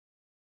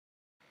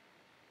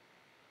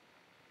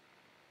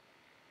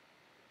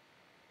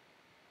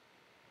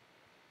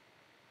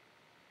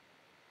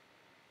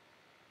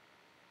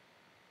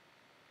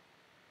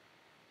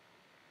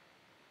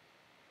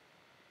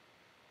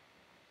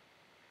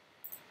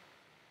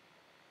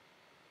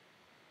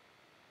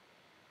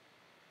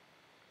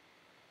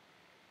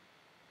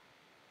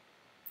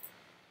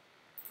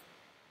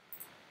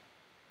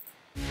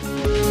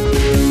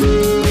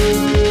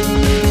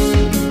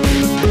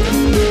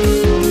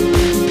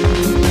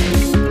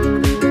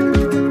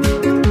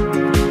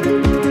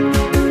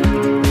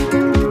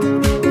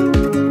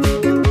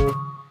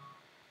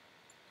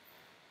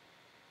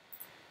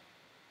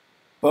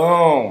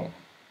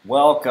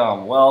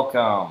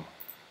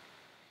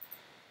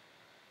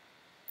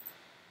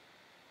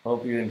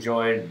Hope you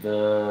enjoyed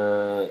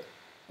a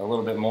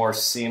little bit more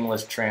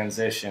seamless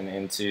transition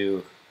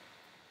into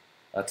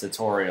a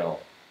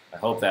tutorial. I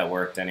hope that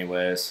worked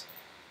anyways.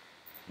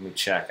 Let me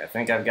check. I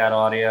think I've got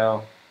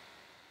audio.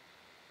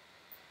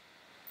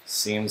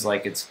 Seems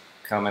like it's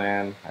coming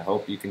in. I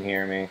hope you can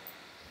hear me.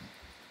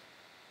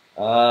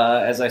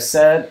 As I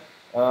said,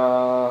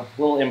 a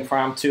little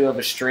impromptu of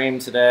a stream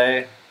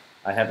today.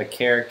 I have a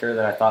character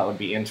that I thought would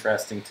be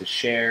interesting to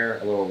share,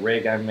 a little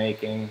rig I'm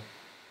making.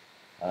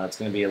 It's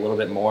going to be a little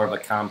bit more of a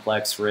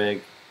complex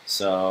rig,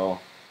 so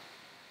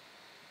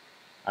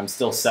I'm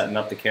still setting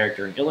up the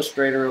character in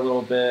Illustrator a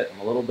little bit.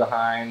 I'm a little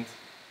behind.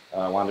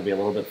 I wanted to be a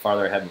little bit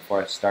farther ahead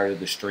before I started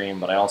the stream,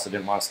 but I also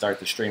didn't want to start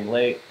the stream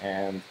late,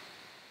 and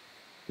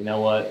you know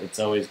what? It's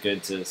always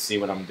good to see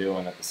what I'm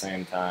doing at the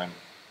same time.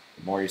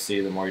 The more you see,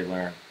 the more you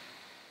learn.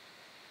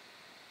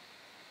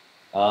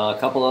 A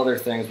couple other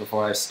things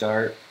before I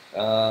start.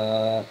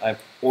 I've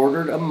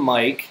ordered a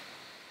mic,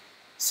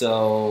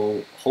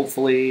 so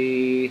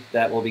hopefully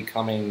that will be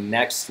coming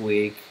next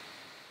week.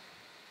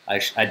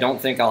 I don't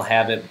think I'll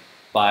have it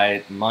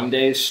by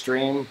Monday's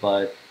stream,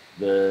 but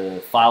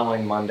the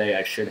following Monday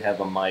I should have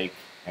a mic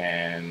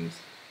and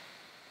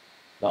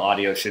the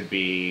audio should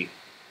be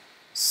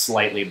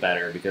slightly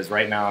better, because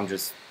right now I'm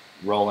just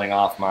rolling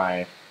off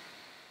my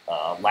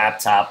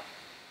laptop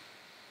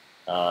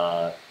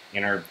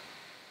inner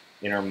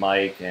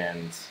mic,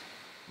 and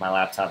my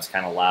laptop's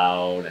kind of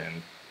loud,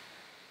 and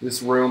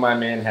this room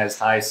I'm in has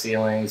high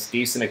ceilings,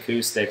 decent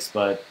acoustics,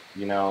 but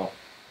you know,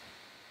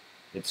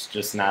 it's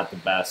just not the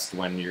best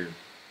when you're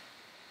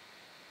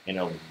in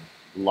a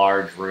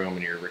large room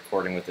and you're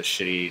recording with a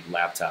shitty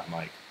laptop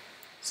mic.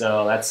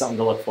 So that's something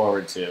to look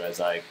forward to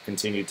as I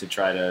continue to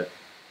try to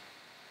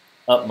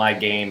up my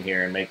game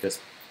here and make this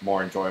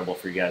more enjoyable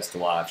for you guys to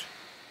watch.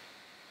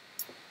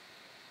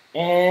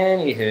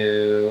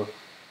 Anywho,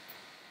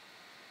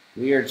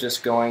 we are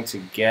just going to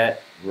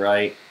get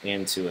right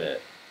into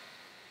it.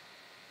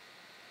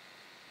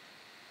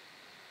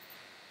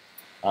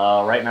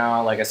 Right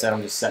now, like I said,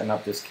 I'm just setting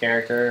up this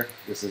character.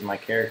 This is my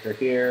character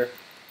here.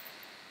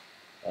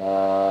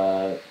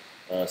 A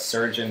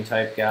surgeon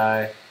type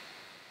guy.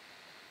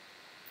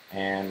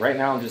 And right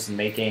now I'm just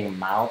making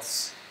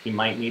mouths. He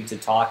might need to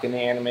talk in the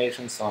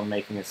animation, so I'm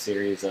making a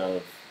series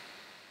of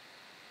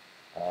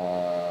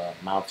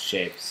mouth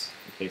shapes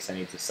in case I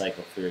need to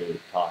cycle through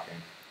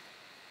talking.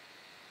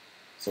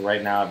 So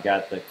right now I've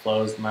got the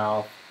closed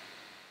mouth,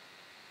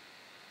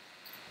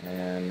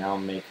 and now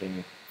I'm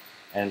making,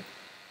 and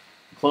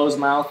closed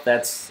mouth,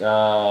 that's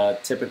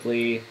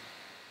typically,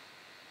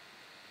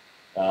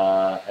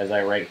 as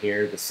I write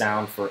here, the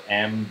sound for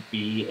M,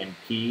 B, and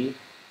P.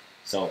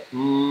 So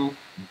B,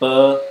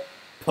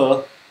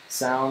 P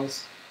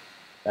sounds.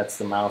 That's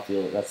the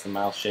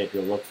mouth shape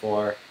you'll look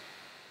for.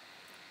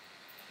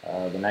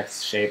 The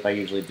next shape I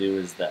usually do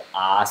is the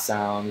ah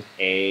sound,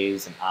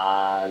 A's and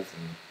ahs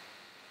and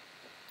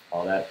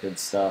all that good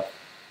stuff.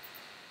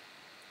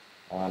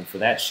 For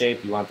that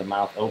shape, you want the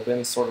mouth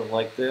open, sort of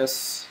like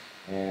this,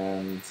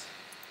 and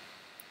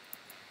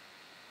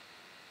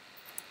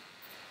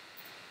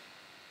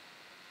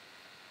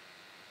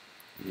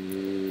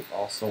you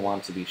also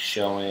want to be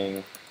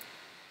showing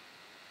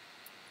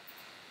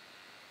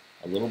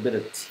a little bit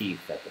of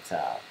teeth at the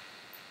top.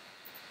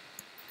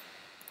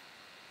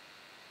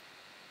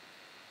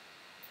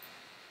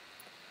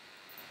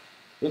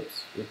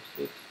 Oops, oops,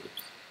 oops,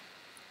 oops.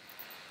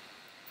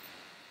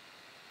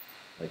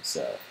 Like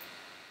so.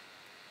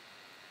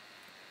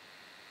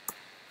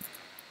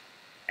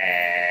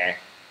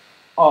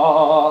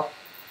 Ah.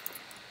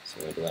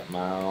 So wiggle that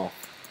mouth.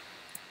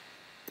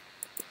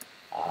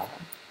 Ah.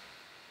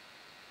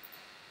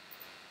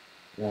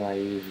 Then I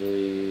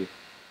usually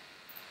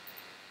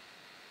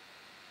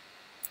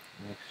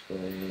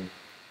actually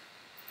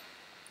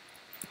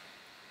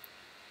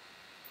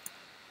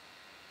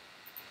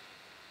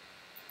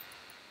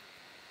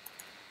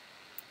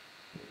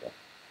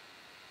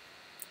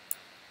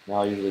now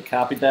I'll usually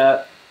copy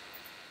that.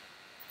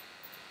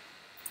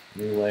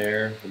 New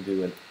layer, we'll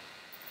do an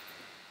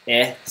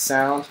eh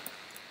sound.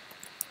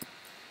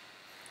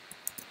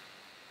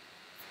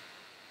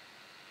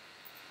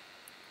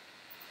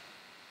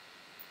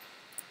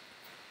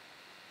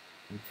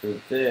 And for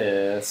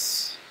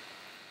this,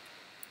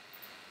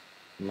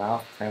 the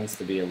mouth tends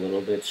to be a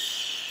little bit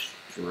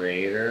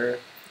straighter.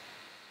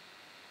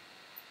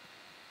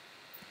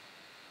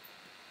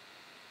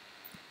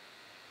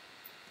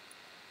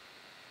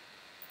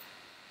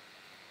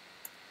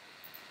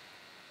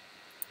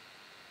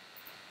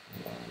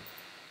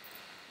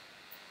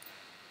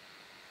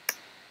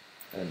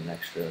 And an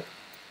extra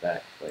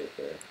back plate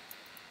there.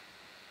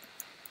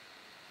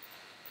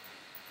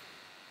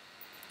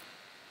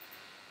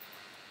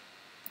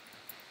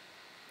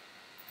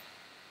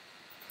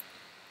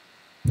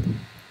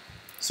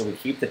 So we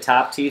keep the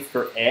top teeth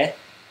for eh,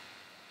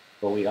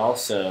 but we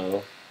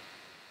also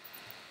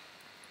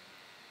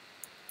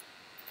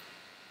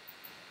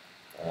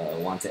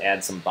want to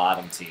add some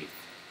bottom teeth.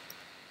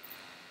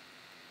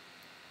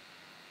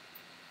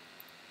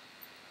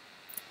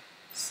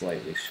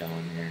 Slightly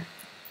showing here.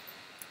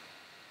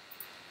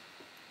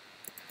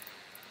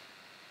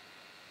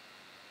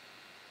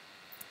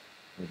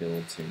 Maybe a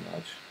little too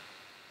much.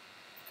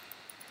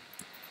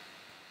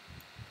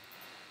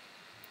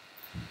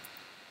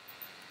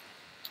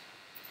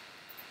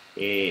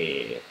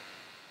 Yeah.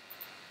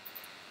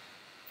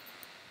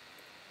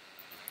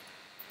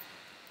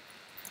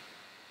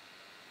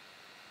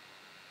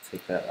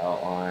 Take that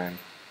outline.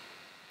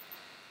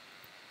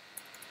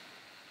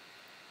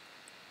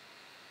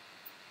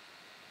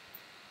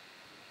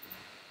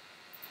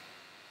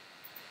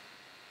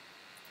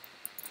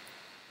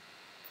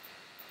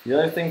 The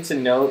other thing to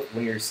note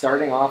when you're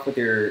starting off with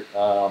your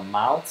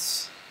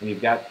mouths, and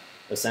you've got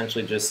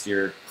essentially just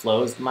your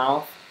closed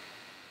mouth,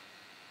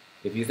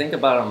 if you think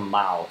about a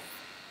mouth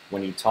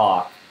when you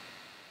talk,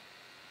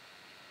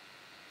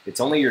 it's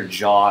only your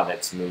jaw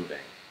that's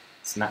moving.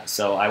 It's not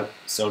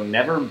so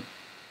never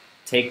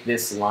take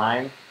this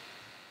line,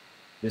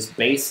 this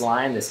bass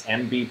line, this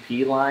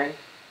MBP line,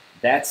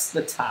 that's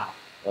the top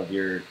of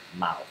your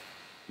mouth.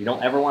 You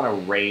don't ever want to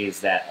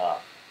raise that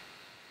up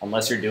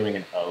unless you're doing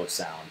an O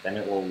sound.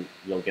 Then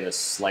you'll get a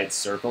slight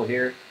circle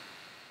here.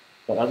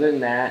 But other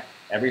than that,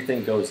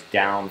 everything goes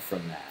down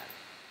from that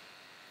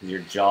because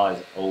your jaw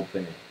is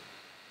opening.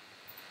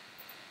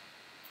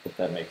 Hope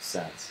that makes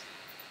sense.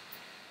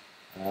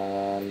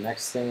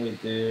 Next thing we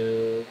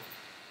do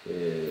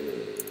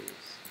is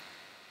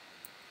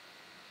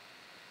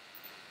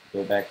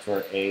go back to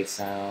our A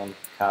sound,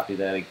 copy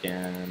that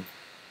again.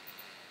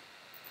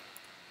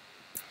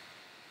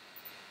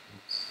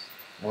 Oops.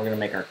 And we're going to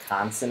make our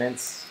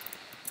consonants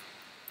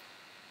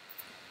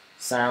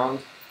sound.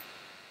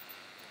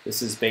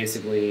 This is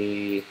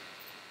basically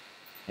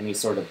any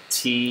sort of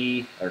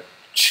T or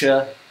ch,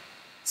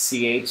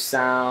 CH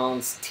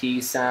sounds, T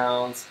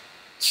sounds,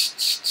 ch,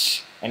 ch,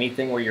 ch.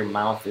 Anything where your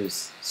mouth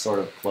is sort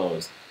of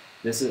closed.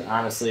 This is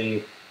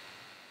honestly,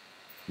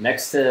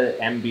 next to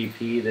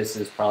MBP, this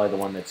is probably the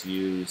one that's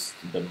used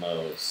the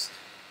most.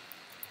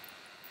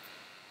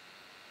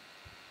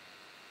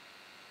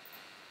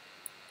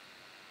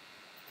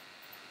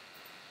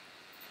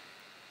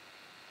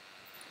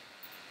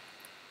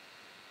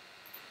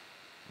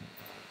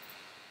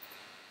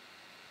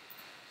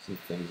 Some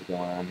things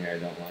going on here I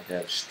don't like. I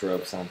have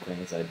strokes on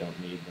things I don't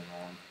need them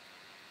on.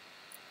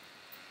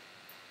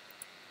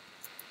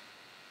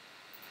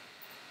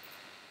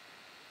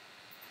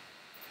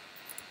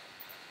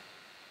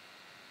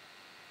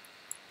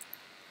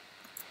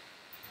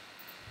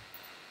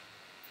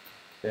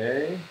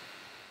 Okay.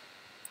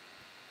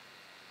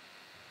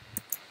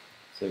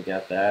 So we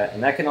got that.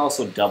 And that can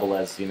also double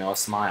as, you know, a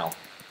smile.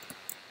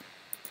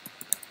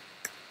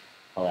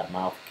 Call that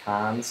mouth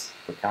cons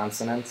for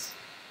consonants.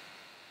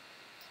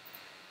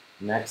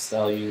 Next,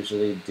 I'll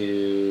usually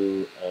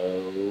do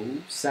O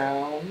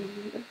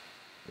sound.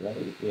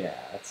 Ready? Yeah,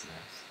 that's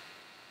nice.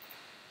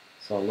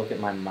 So I'll look at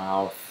my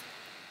mouth.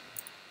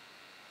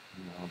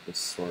 You know,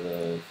 just sort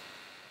of.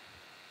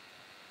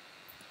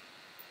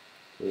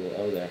 Ooh,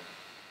 O there.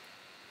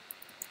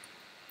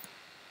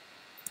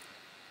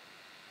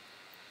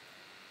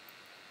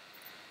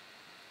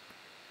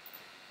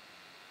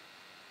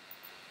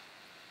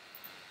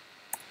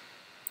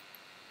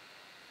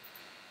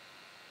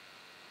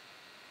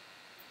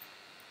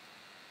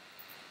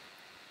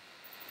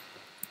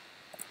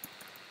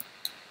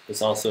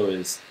 This also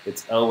is,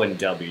 it's O and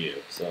W,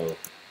 so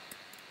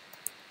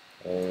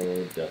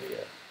O, W.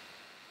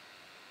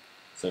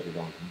 So if you're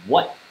going,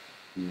 what,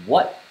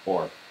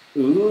 or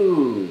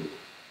ooh,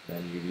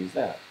 then you use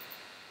that.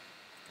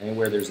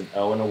 Anywhere there's an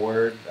O in a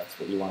word, that's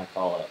what you want to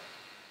call it.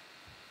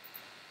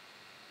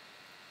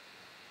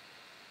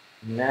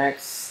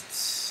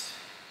 Next,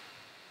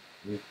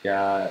 we've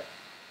got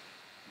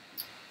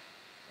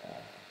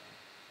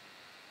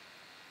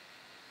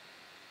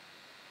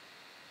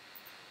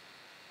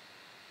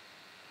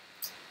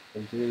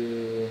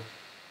we'll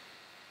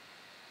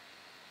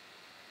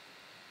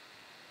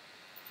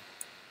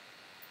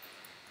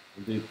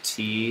do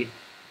T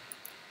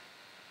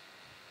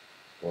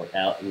or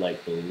L,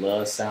 like the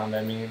L sound,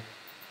 I mean.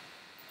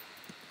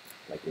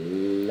 Like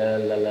la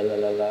la la la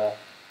la la.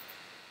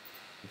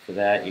 And for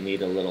that, you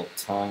need a little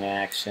tongue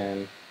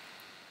action.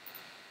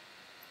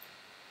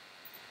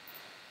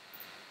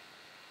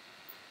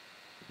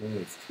 Bring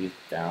these teeth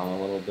down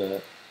a little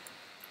bit.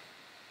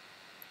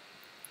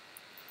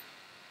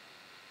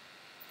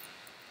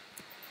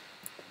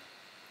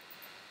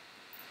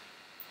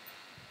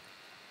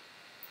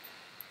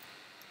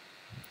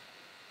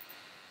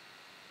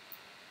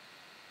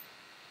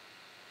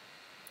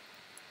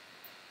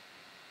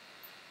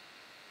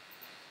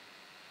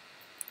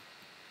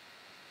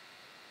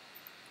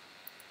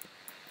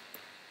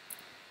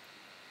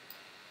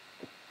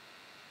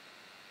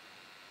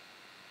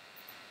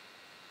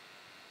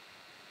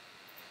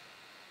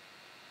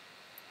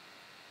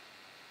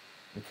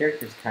 The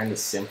character's kind of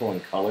simple in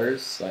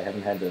colors, so I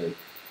haven't had to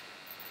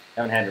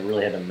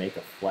really have to make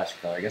a flesh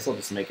color. I guess I'll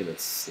just make it a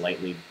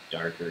slightly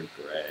darker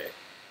gray.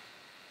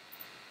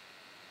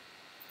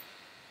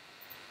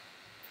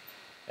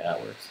 Yeah,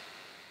 that works.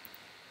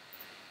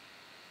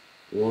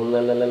 La la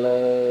la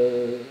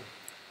la.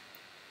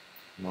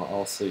 And I'll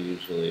also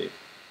usually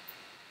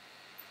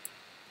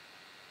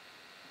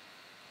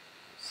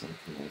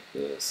Something like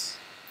this.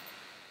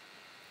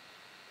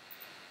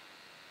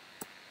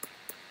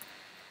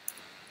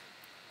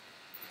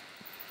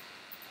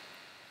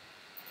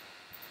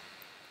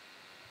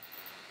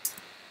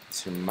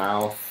 It's your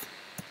mouth,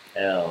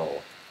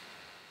 L.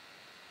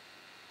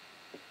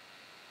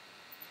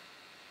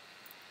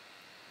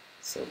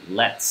 So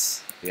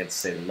let's. You had to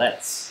say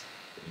let's.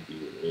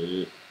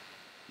 Then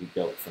you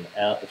go from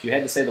L. If you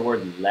had to say the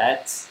word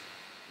let's,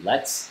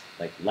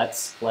 like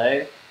let's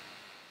play,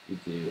 you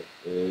do.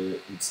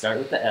 You'd start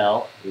with the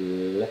L,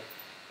 and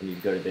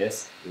you'd go to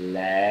this,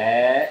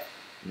 let,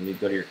 and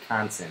you'd go to your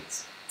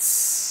consonants.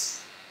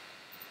 Tss.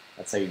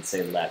 That's how you'd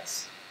say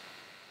let's.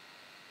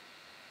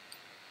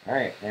 All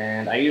right,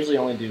 and I usually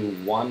only do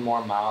one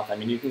more mouth. I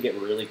mean, you can get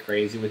really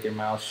crazy with your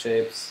mouth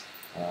shapes.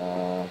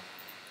 But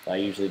I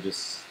usually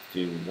just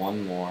do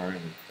one more, and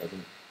it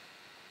doesn't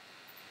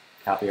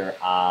copy our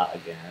ah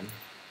again.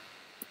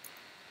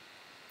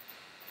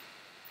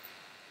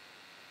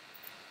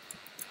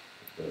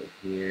 Go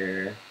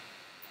here.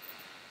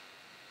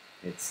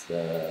 It's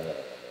the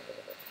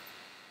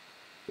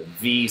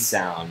V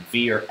sound,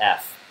 V or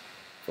F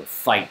for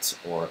fight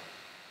or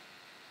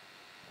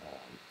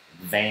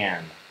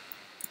van.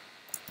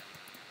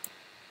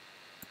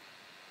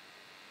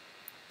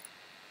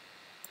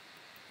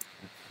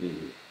 Let's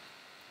see.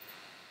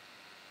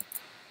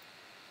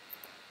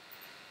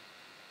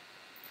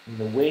 And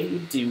the way you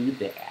do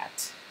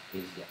that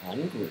is you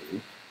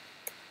ungroup.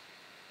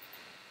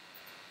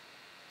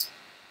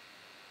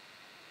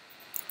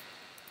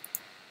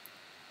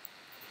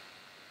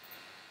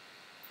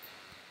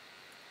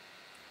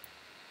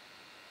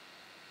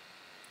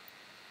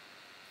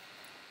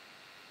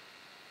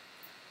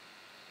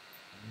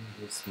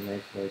 And just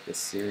make like a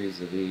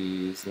series of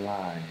these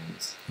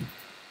lines.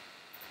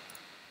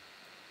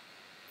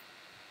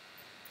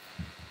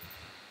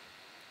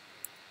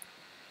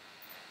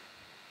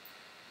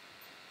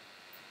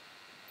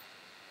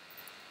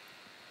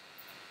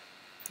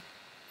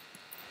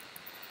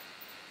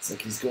 It's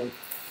like he's going,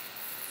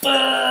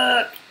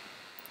 fuck!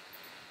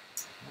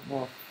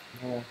 No,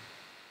 no.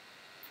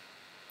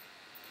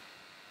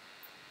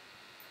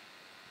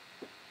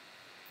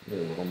 Get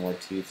a little more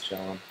teeth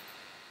showing.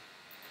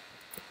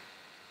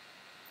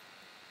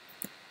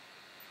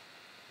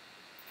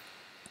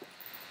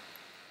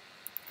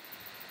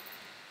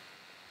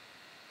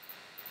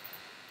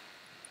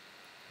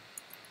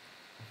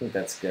 I think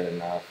that's good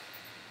enough.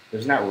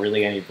 There's not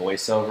really any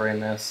voiceover in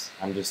this.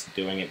 I'm just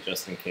doing it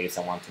just in case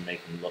I want to make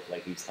him look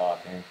like he's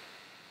talking.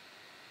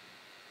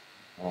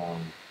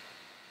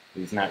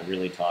 He's not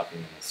really talking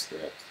in the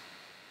script.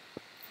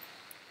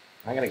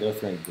 I gotta go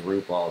through and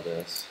group all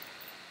this.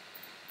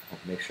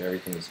 Make sure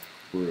everything's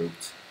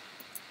grouped.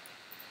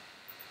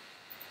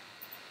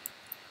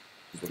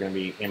 Because we're gonna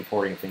be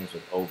importing things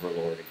with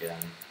Overlord again.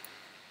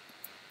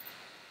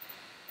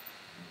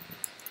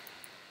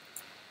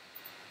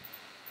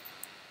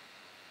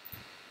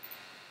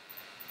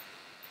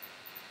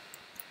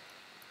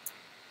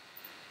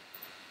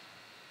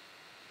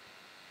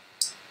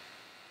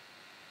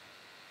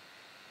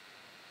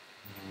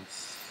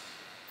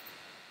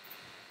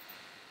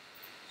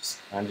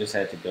 I just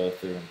had to go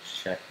through and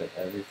check that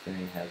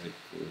everything has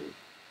a group.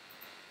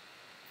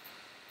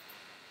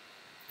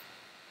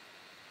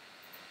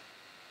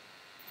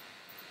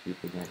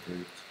 People get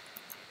grouped.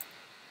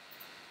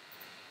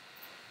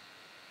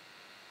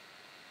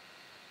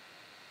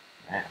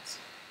 Mask.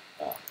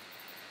 Oh.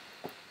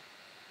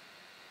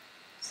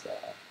 What's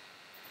that?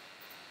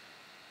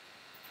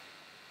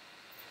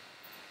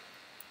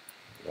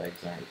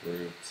 Legs aren't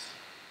grouped.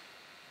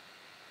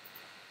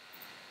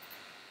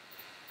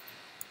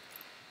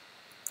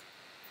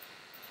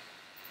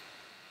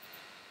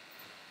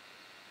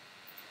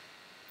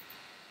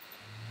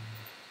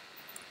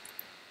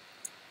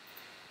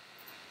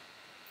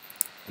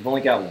 I've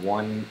only got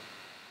one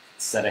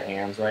set of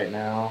hands right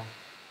now,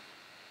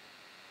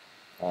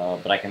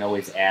 but I can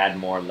always add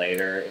more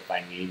later if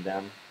I need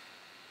them.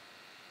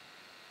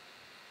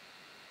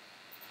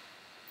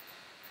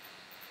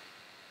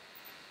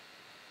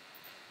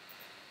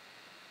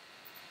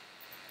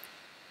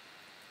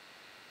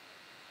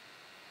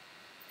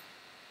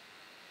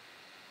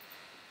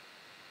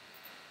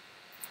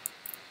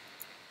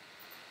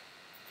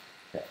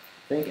 Okay,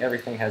 I think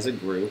everything has a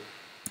group.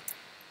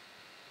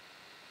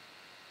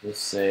 We'll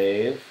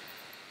save.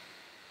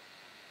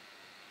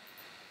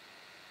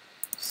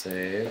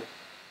 Save. I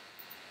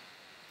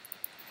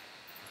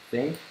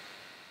think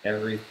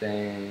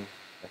everything,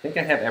 I think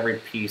I have every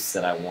piece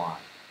that I want.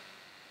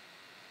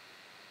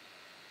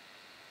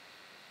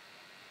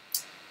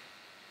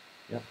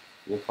 Yep,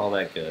 we'll call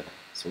that good.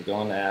 So we'll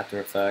go into After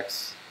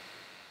Effects.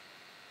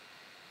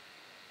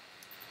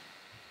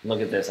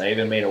 Look at this, I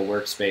even made a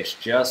workspace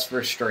just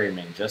for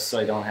streaming, just so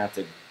I don't have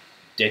to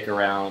dick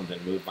around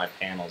and move my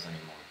panels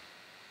anymore.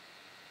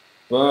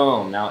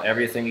 Boom, now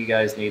everything you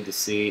guys need to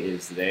see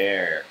is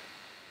there.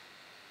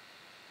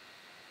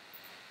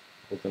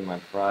 Open my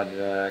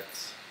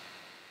project.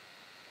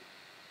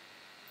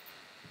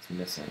 It's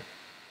missing.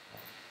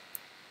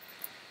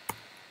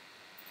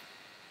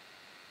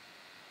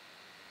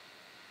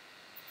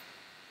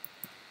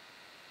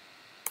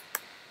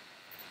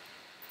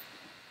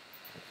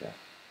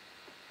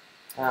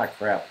 Ah,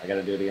 crap. I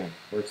gotta do it again.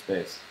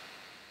 Workspace.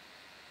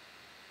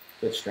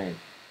 Quit stream.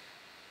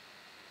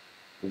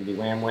 Wiggity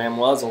wham wham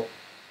wuzzle.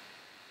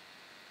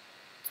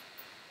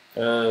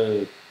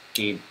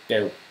 Okie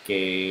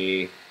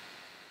dokie.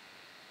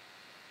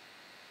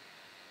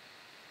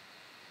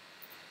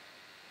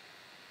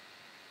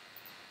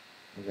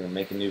 I'm going to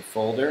make a new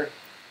folder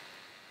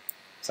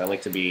because I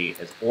like to be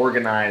as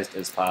organized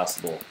as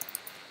possible.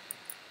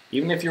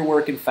 Even if you're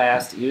working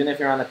fast, even if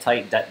you're on a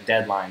tight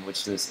deadline,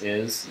 which this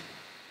is,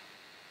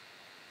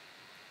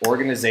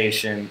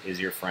 organization is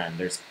your friend.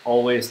 There's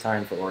always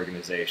time for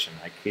organization.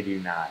 I kid you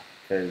not.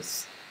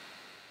 Because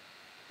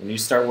when you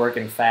start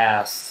working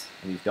fast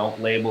and you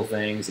don't label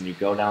things and you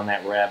go down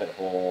that rabbit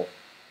hole,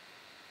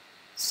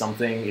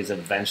 something is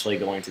eventually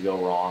going to go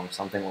wrong.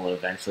 Something will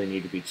eventually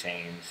need to be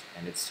changed,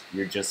 and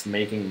you're just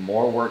making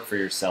more work for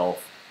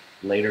yourself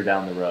later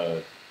down the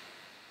road.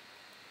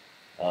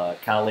 A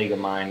colleague of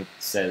mine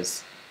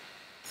says,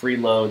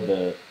 preload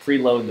the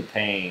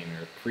pain,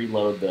 or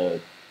I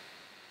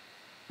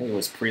think it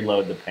was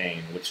preload the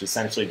pain, which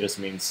essentially just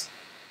means,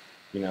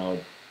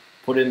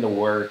 put in the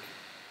work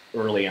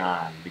early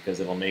on because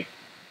it'll make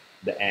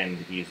the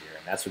end easier,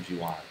 and that's what you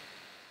want.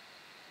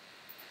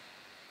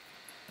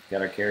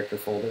 Got our character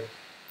folder.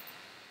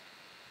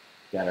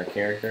 Got our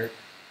character.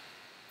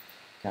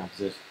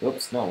 Composition.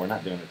 Oops, no, we're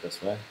not doing it this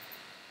way.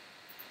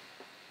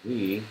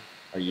 We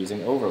are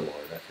using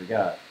Overlord. I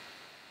forgot.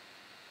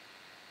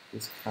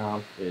 This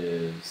comp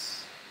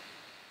is...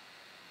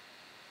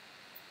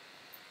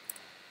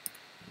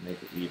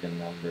 make it even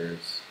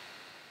numbers.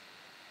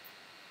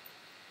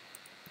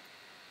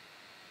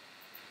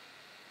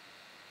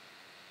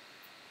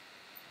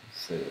 Let's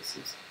say this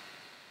is...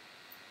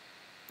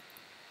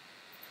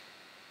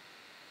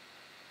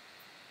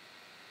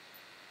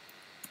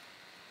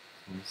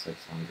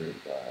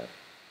 2600 by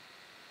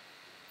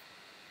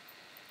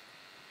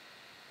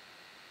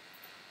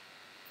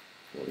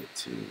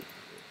 42.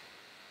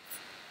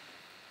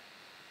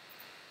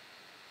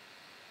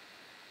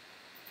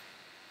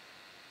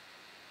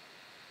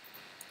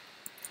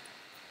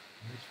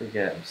 I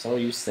forget, I'm so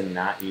used to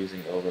not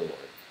using Overlord.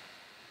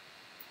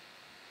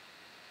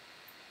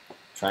 I'm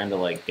trying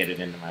to get it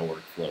into my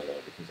workflow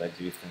though, because I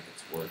do think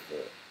it's worth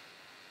it.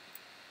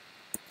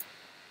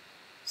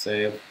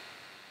 Save.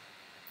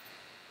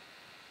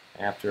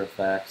 After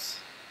Effects.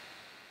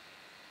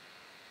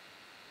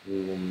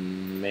 We will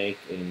make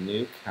a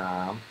new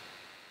comp.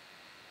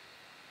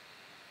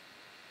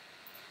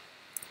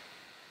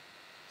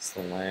 It's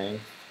the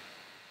length.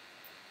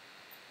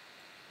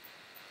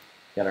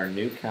 Got our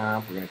new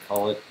comp. We're going to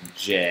call it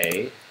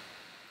J.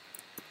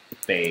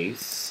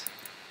 Base.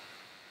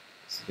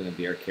 This is going to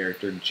be our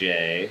character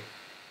J.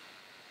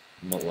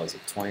 And what was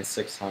it?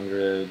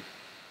 2600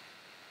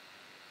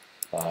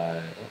 by,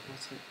 what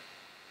was it?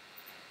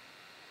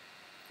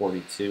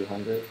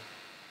 4200.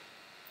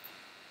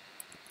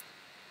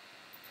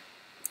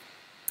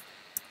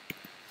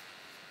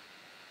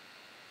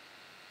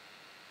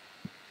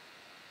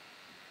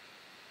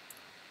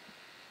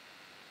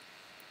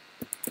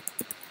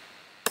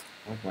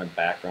 I want my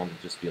background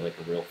to just be like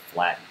a real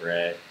flat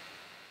gray,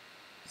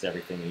 because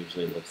everything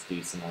usually looks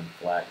decent on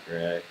flat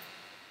gray.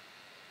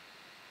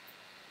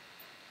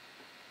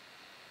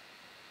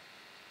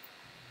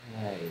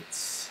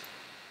 Right.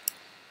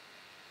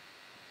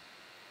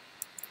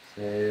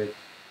 Save.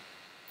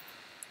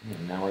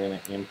 And now we're going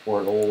to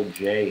import old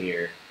J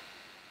here.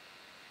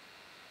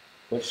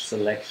 Push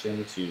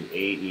selection to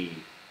AE.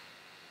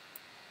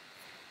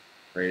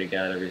 Pray to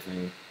God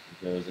everything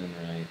goes in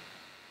right.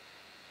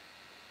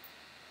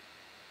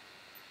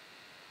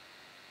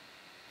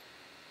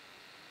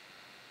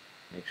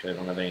 Make sure I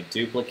don't have any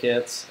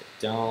duplicates. I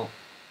don't.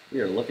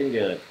 We are looking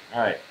good.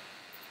 Alright.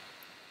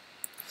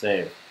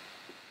 Save.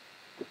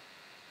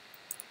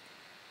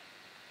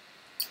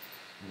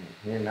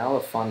 Here, now the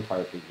fun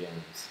part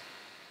begins.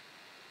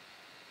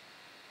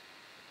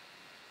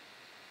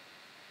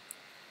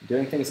 I'm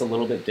doing things a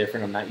little bit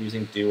different. I'm not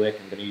using Duik.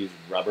 I'm going to use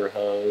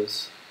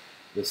RubberHose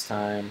this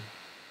time.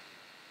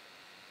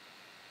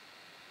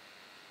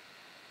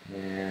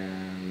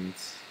 And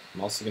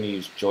I'm also going to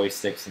use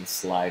joysticks and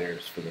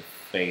sliders for the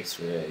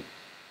face rig.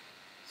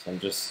 So I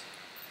just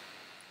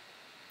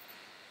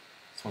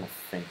want to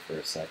think for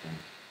a second.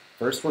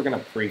 First, we're going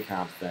to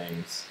pre-comp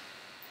things,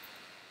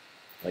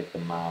 like the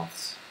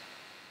mouths.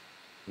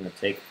 I'm going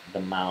to take the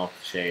mouth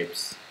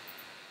shapes,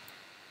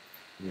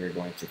 and we're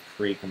going to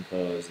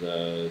pre-compose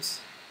those.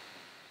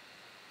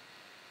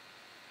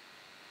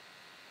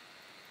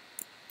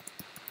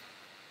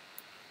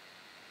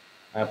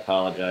 I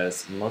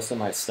apologize. Most of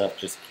my stuff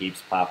just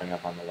keeps popping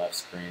up on the left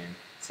screen,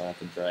 so I have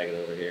to drag it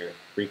over here.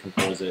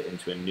 Recompose it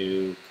into a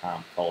new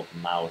comp called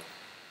mouth.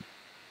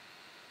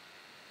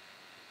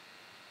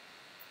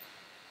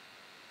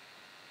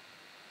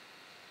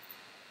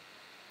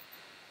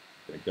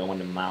 Going to go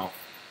into mouth.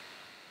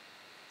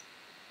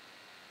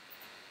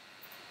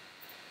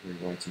 We're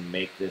going to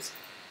make this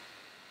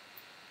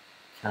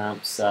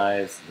comp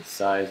size the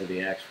size of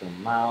the actual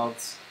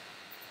mouths.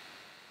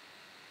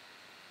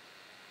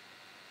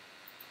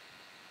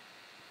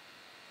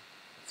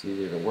 It's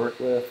easier to work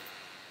with.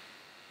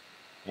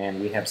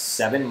 And we have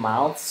 7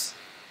 mouths,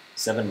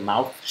 7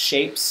 mouth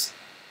shapes.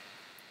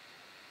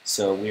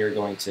 So we are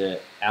going to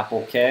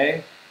Apple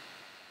K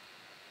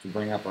to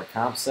bring up our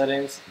comp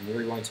settings, and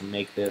we're going to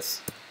make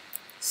this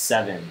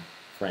 7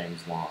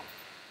 frames long.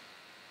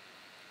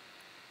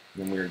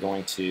 Then we're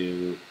going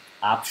to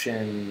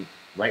option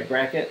right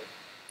bracket.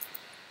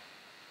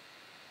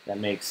 That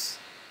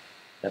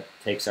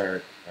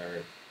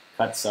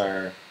cuts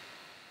our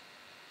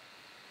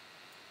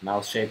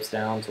mouth shapes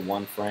down to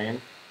 1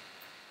 frame.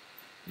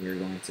 We're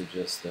going to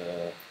just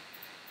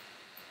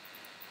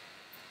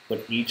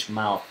put each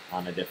mouth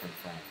on a different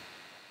frame.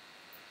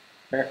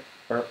 Burp,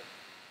 burp,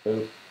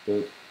 boop,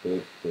 boop,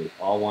 boop, boop.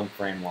 All 1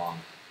 frame long.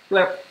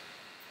 Blip.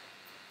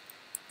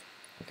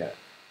 Okay.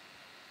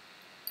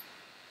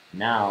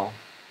 Now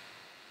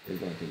we're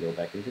going to go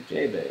back into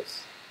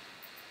JBase.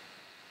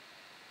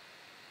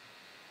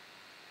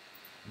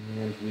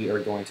 And we are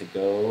going to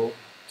go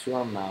to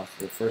our mouth.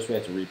 Well, first we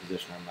have to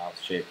reposition our mouth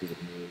shape because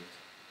it moved.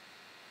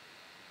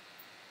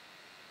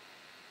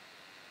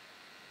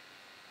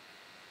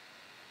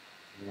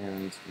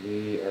 And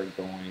we are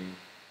going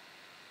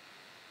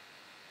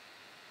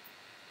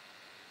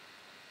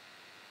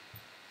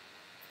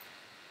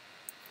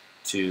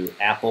to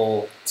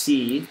Apple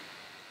T,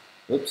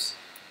 oops,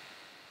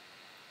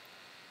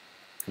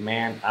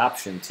 Command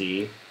Option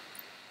T,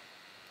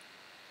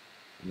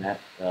 and that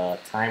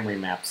time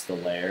remaps the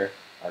layer,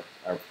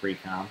 our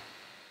pre-comp.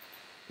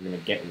 We're going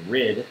to get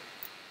rid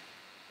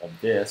of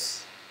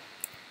this.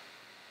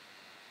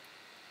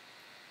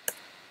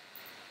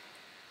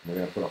 We're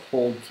going to put a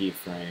hold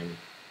keyframe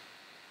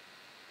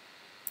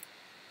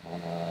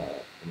on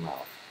the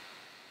mouth.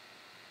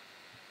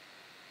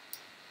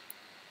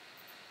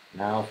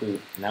 Now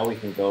we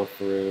can go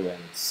through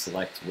and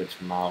select which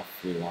mouth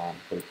we want,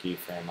 put a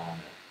keyframe on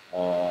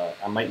it.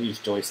 I might use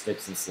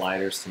joysticks and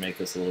sliders to make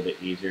this a little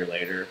bit easier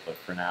later, but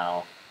for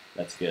now,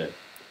 that's good.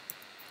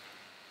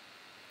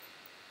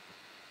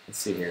 Let's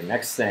see here.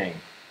 Next thing,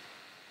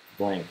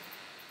 blink.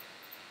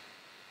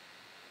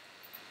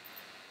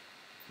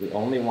 We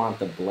only want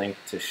the blink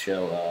to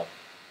show up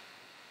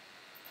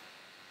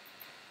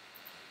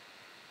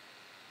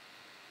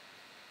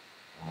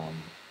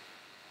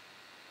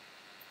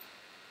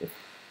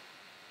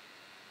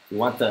we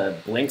want the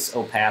blink's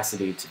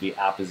opacity to be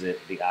opposite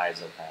the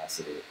eye's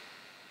opacity.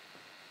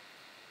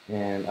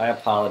 And I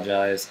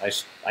apologize.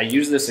 I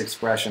use this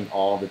expression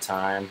all the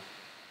time,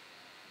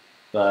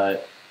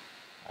 but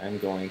I'm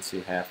going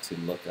to have to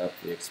look up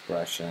the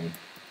expression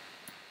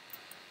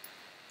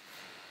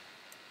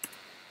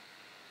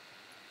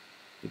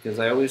because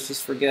I always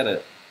just forget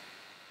it.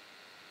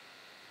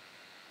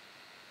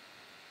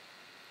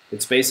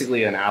 It's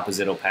basically an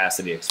opposite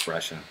opacity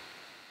expression.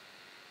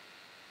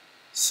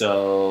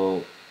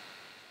 So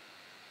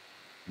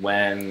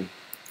when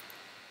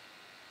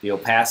the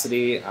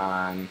opacity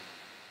on,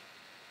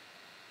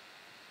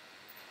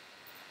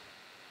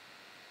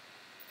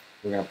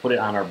 we're going to put it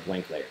on our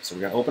blink layer. So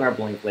we're going to open our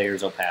blink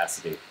layer's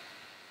opacity.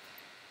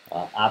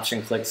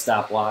 Option click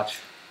stopwatch,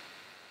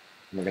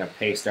 and we're going to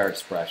paste our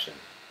expression.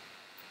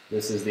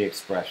 This is the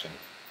expression.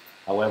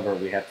 However,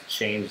 we have to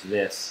change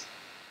this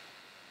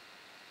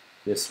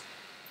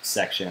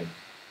section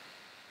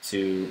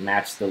to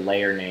match the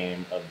layer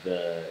name of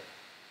the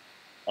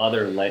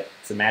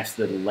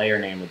layer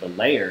name of the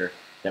layer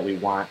that we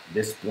want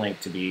this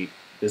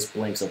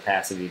blink's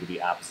opacity to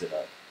be opposite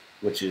of,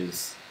 which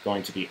is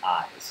going to be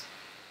eyes.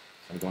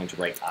 So I'm going to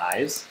write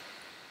eyes,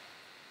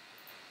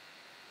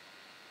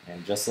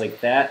 and just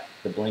like that,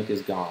 the blink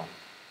is gone.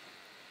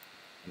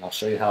 And I'll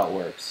show you how it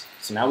works.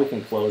 So now we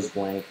can close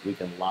blink, we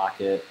can lock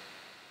it.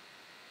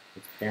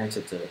 It's going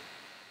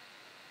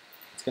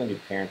to be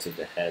parented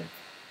to head.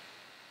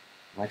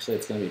 Actually,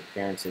 it's going to be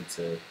parented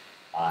to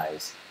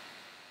eyes.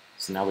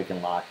 So now we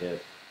can lock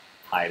it,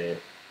 hide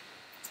it.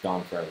 It's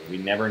gone forever. We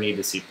never need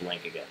to see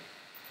blink again.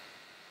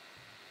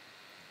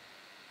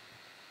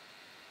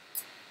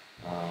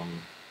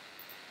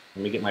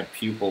 Let me get my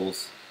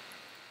pupils,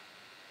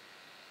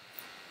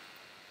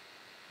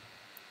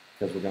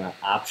 because we're going to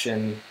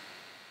option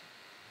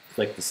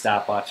click the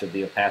stopwatch of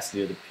the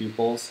opacity of the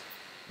pupils,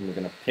 and we're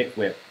going to pick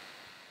whip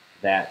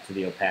that to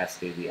the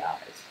opacity of the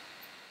eyes.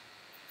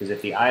 Because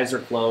if the eyes are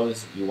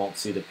closed, you won't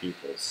see the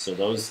pupils. So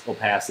those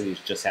opacities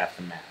just have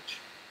to match.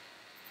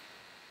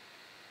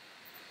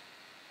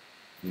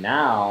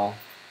 Now,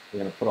 we're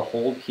going to put a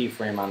hold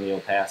keyframe on the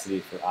opacity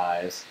for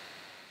eyes.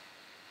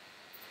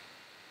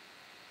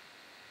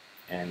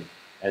 And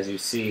as you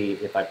see,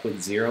 if I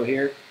put 0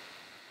 here,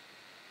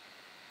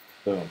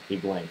 boom, he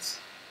blinks.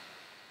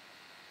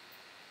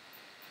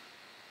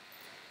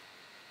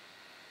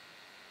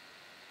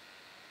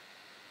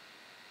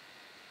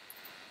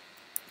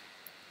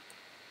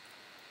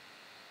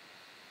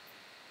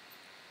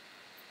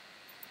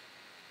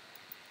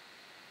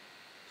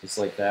 Just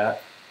like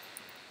that,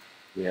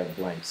 we have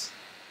blinks.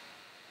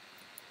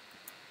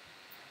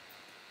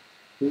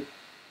 Boop,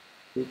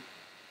 boop,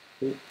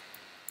 boop.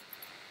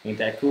 Ain't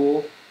that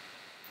cool?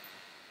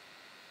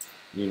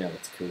 You know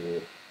it's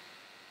cool.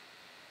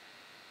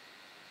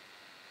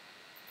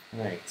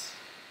 Right.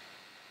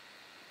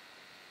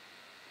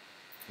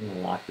 I'm going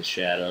to lock the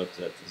shadow because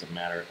that doesn't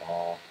matter at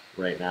all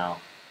right now.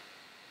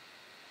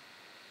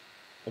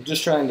 I'm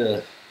just trying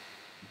to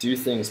do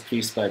things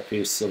piece by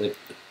piece so they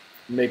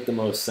make the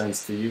most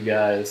sense to you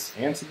guys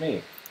and to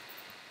me.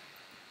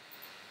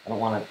 I don't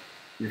want to...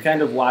 You're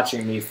kind of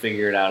watching me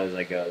figure it out as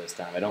I go this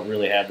time. I don't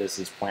really have this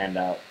as planned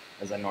out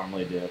as I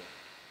normally do.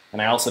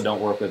 And I also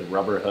don't work with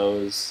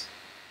RubberHose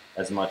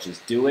as much as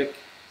Duik,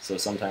 so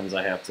sometimes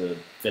I have to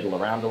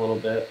fiddle around a little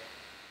bit.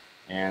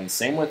 And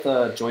same with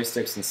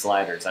joysticks and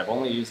sliders.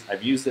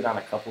 I've used it on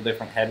a couple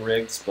different head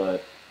rigs,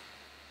 but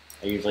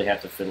I usually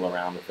have to fiddle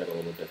around with it a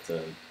little bit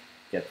to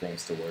get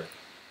things to work.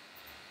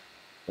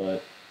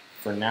 But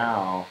for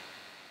now,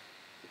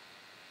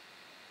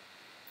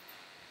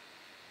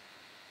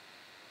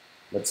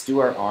 let's do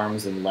our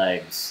arms and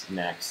legs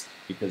next,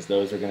 because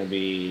those are going to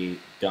be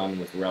done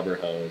with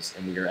RubberHose,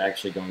 and we are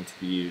actually going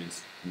to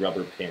use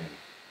rubber pin.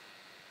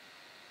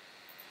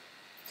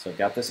 So I've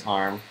got this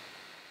arm,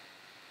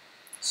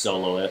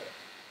 solo it.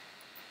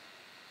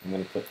 I'm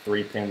going to put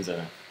 3 pins in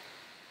it.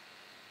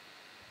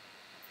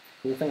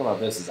 The cool thing about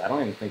this is I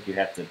don't even think you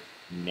have to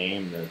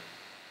name the...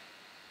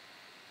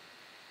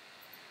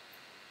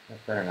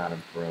 That better not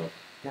have broke.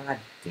 God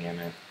damn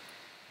it.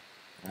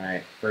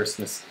 Alright, first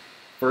thing.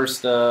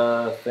 First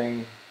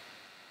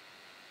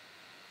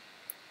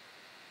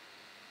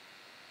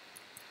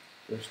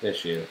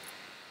issue.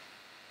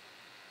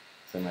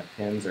 So my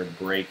pins are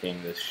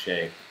breaking this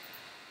shape.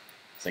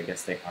 So I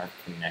guess they aren't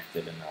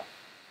connected enough.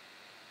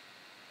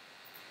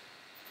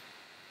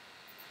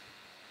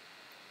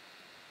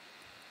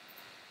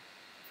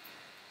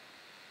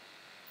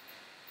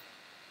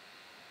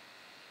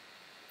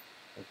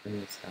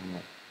 Open this down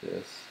like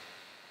this.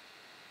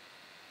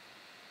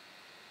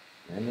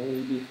 And then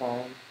we'll be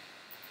fine.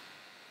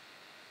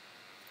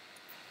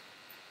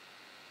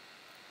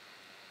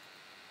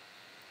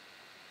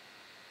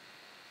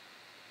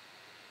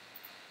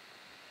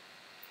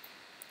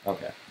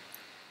 Okay.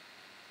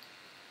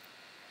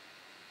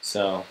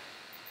 So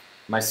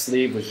my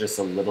sleeve was just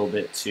a little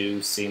bit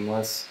too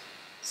seamless,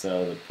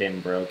 so the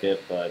pin broke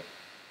it, but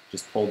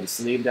just pulled the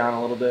sleeve down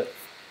a little bit.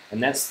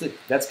 And that's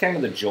kind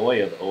of the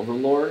joy of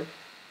Overlord,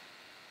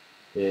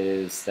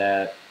 is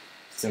that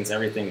since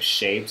everything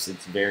shapes,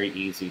 it's very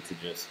easy to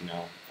just,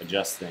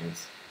 adjust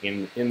things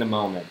in the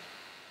moment.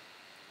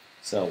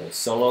 So we'll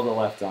solo the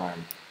left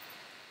arm.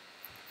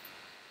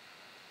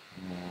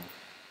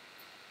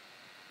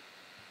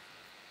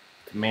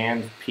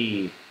 Command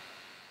P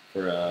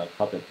for a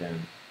puppet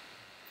pin.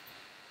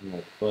 I'm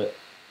going to put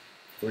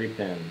 3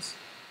 pins.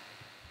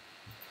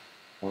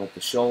 One at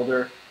the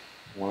shoulder,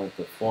 one at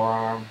the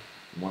forearm,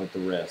 and one at the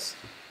wrist.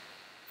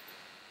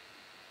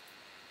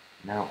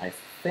 Now I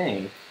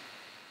think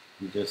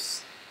you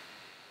just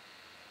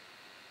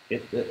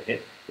hit the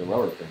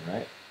rubber pin,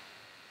 right?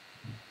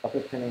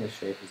 Puppet pinning a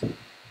shape is a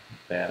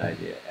bad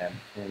idea. Add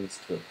pins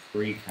to a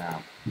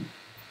pre-comp.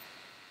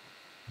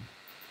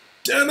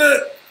 Damn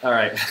it!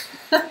 Alright.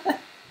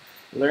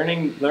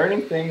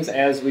 Learning things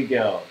as we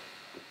go.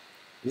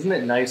 Isn't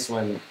it nice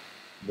when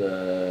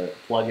the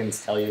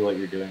plugins tell you what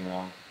you're doing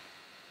wrong?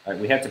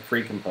 Alright, we have to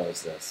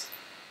pre-compose this.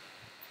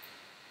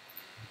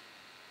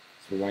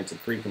 So we're going to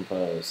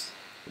pre-compose.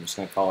 I'm just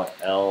going to call it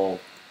L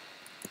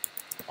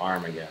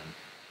arm again.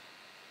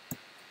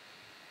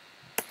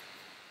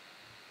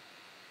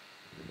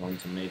 We're going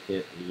to make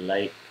it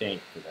light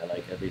pink because I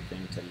like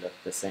everything to look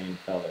the same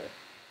color.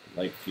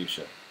 Light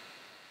fuchsia.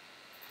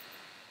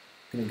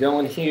 I'm going to go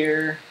in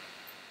here.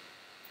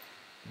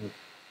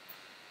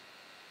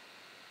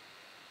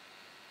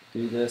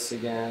 Do this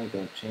again.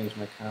 Going to change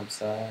my comp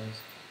size.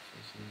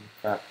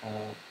 Crop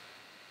comp.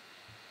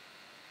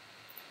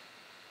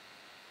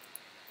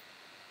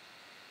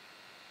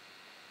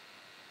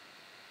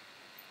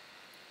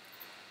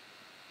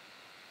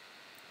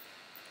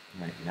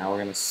 Alright, now we're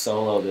going to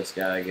solo this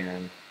guy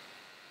again.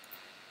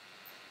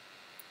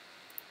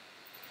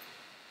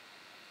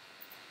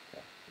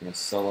 Okay, I'm going to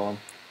solo him.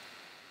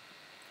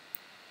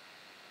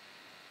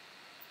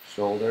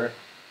 Shoulder.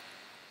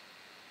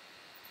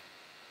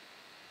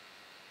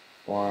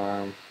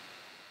 Forearm.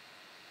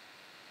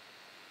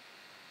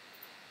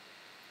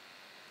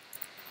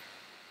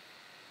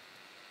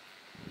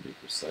 Be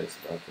precise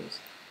about this.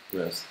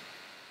 Wrist.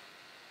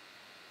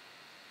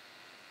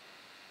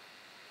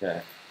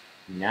 Okay.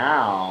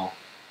 Now,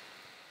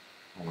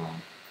 hold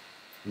on.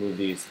 Move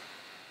these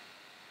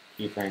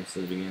keyframes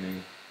to the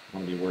beginning. I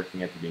want to be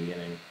working at the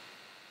beginning.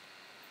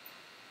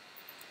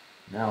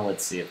 Now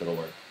let's see if it'll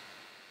work.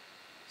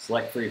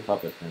 Select 3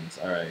 puppet pins.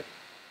 Alright.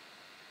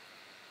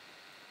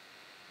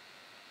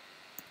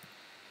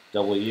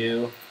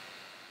 W.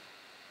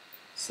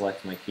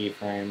 Select my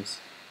keyframes.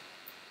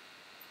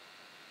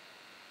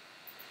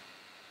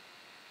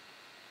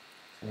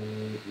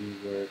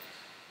 Work.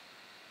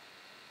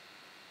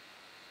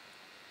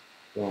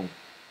 Boom.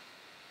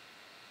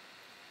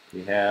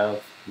 We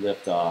have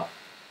liftoff.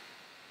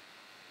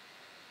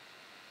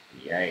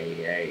 Yeah.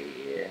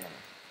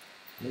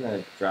 I'm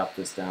going to drop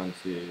this down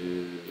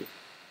to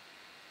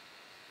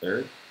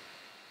 3rd.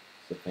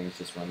 so things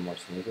just run more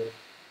smoothly. Let's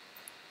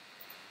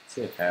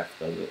see if half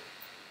does it.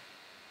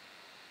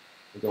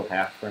 We'll go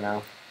half for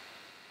now.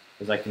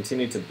 As I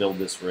continue to build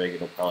this rig,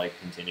 it'll probably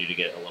continue to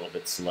get a little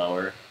bit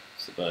slower.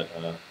 So, but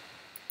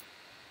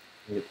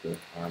get the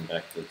arm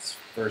back to its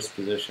first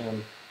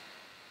position.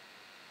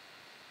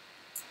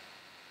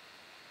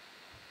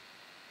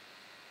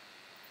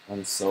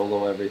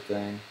 Unsolo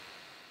everything.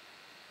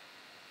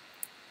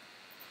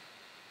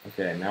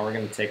 Okay, now we're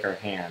going to take our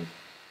hand.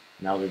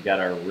 Now that we've got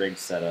our rig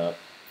set up.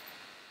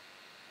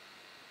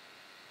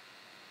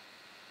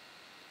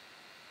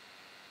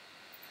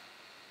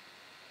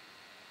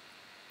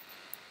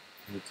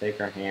 We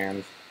take our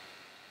hand,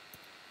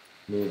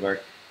 move our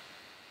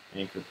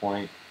anchor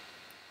point.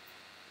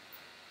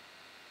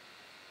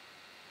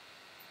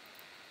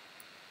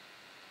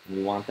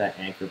 We want that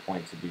anchor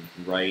point to be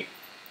right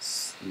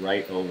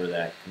over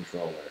that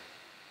controller,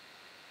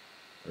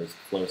 or as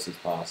close as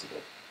possible.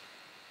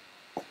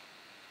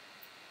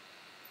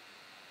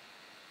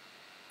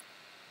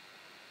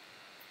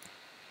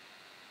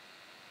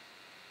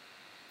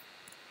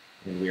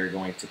 And we are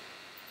going to,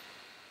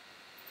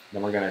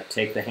 then we're going to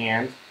take the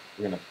hand,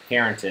 we're going to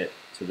parent it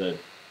to the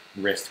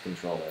wrist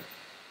controller.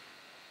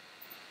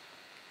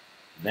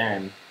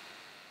 Then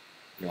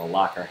we're going to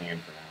lock our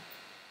hand for now.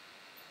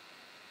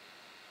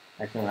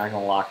 Actually, we're not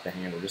going to lock the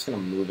hand, we're just going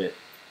to move it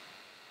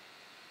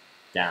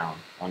down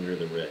under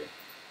the rig.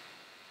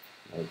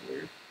 That was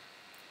weird.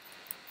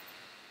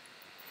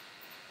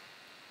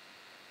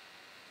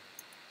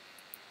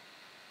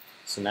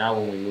 So now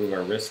when we move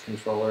our wrist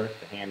controller,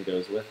 the hand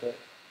goes with it.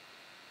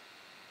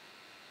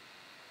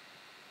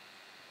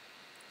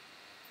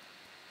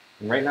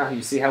 And right now,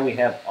 you see how we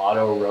have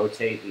auto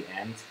rotate the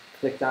end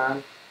clicked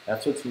on?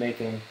 That's what's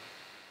making,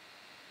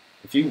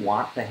 if you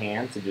want the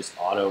hand to just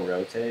auto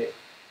rotate,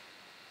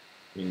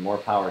 I mean, more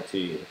power to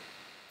you.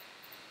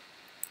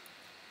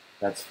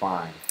 That's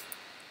fine.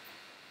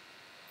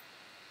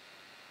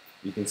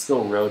 You can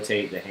still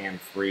rotate the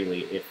hand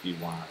freely if you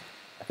want.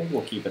 I think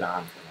we'll keep it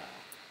on for now.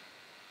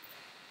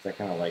 Because I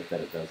kind of like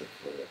that it does it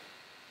for you.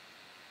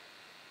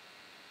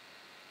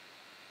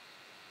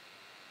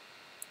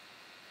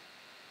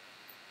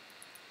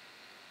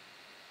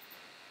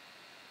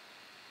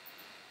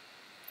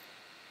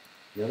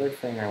 The other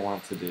thing I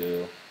want to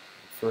do,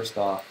 first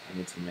off, I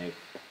need to make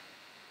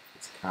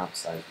its comp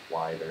size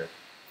wider.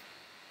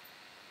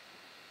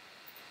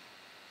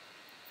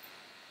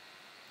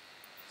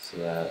 So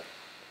that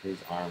his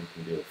arm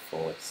can do a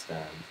full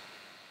extend.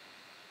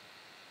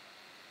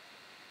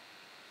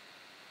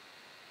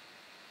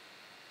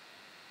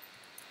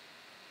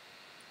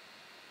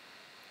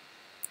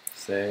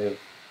 Save.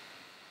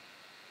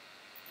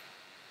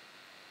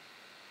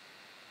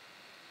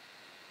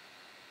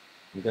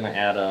 I'm going to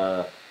add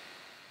a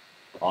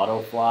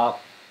auto flop.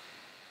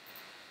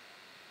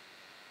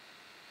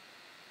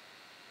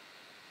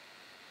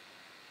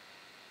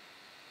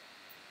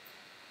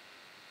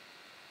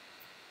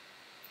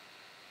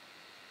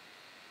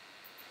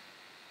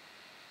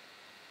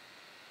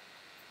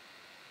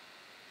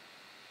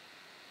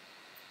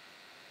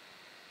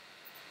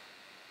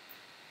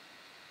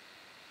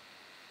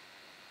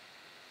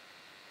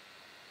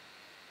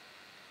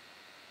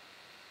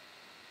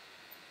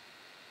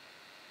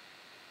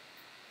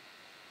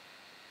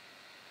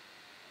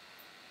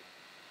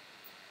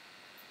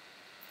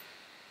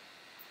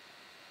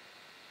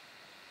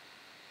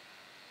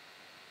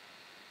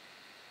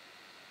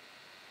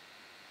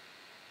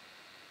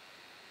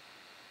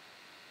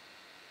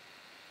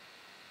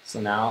 So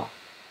now,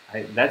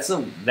 that's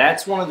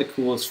one of the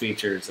coolest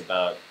features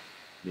about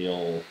the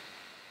old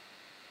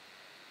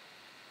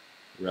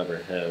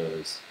rubber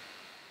hose,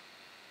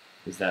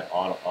 is that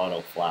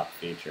auto flop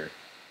feature.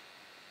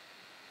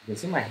 You can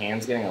see my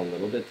hand's getting a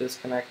little bit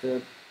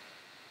disconnected,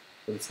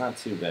 but it's not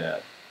too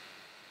bad.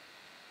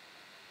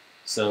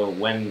 So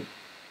when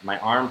my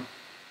arm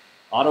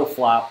auto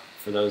flop,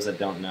 for those that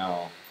don't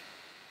know,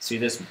 see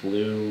this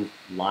blue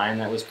line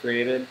that was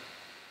created?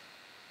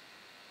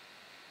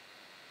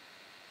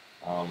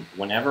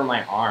 Whenever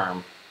my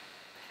arm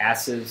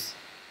passes,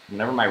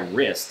 whenever my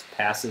wrist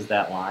passes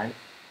that line,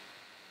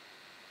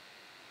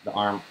 the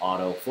arm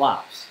auto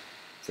flops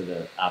to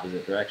the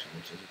opposite direction,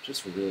 which is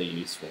just really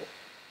useful.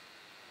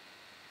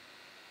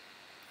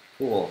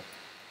 Cool.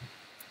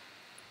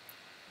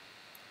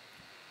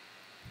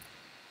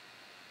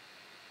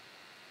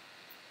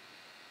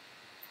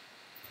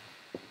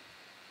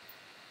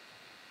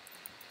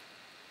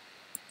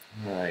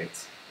 All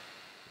right,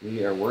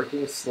 we are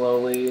working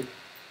slowly.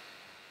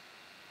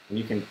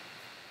 You can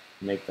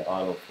make the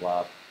auto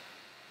flop.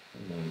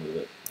 I'm going to move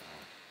it.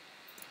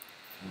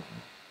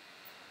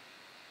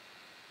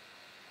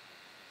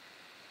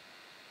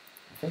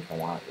 I think I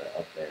want it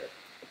up there.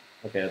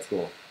 Okay, that's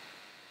cool.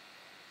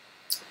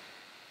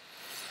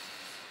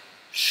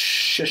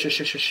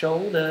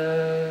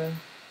 Shoulder.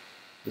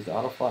 Does the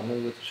auto flop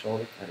move with the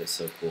shoulder? That is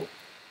so cool.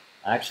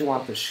 I actually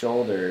want the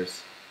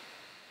shoulders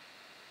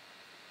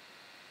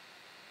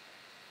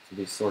to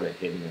be sort of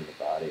hidden in the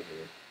body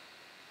here.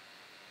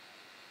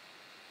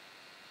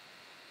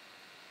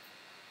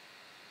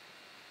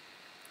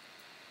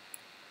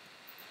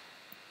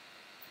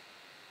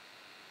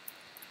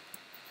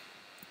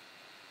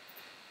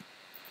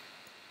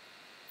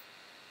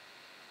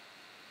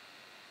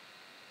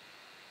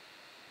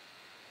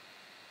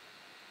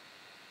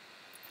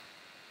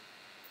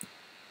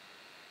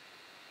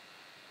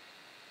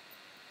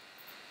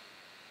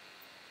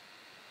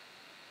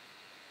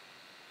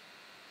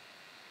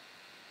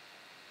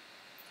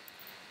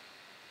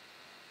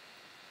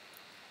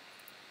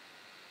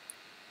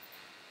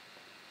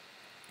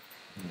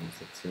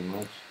 Is it too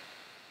much?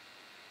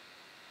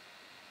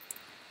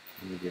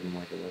 Let me give him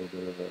like a little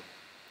bit of a.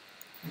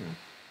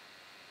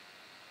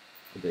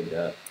 I'll dig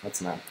that.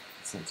 That's not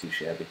too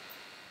shabby.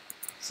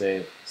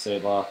 Save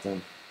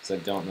often, because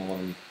I don't know what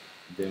I'm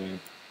doing.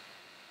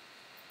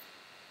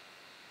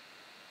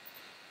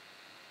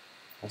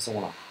 I also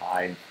want to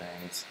hide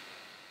things.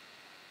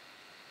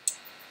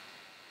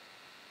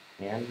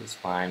 Hand is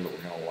fine, but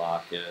we're going to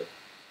lock it.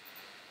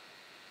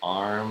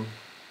 Arm,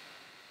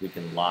 we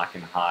can lock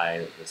and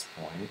hide at this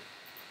point.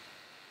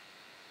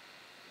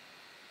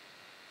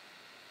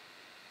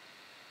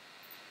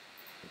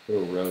 Put a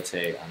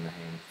rotate on the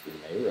hand. We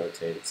may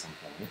rotate at some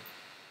point.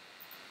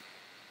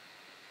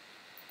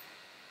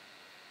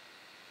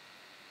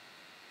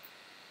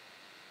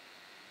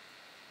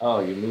 Oh,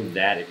 you move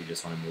that if you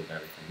just want to move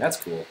everything. That's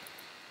cool.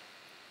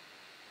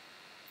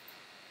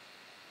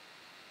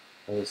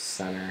 Close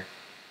center.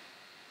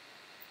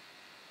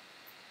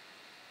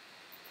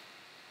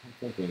 I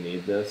don't think we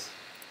need this.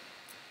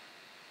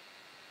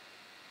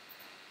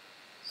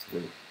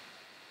 Sweet.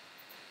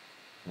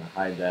 I'm gonna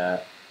hide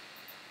that.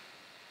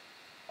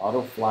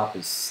 Auto flop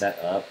is set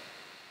up,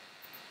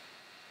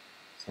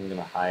 so I'm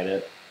gonna hide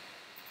it.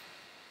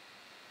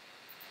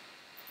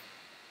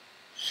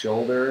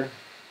 Shoulder.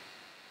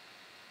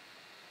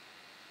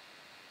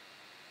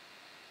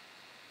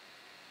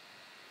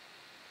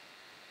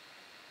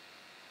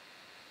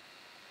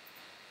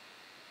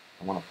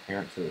 I want to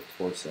parent to the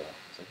torso.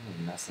 Is that going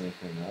to mess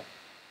anything up?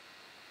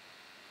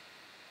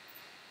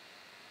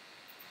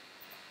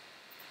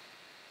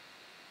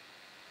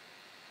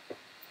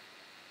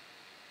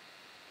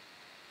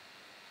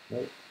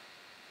 Nope.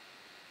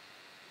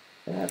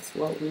 That's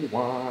what we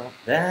want.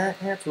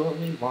 That's what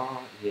we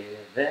want. Yeah,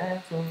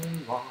 that's what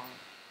we want.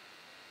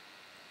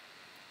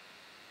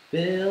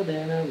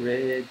 Building a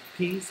rig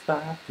piece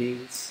by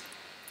piece,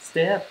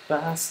 step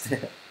by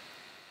step.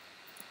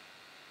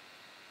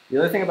 The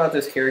other thing about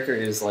this character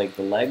is like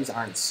the legs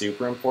aren't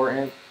super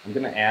important. I'm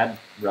gonna add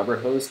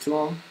RubberHose to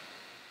him,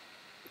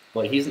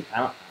 but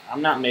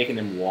I'm not making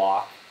him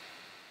walk.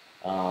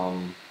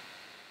 I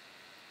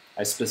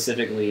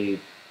specifically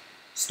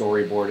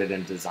storyboarded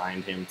and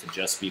designed him to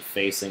just be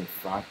facing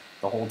front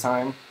the whole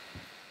time.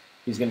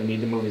 He's gonna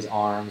need to move his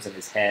arms and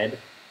his head,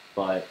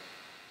 but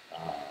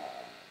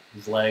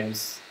his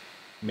legs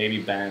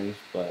maybe bend,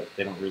 but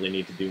they don't really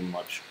need to do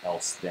much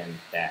else than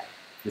that.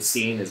 The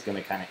scene is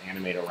going to kind of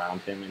animate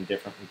around him in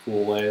different and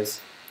cool ways.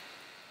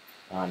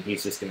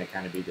 He's just going to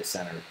kind of be the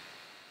center.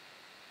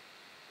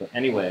 But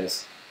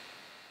anyways,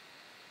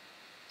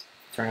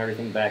 turn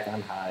everything back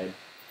on hide.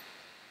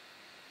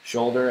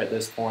 Shoulder at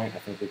this point, I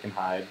think we can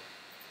hide.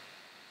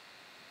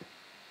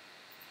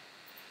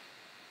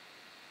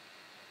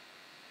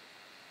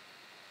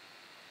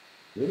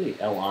 Really,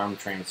 L-arm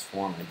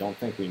transform, I don't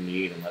think we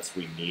need unless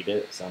we need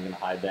it, so I'm going to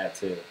hide that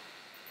too.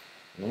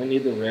 We only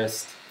need the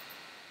wrist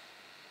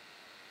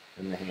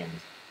and the hand.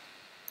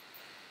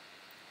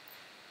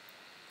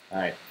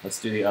 Alright,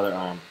 let's do the other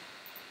arm.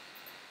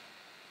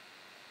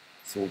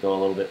 So we'll go a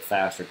little bit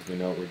faster because we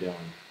know what we're doing.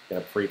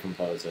 Gotta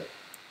pre-compose it.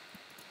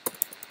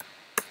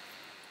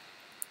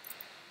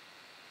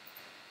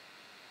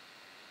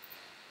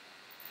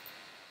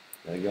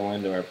 Gotta go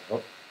into our...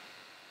 Oh.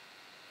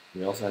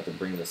 We also have to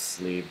bring the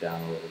sleeve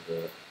down a little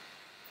bit.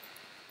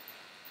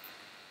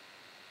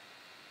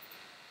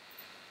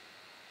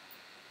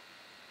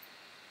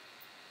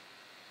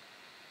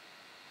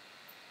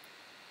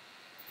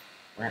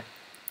 Right.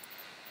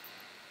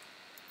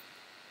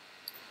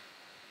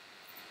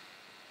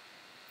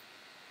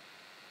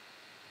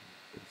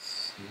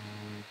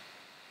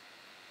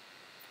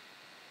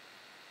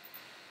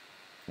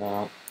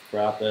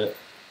 Crop it.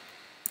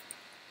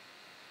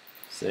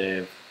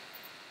 Save.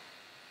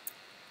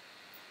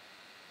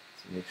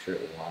 So make sure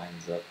it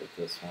lines up with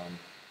this one.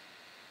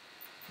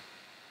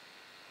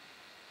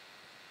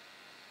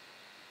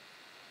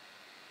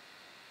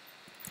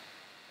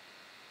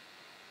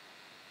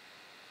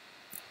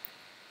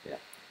 Yeah.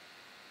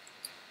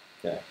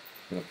 Okay.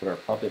 I'm going to put our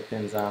puppet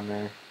pins on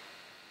there.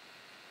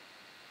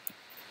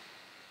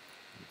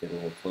 Get a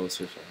little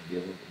closer so I can be a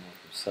little bit more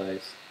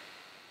precise.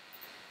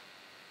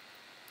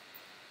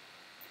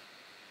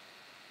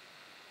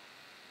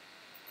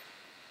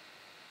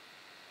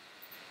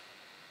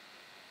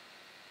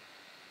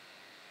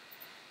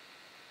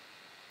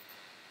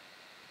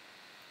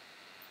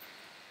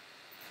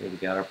 Okay, we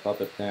got our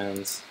puppet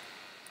pins.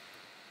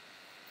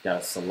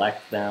 Gotta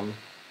select them.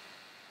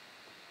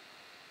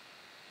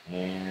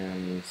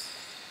 And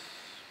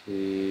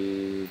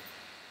we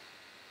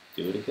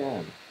do it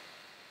again.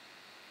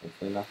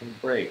 Hopefully nothing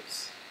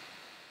breaks.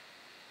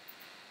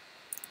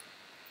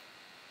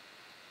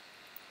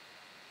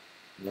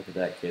 Look at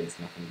that, kids,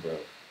 nothing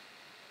broke.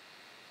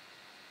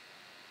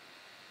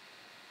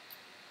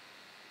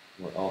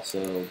 We're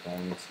also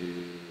going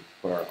to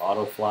put our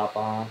auto flop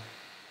on.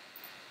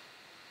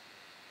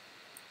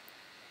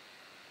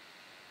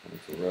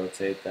 Going to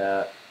rotate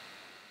that.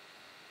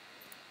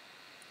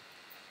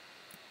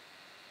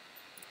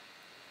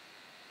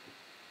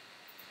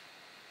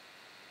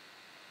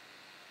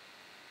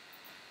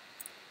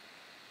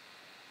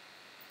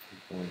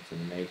 Going to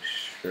make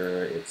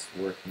sure it's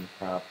working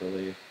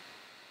properly.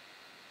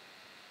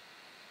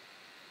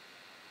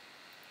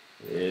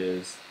 It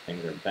is.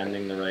 Things are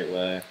bending the right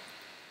way.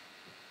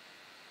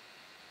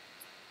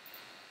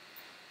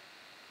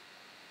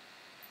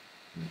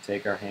 And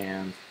take our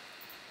hand,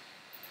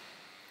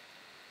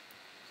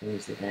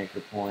 change the anchor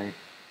point.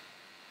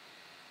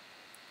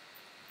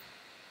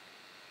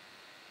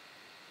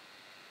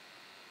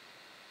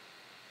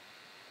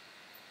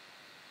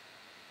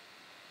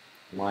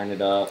 Line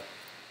it up.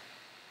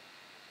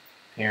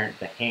 Parent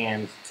the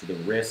hand to the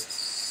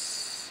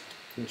wrists.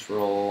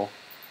 Control.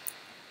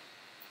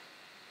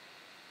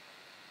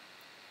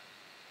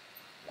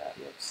 That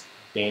looks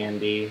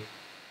dandy.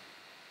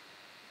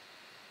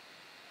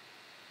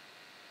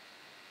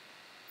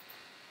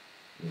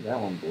 Ooh, that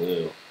one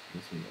blue.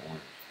 This one's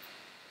orange.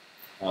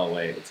 Oh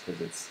wait, it's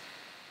because it's.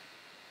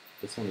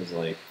 This one is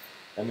like.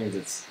 That means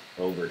it's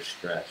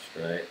overstretched,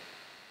 right?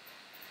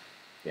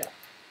 Yeah,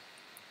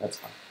 that's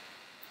fine.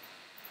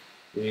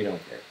 We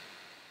don't care.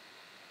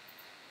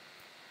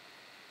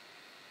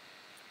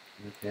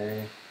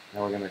 Okay,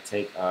 now we're going to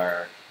take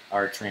our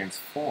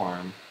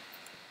transform.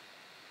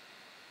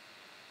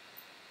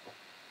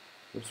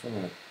 First we're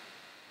going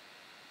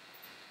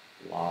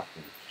to lock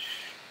and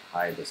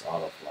hide this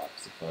autoflow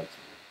because it bugs me.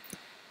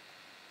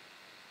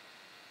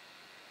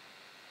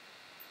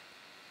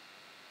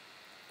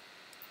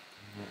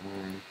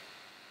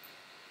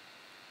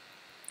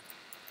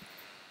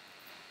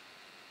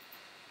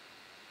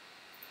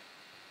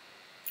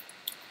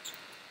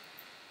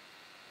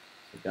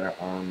 We've got our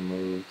arm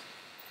moved.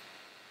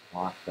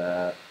 Lock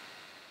that.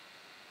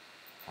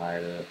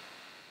 Hide it.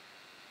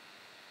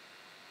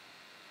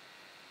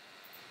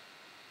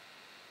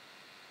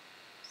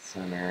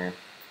 Center.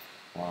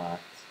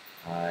 Locked.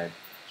 Hide.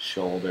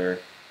 Shoulder.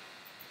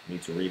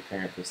 Need to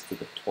reparent this to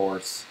the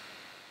torso.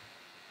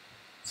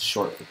 It's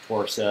short for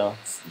torso.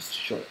 It's just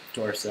short for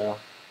torso.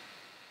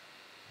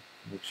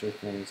 Make sure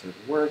things are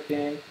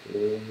working.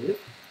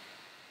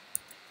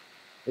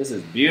 This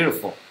is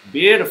beautiful.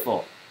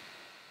 Beautiful.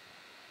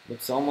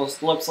 It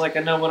almost looks like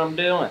I know what I'm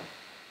doing.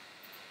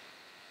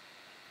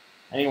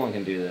 Anyone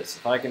can do this.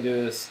 If I can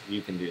do this,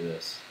 you can do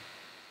this.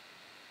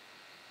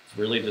 It's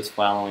really just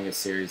following a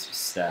series of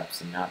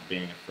steps and not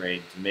being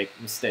afraid to make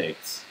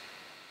mistakes.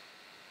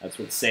 That's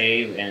what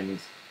save and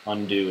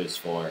undo is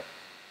for. Okay,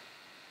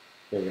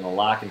 we're going to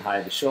lock and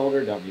hide the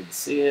shoulder. Don't need to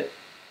see it.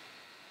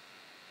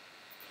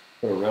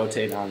 Put a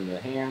rotate on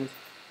the hand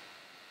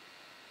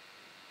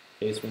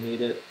in case we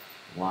need it.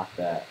 Lock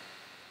that.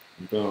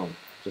 And boom.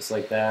 Just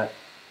like that.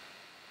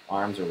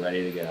 Arms are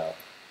ready to go.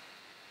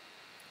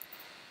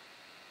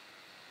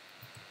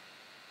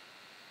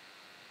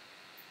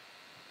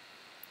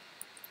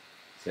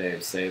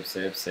 Save, save,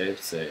 save,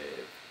 save, save.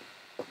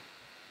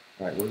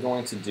 Alright, we're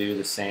going to do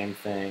the same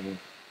thing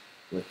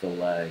with the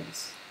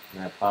legs.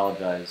 And I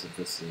apologize if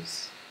this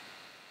is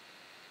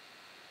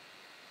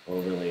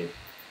overly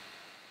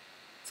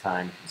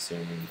time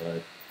consuming,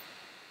 but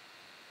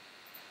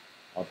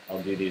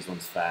I'll do these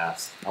ones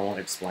fast. I won't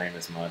explain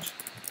as much.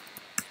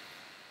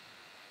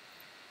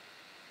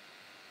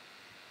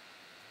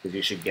 Because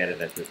you should get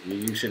it at this.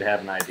 You should have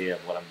an idea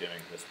of what I'm doing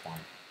at this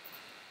point.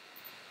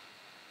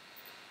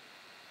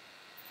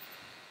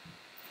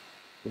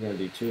 We're going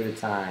to do two at a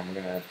time.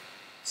 We're going to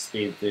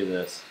speed through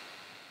this.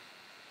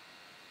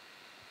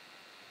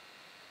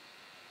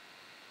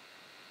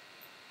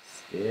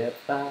 Step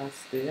by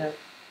step,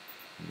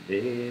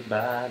 day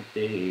by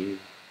day.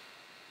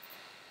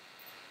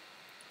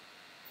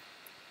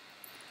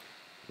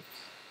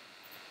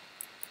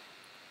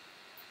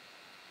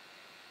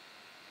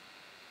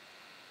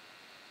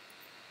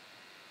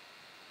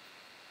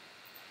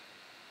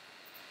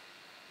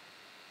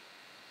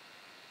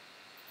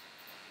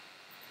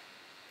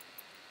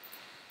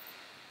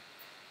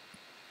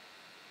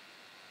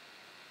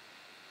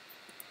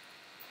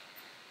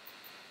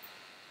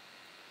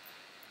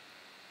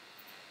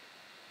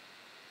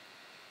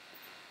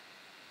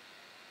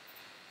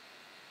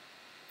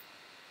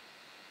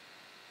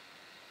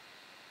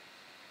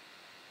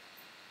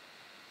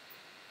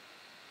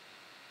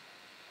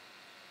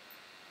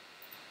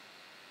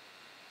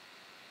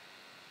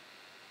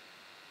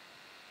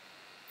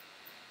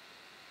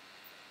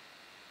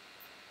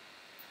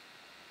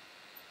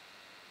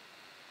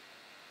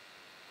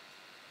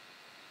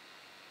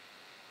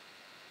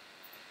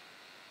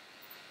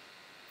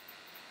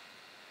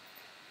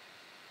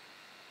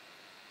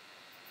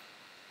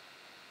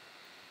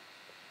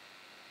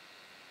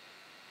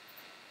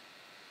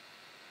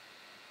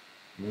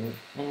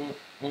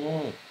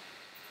 Mm-mm-mm.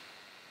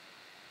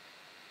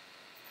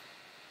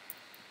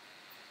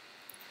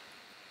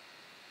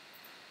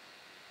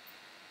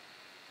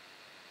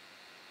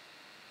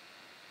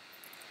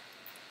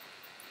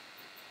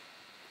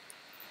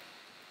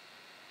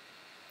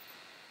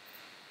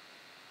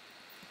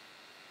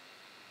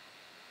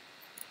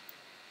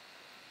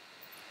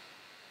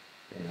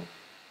 Yeah.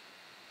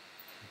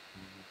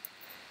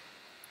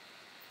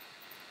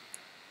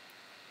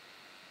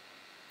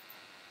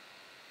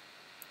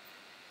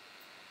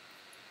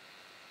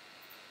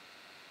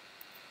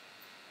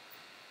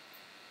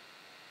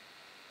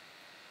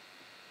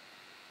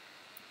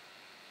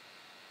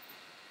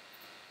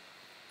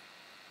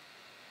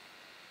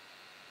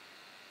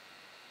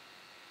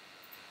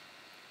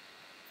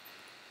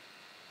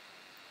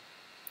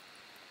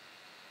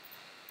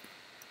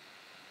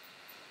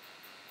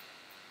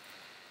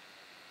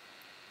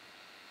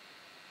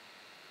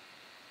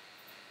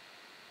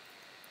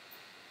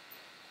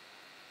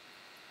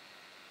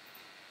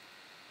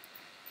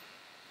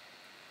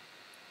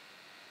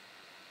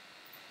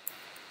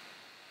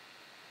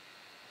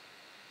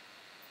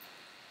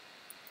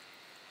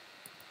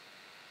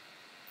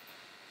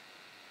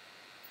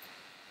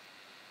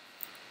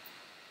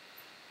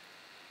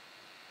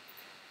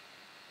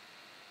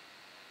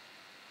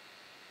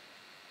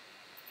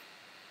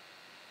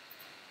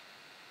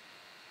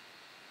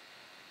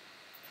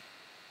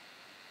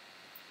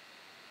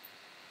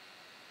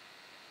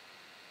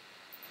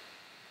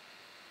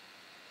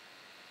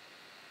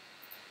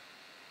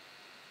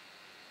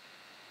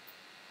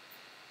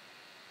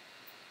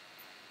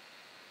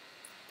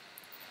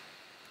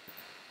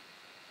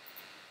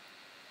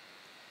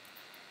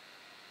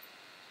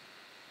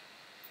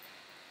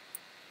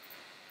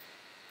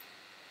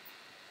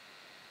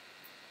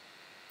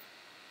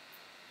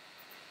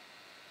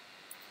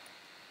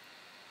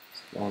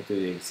 Going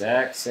through the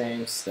exact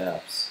same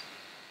steps.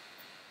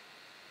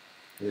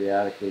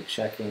 Periodically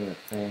checking that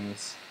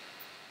things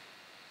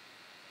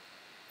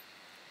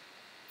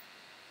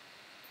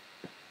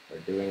are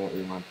doing what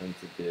we want them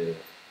to do.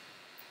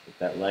 If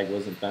that leg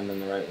wasn't bending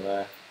the right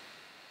way,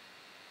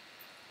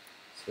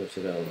 switch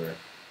it over.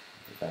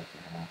 Go back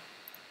to half.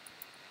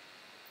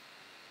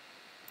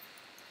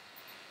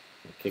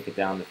 Kick it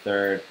down to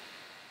third.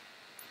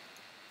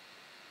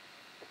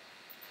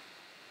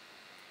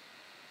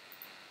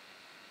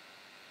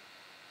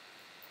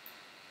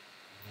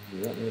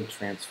 You don't need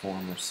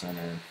transformer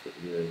center for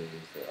either of these.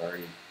 They're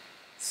already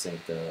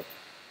synced up.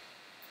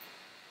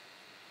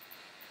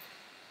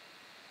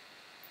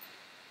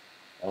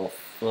 L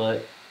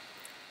foot.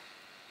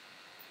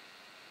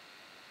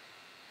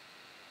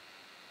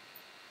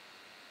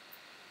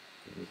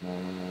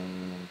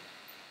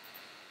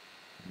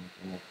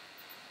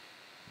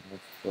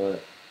 Left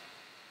foot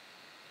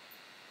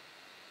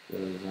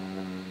goes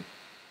on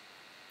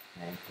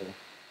ankle.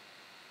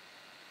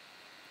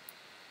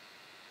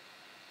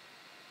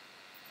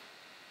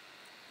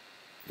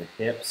 The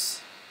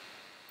hips,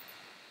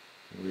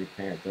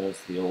 reparent those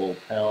to the old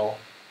pel.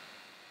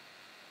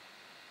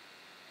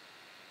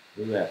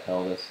 Look at that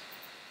pelvis.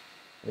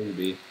 Where you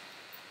be?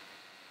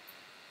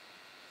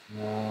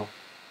 No.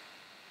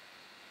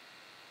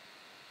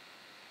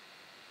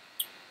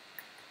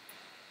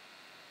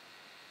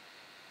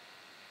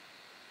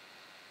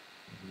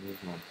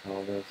 Move my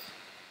pelvis.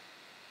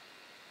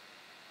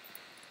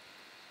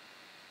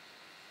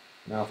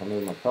 Now if I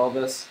move my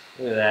pelvis,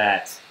 look at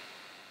that.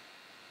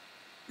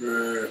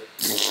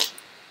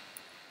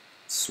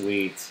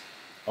 Sweet.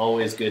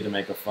 Always good to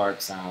make a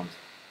fart sound.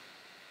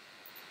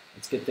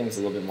 Let's get things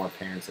a little bit more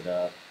parented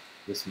up.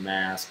 This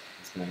mask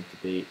is going to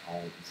be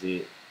on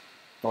the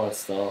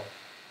torso. I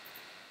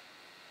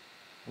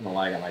don't know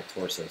why I got my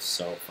torso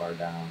so far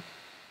down.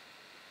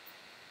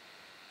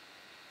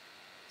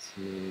 Let's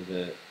move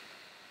it.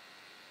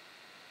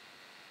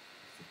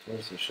 The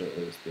torso should at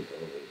least be over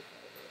the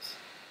pelvis.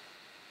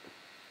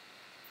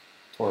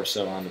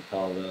 Torso on the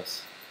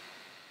pelvis.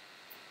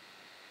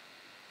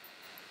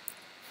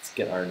 Let's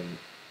get our...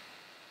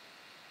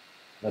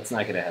 Let's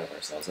not get ahead of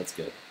ourselves. That's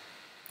good.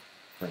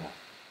 For now.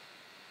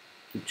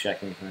 Keep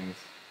checking things.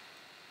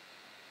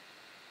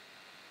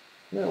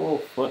 That little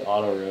foot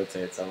auto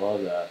rotates. I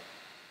love that.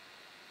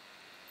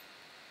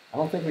 I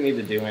don't think we need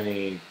to do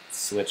any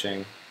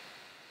switching.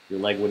 Your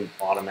leg wouldn't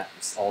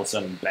automatically all of a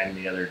sudden bend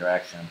the other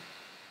direction.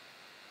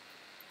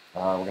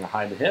 We're going to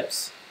hide the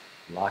hips.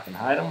 Lock and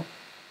hide them.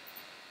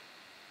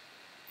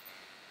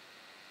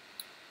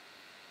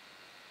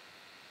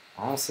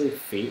 Honestly,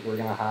 feet we're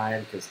going to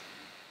hide because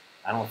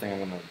I don't think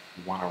I'm going to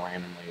want to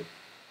randomly,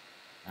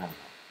 I don't know.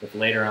 If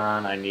later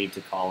on I need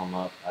to call them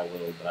up, I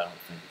will, but I don't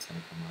think it's going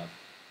to come up.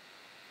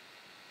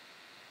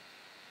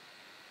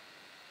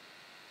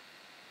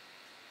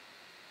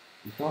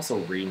 You can also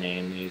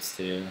rename these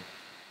too,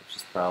 which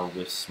is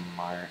probably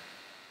smart.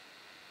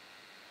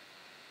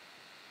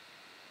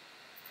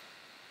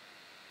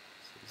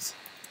 This is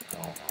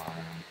L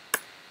arm.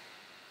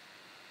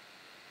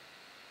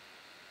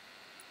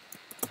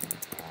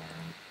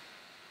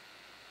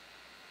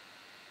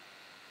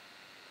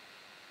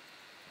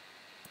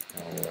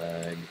 L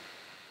leg.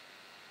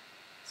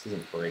 This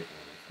isn't breaking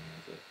anything,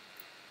 is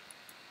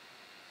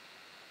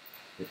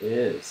it? It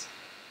is.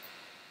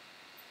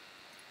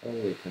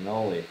 Holy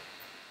cannoli.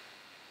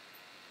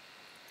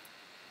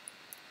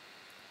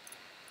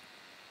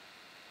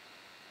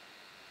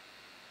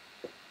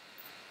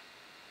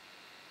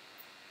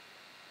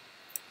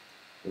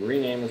 The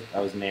rename is,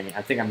 I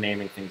think I'm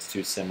naming things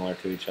too similar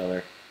to each other.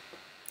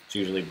 It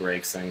usually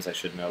breaks things, I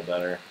should know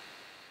better.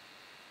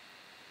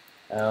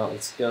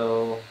 Let's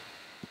go,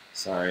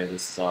 sorry,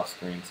 this is off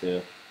screen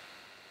too.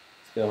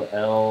 Let's go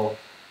L.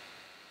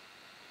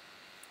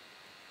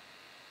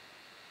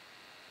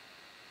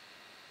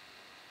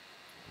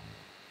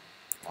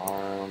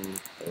 Arm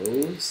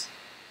hose.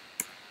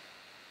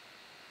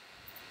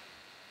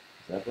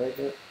 Does that break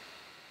it?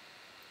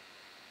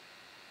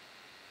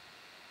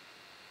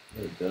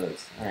 It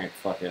does. Alright,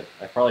 fuck it.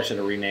 I probably should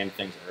have renamed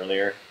things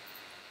earlier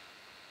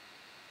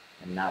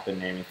and not been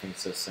naming things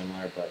so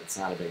similar, but it's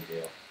not a big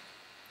deal.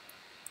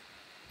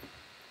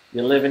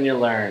 You live and you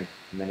learn,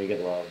 and then you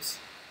get loves.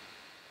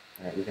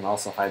 Alright, we can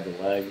also hide the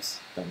legs.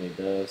 Don't need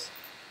those.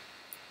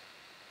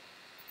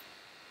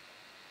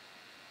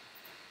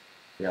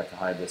 Forgot to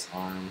hide this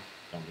arm.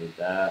 Don't need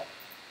that.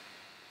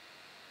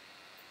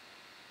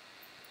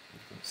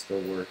 Everything's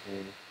still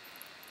working.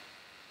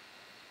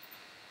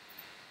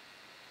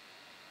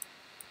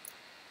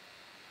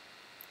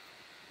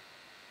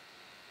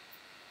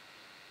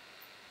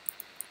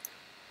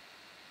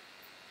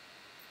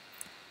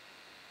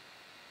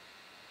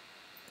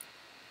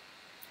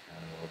 I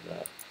love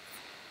that.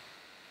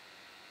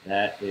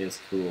 That is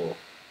cool.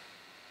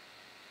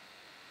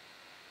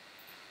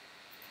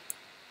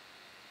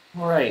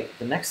 Alright,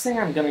 the next thing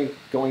I'm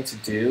going to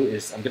do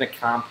is I'm going to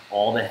comp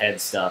all the head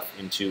stuff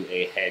into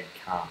a head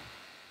comp.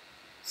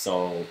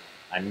 So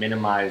I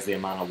minimize the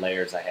amount of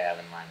layers I have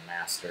in my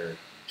master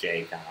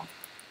J comp.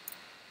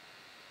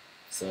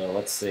 So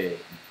let's see.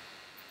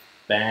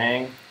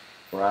 Bang,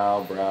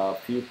 brow, brow,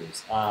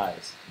 pupils,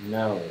 eyes,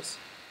 nose,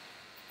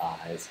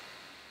 eyes.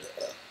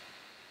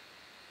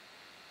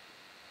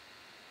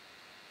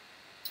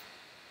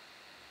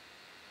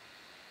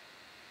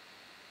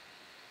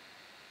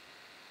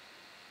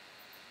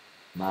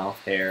 Mouth,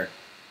 hair,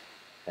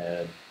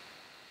 head,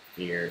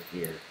 ear,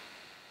 ear.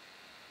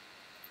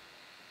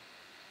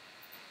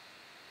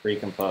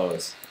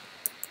 Recompose.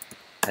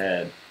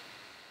 Head.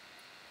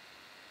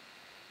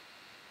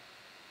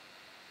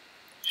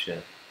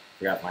 Shit.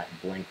 Forgot my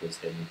blink was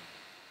hidden.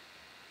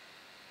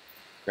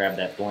 Grab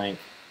that blink.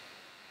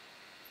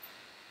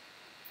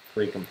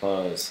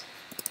 Recompose.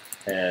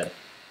 Head.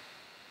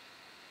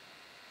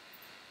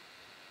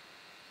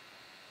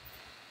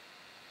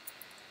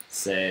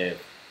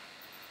 Save.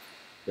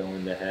 Go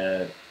into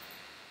head.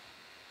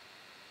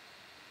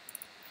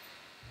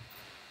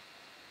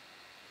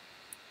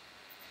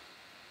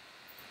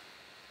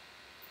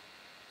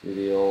 Do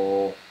the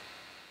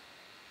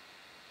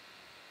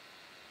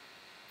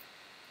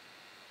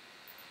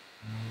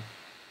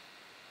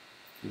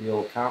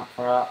old comp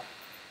prop.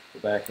 Go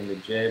back into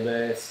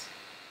JBase.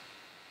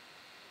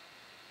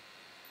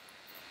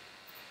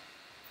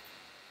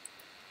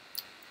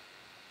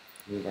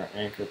 Move our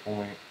anchor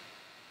point.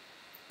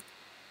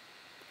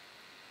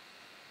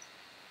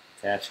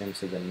 Attach him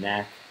to the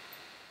neck.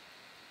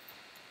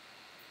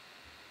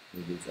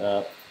 Move these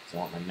up. So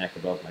I want my neck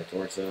above my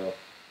torso.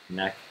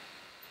 Neck.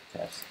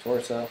 Attach the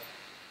torso.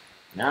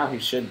 Now he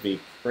should be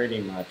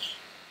pretty much.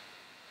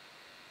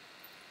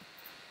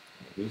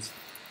 He's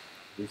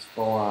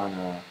full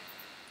on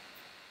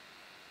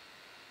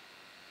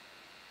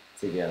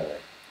together.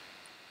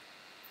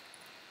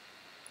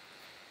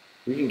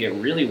 We can get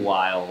really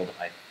wild,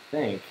 I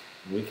think.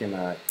 We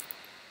can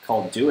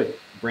call Duik,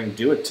 bring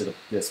Duik to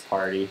this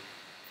party.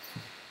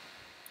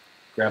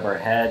 Grab our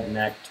head,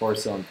 neck,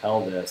 torso, and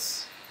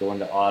pelvis. Go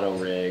into auto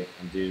rig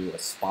and do a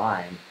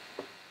spine.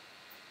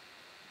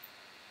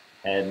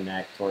 Head,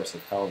 neck, torso,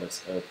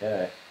 pelvis.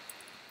 Okay.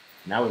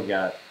 Now we've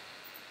got.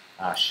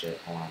 Ah, shit.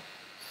 Hold on.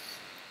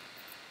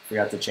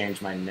 Forgot to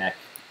change my neck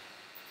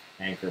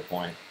anchor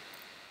point.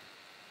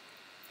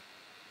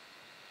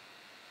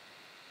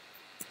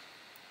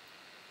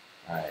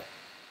 Alright.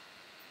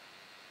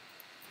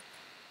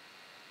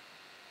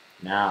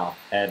 Now,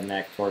 head,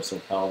 neck, torso,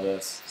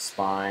 pelvis,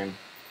 spine.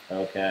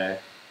 Okay.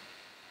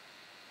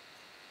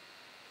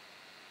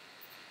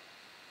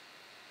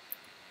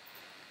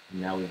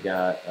 Now we've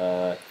got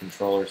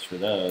controllers for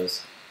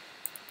those.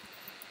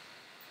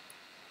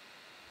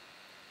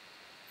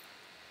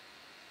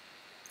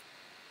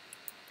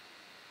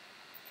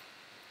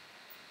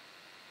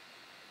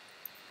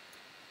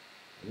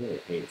 I really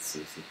hate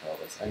CC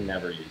pelvis. I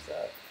never use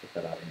that. Put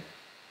that out of here.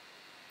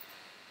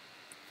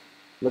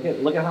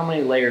 Look at how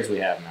many layers we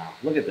have now.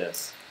 Look at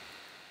this.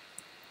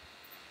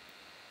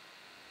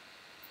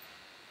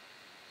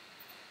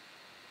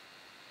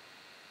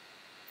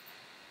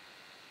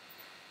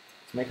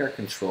 Let's make our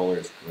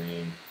controllers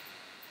green.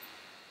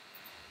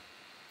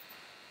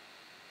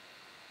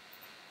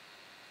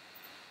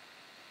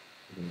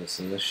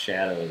 Missing the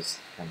shadow is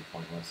kind of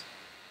pointless.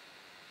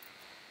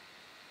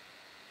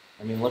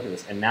 I mean, look at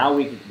this. And now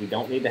we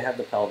don't need to have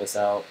the pelvis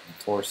out,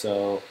 the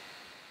torso,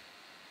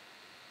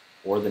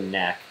 or the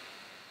neck.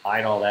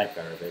 Hide all that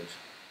garbage.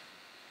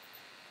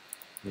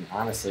 I mean,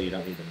 honestly, you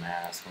don't need the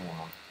mask. Hold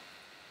on.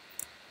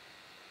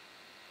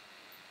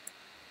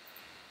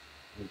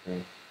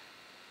 Okay.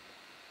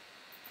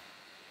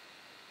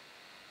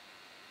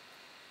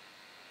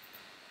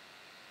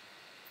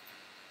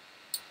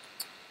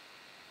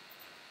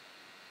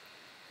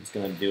 Just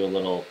going to do a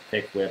little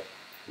pick whip,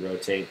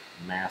 rotate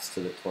mask to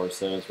the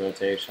torso's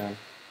rotation.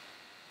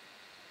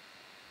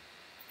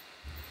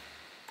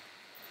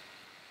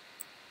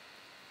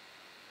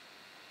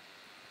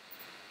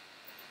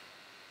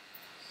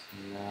 So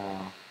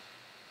now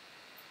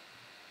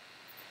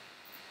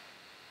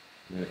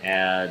I'm going to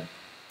add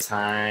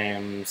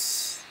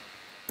times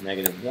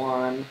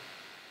 -1.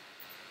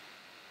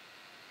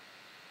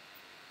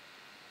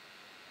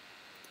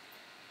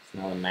 So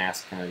now the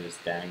mask kind of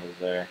just dangles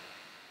there,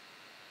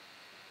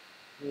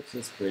 which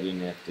is pretty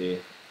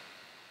nifty.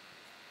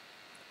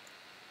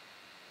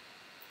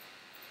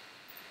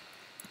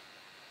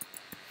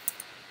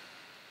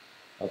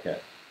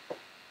 Okay.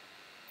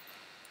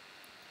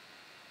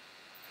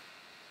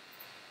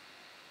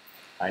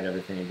 Hide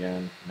everything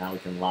again. Now we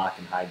can lock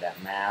and hide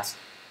that mask.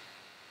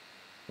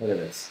 Look at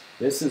this.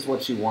 This is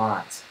what you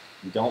want.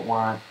 You don't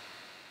want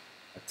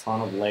a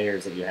ton of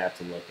layers that you have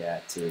to look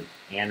at to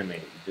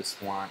animate. You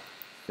just want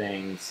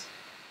things.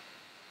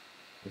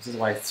 This is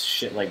why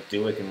shit like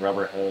Duik and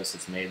RubberHose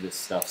has made this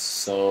stuff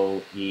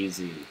so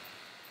easy.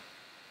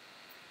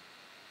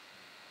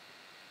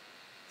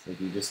 It's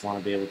like you just want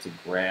to be able to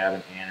grab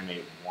and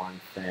animate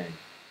one thing.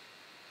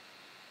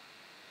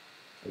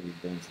 It's like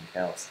he's doing some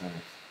calisthenics.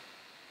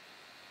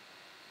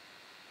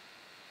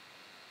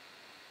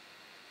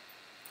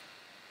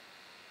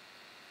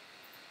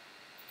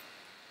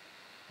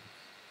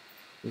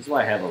 This is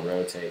why I have a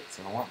rotate.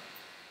 So I want.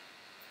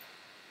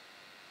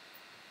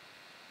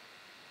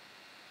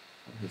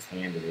 his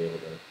hand to be able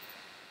to.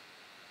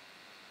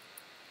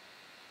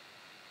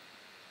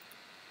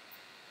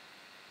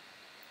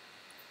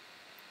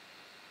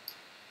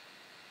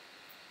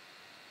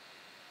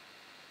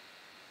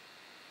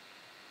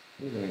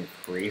 I'm going to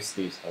increase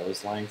these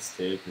hose lengths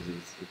too, because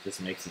it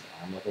just makes his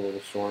arm look a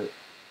little short.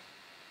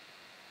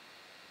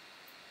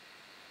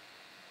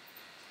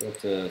 Go up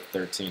to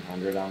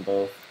 1300 on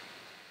both.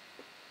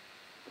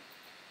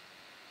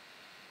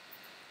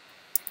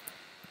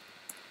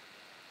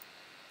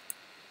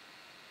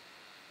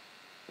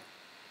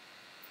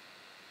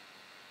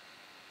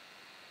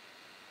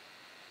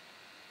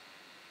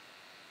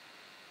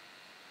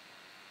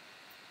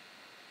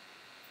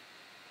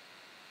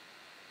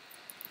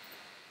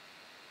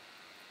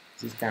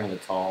 He's kind of a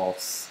tall,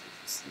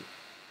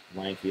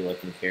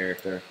 lanky-looking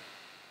character.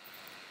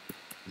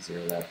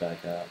 Zero that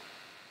back out.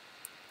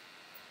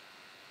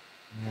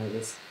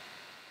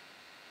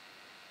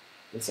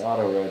 This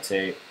auto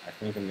rotate, I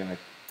think I'm gonna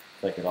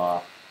click it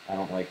off. I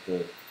don't like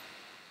it.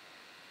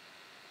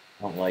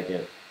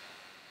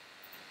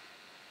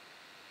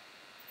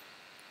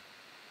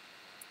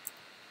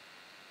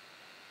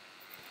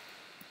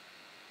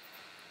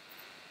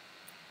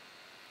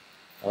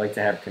 I like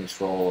to have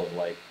control of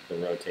like the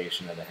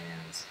rotation of the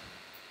hands.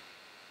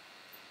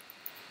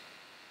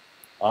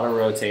 Auto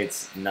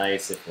rotate's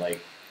nice if like,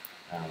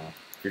 I don't know,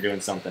 if you're doing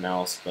something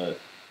else, but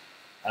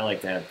I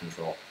like to have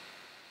control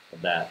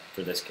of that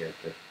for this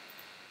character.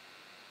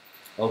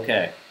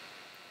 Okay,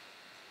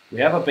 we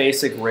have a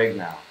basic rig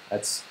now.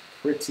 That's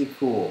pretty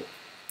cool.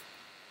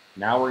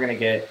 Now we're gonna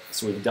get,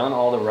 so we've done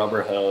all the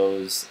rubber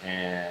hose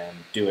and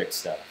Duik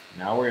stuff.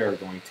 Now we are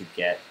going to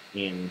get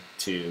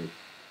into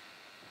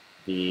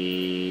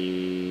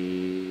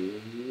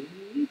the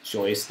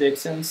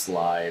joysticks and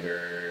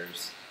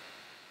sliders.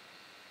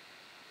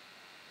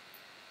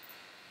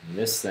 And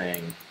this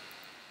thing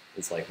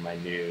is like my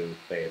new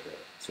favorite.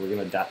 So we're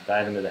going to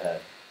dive into the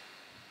head.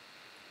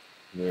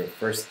 The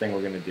first thing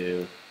we're going to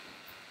do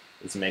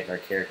is make our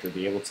character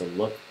be able to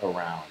look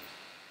around.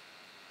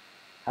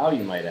 How,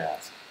 you might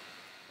ask?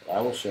 Well,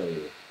 I will show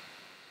you.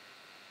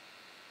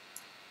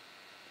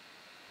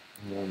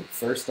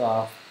 First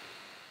off,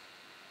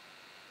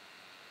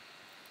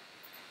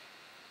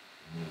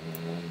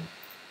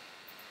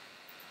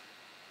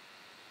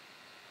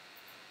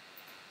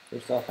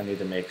 I need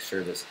to make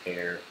sure this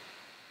hair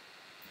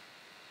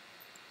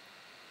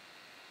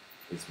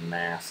is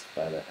masked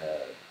by the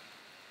head.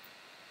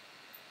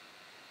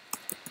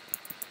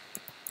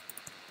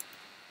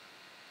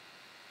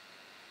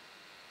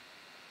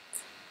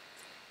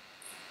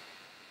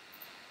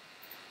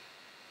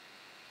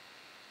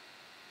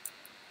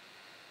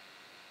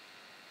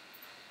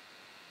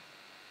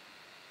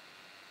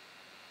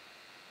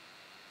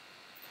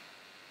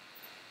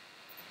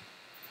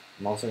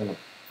 I'm also going to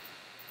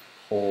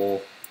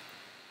pull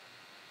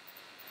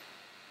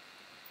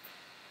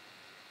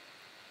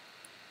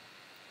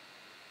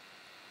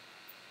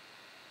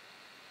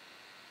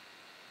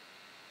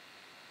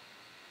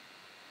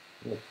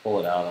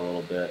it out a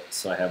little bit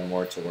so I have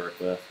more to work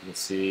with. We'll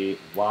see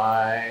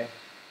why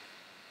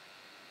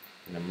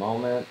in a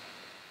moment.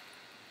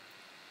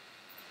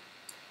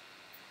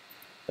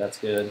 That's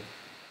good.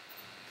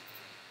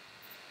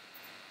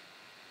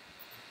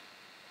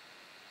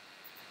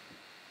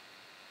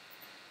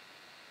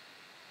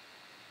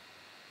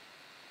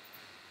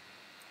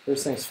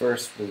 First things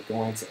first, we're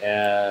going to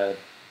add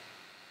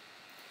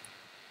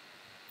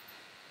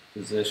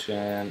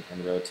position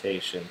and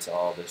rotation to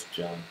all this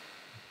junk.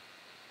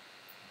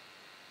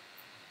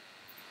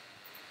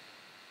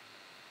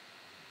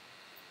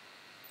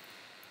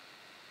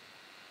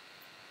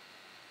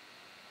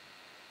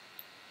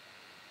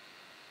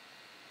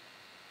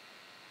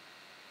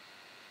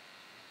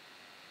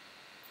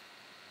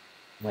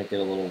 Might get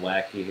a little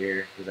wacky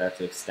here because I have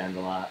to extend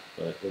a lot,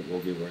 but it will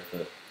be worth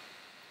it.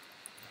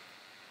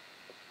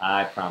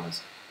 I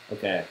promise.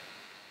 Okay,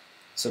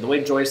 so the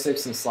way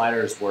joysticks and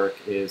sliders work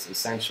is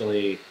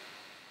essentially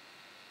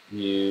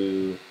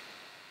you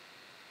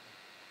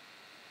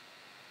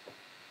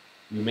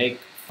make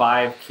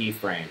 5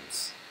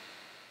 keyframes,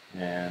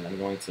 and I'm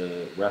going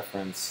to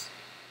reference,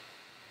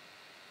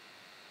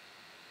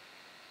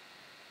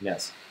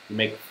 yes, you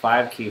make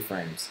 5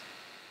 keyframes: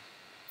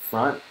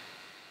 front,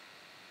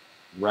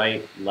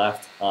 right,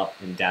 left, up,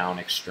 and down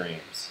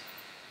extremes.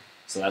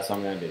 So that's what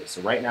I'm going to do.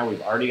 So right now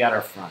we've already got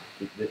our front.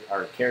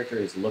 Our character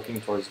is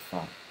looking towards the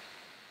front.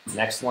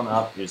 Next one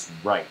up is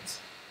right.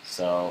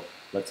 So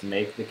let's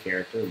make the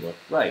character look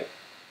right.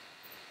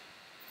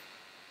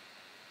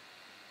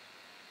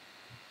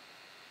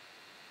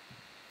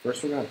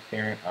 First we're going to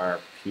parent our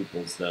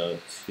pupils though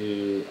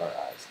to our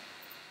eyes.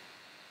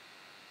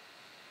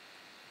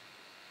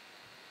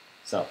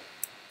 So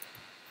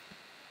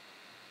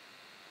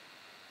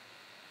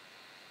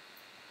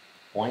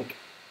boink.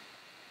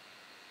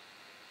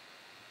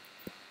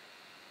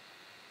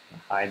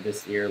 Hide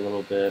this ear a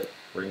little bit,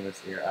 bring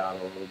this ear out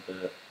a little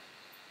bit.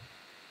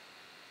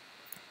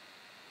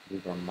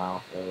 Move our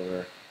mouth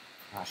over.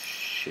 Ah,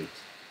 shoot.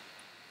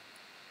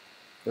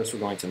 First,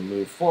 we're going to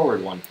move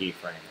forward one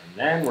keyframe, and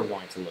then we're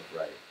going to look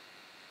right.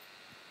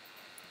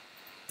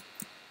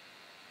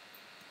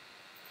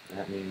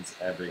 That means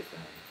everything.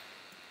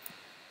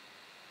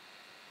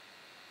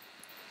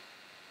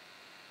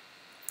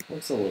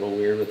 Looks a little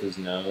weird with his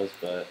nose,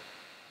 but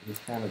he's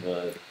kind of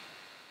a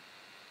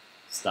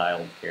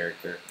styled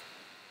character.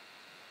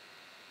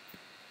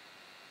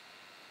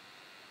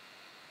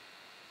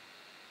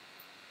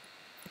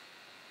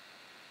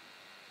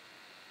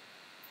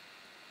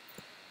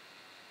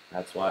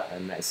 That's why,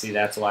 and see,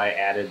 that's why I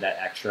added that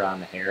extra on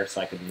the hair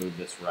so I could move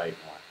this right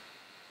more.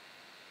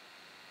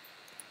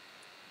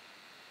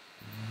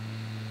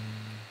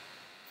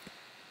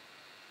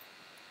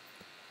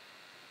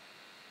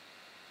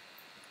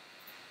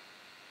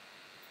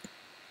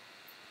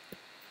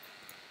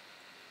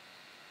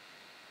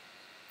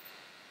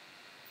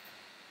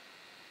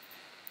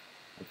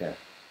 Okay.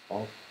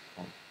 Oh.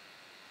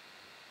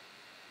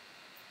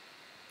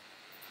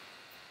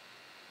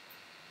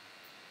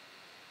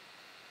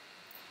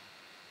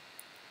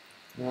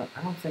 No,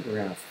 I don't think we're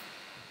gonna.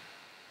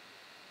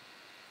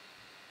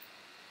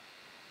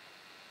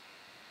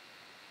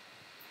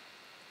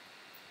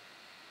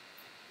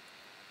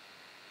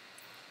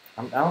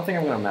 I don't think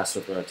I'm gonna mess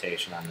with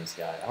rotation on this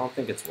guy. I don't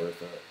think it's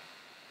worth it.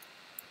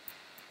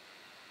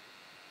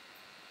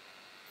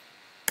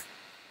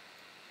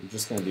 I'm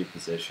just gonna do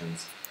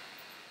positions.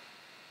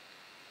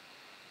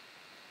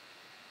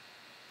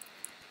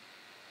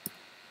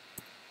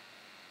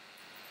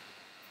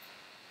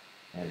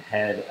 And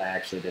head, I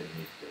actually didn't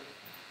need to do anything.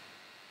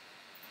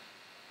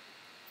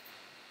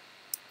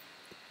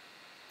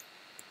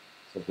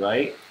 So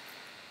right,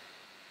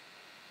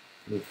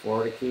 move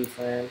forward a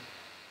keyframe.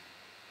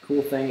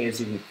 Cool thing is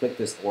you can click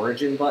this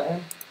origin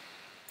button,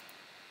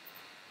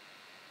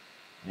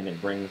 and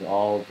it brings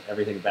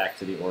everything back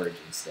to the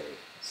origin state.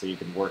 So you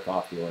can work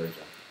off the origin.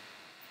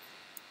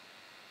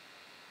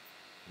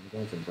 I'm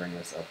going to bring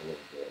this up a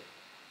little bit.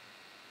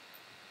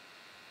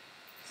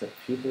 Except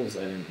pupils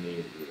I didn't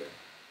need either.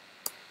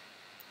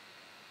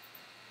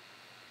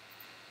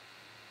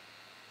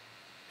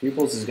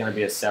 Pupils is going to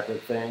be a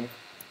separate thing,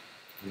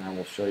 and I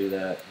will show you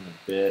that in a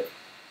bit.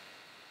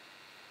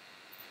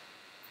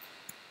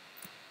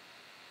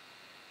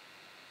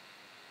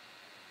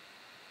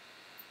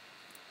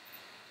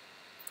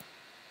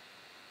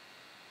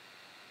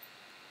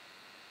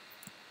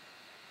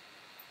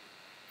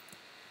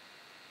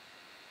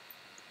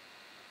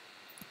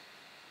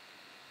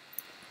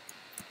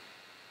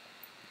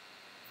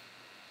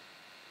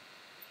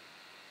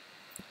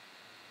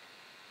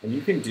 And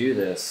you can do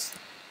this.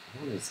 I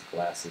want his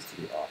glasses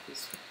to be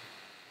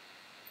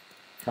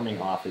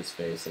coming off his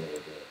face a little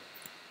bit.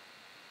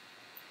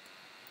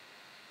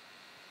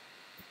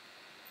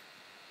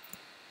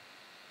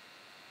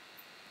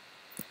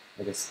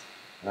 I guess,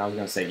 and I was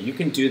going to say, you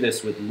can do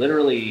this with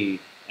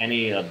literally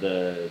any of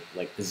the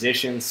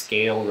position,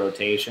 scale,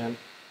 rotation.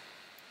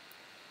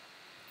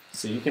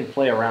 So you can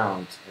play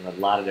around in a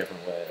lot of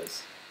different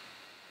ways.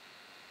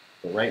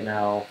 But right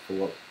now, for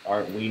what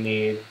art we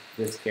need,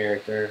 this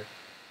character,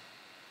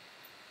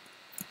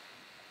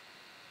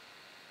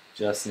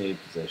 just need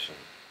position.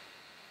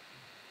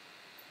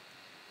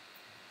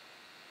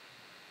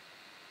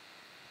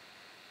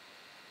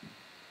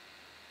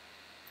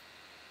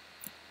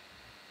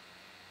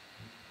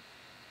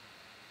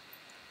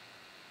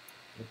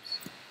 Oops,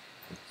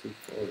 too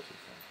forward, too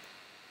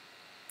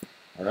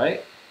far. All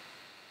right,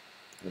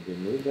 have we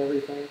moved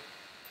everything?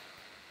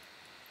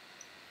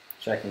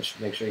 Check and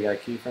make sure you got a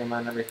keyframe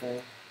on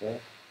everything. Okay.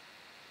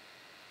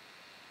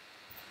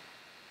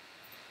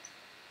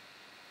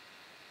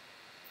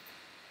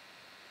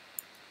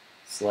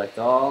 Select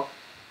all,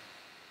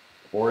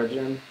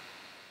 origin,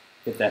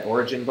 hit that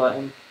origin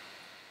button.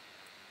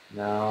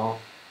 Now,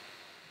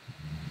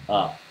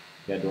 up.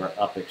 We gotta do our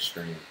up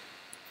extreme.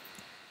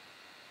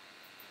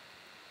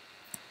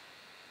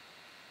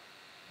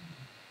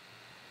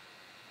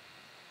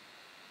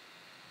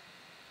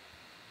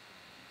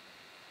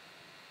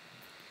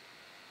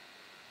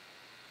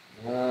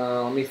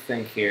 Let me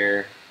think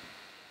here.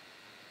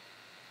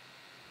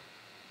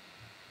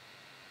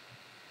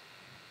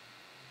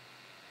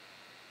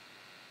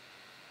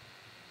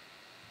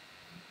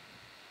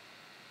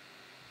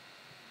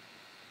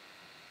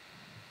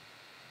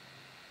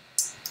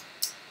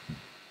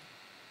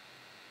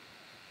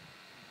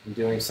 I'm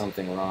doing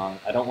something wrong.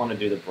 I don't want to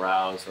do the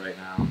brows right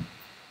now.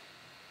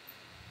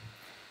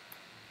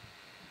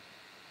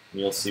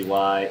 You'll see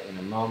why in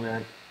a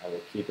moment. I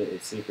will keep it a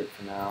secret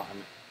for now.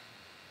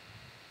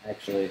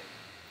 Actually,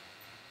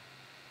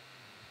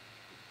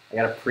 I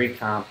gotta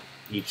pre-comp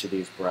each of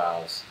these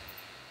brows.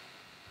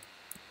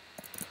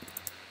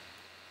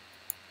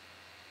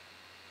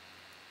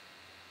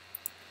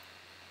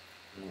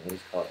 We'll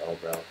just call it L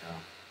brow comp.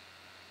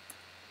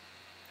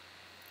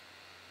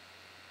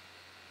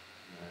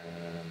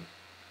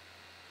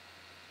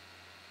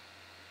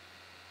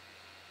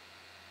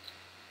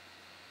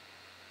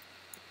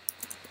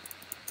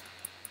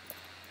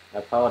 I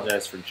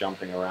apologize for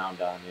jumping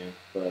around on you,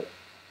 but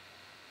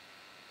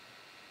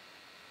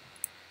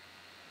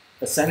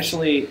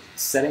essentially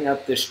setting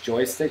up this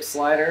joystick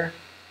slider,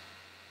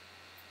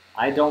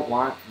 I don't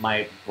want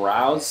my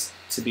brows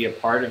to be a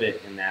part of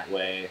it in that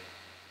way,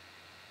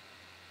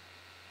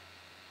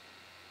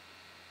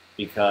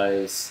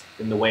 because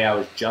in the way I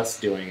was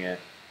just doing it,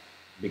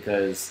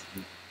 because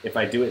if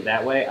I do it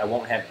that way, I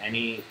won't have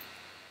any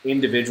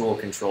individual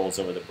controls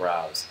over the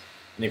brows.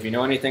 And if you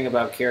know anything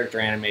about character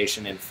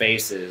animation and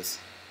faces,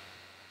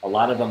 a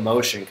lot of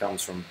emotion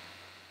comes from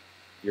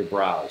your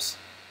brows.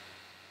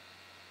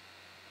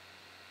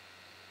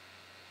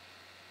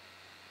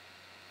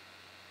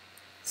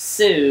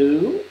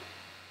 So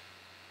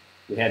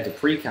we had to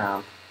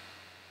pre-comp,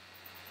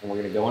 and we're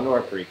going to go into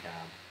our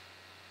pre-comp.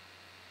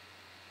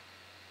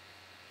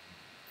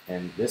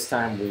 And this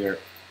time we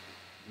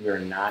are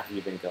not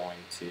even going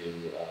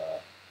to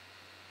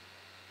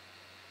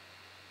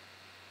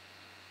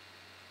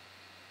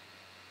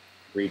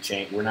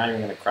rechange. We're not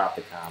even going to crop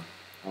the comp.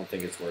 I don't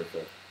think it's worth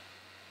it.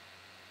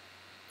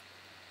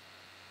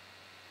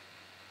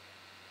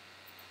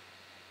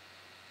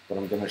 But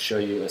I'm going to show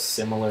you a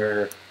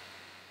similar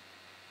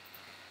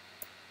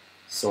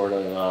sort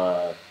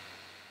of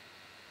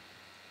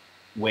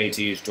way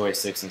to use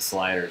joysticks and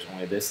sliders,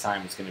 only this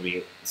time it's going to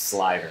be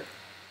slider.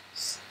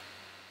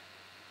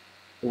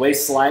 The way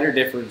slider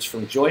differs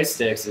from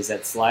joysticks is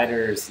that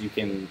sliders, you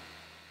can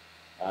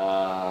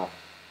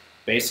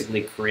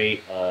basically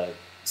create a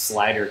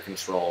slider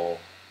control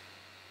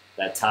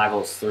that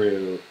toggles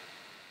through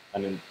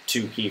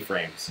 2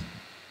 keyframes.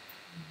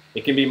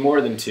 It can be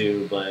more than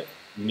 2, but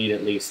you need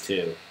at least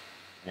 2.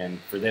 And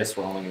for this,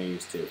 we're only going to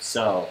use 2.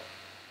 So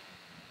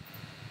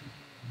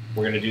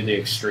we're going to do the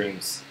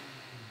extremes.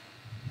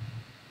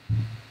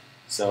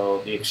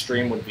 So the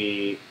extreme would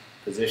be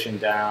position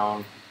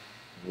down,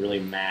 really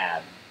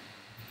mad.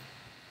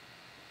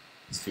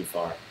 It's too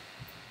far.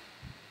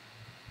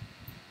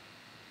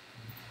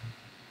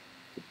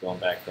 Keep going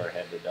back to our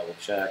head to double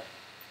check.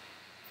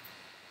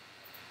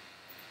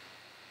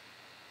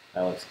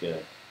 That looks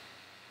good.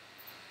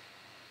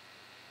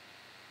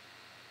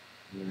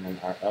 And then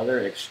our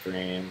other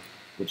extreme,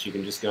 which you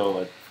can just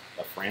go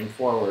a frame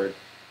forward,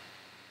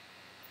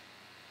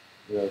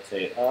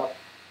 rotate up,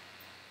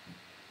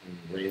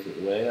 and raise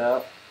it way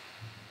up.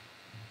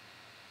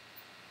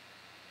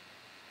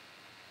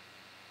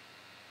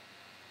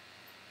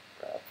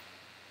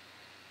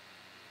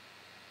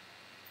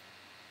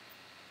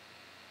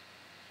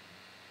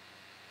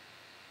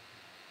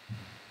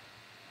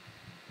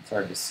 It's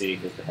hard to see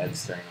because the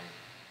head's turning.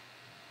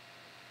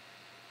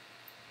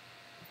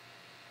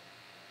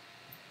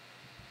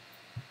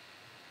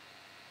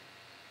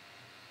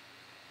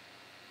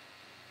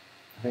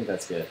 I think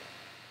that's good.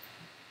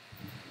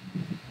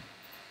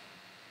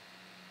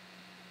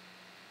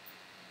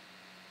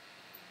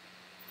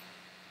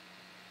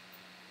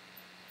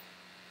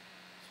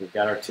 So we've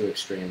got our 2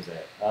 extremes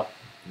there, up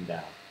and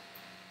down.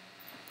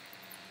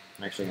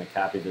 I'm actually going to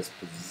copy this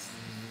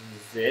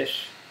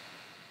position.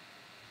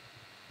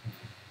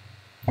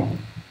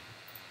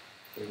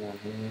 Put it on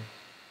here.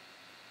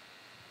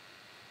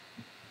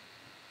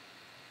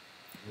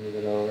 Move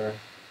it over.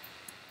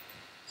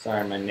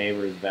 Sorry, my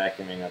neighbor is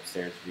vacuuming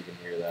upstairs if you can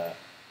hear that.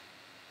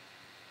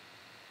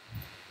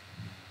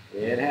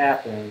 It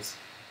happens.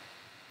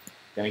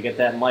 Gonna get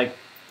that mic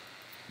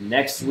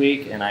next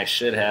week, and I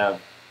should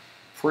have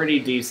pretty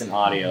decent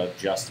audio of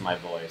just my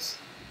voice.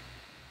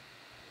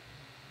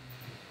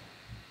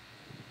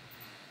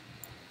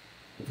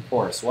 Of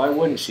course, why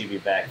wouldn't she be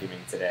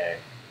vacuuming today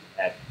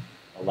at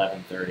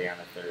 11:30 on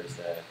a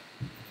Thursday?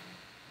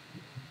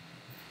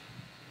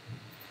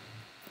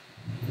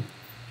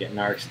 Getting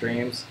our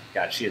extremes.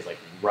 God, she is like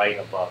right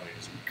above me,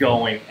 just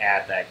going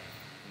at that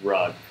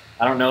rug.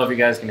 I don't know if you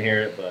guys can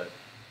hear it, but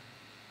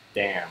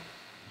damn,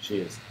 she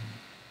is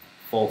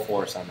full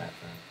force on that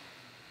thing.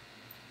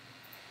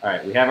 All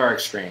right, we have our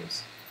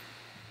extremes.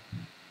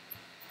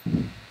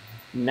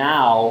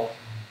 Now,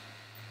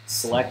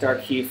 select our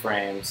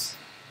keyframes,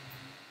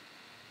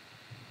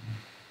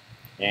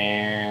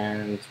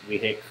 and we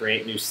hit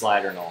Create New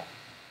Slider Null.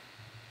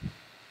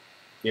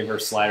 Give her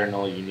slider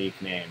null a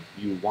unique name.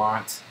 You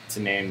want to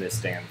name this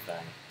damn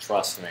thing.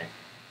 Trust me.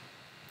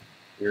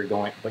 You're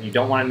going, but you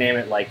don't want to name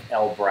it like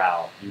L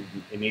brow.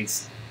 It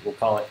needs. We'll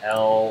call it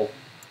L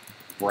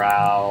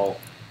brow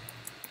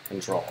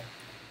control.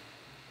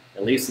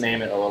 At least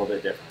name it a little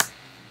bit different.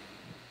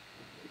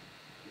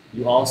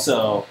 You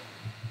also,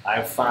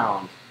 I've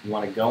found, you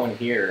want to go in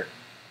here.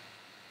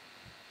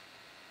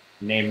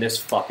 Name this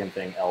fucking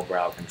thing L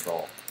brow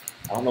control.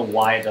 I don't know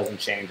why it doesn't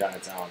change on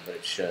its own, but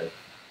it should.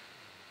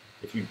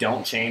 If you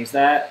don't change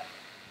that,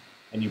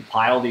 and you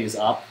pile these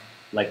up,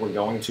 like we're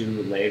going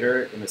to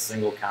later in a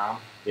single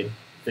comp,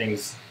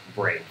 things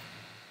break.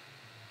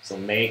 So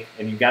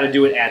and you got to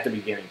do it at the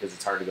beginning because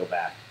it's hard to go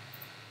back.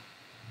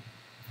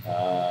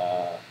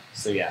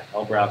 So yeah,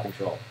 L brow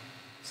control.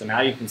 So now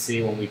you can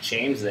see when we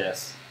change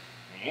this,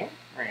 isn't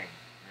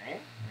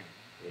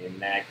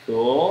that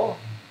cool?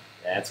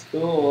 That's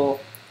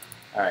cool.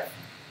 All right.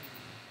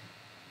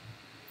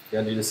 We're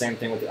gonna do the same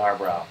thing with the R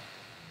brow.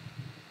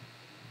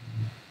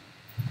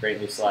 Create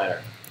new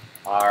slider.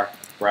 our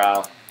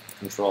brow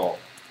control.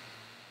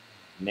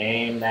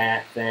 Name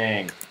that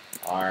thing,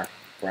 our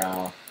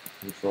brow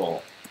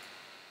control.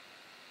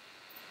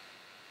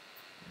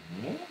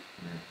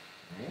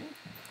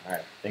 All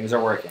right, things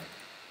are working.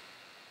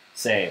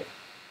 Save.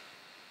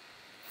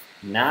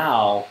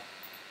 Now,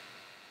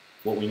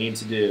 what we need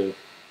to do,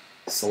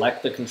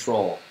 select the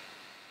control.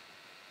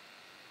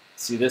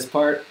 See this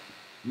part?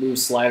 Move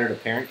slider to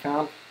parent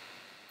comp.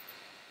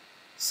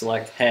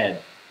 Select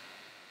head.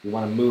 We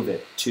want to move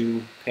it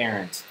to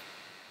parent.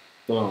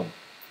 Boom.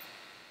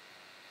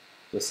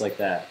 Just like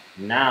that.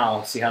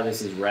 Now, see how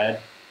this is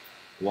red?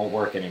 It won't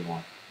work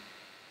anymore.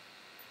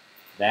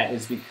 That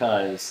is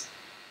because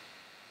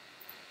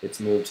it's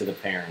moved to the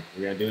parent.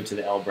 We're going to do it to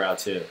the L brow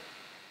too.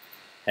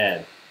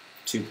 Head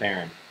to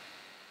parent.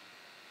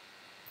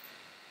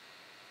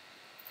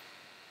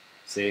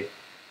 See?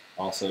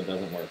 Also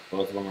doesn't work.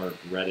 Both of them are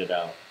redded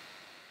out.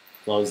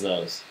 Close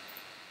those.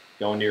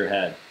 Go into your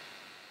head.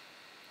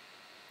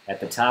 At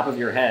the top of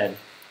your head,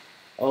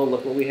 oh,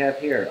 look what we have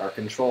here, our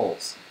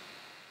controls.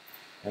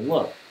 And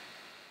look,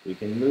 we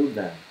can move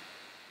them.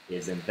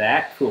 Isn't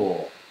that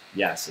cool?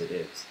 Yes, it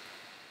is.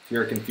 If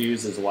you're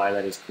confused as to why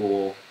that is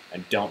cool, I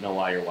don't know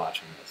why you're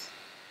watching this.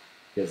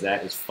 Because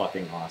that is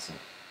fucking awesome.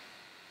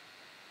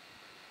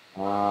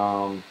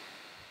 Alright.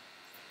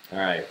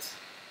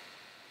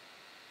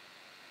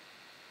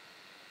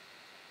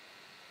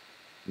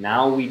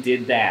 Now we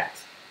did that.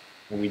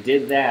 And we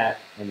did that,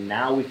 and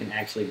now we can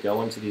actually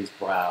go into these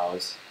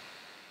brows,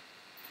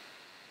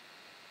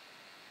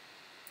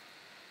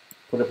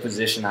 put a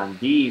position on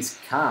these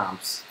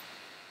comps,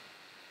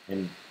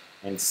 and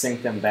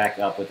sync them back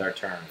up with our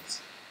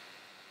turns.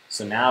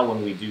 So now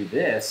when we do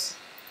this,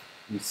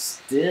 we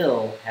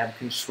still have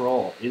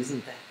control.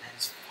 Isn't that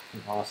is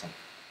fucking awesome?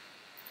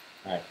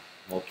 All right,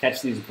 we'll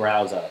catch these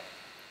brows up.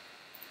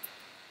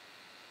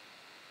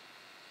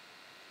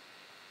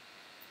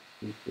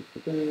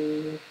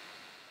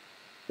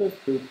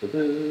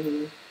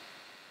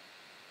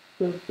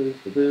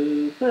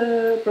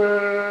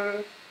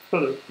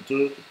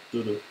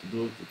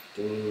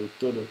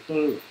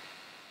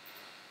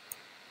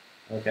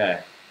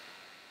 Okay,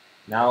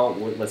 now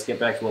let's get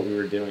back to what we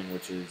were doing,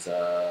 which is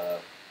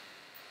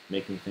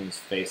making things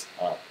face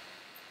up.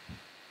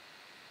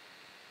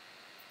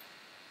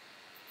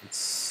 Let's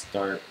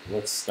start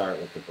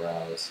with the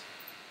brows.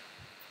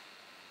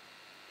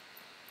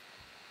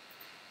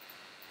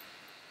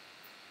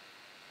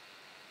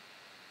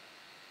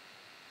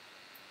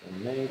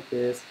 Make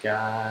this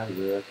guy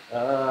look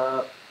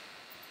up.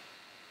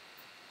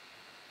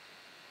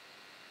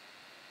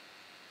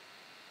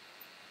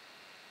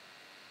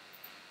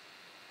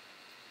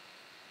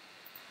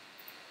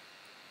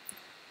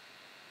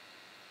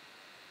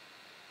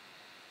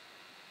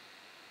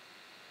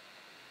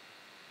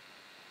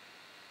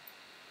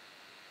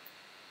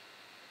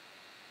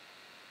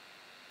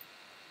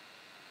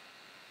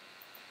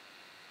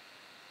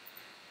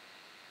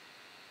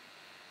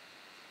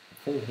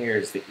 The thing here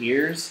is the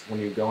ears,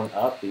 when you're going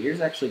up, the ears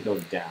actually go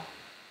down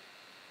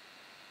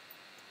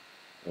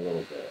a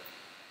little bit.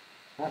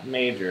 Not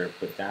major,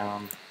 but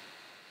down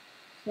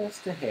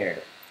just a hair.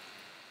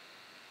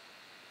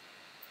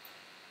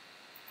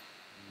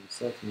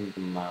 So let's move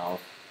the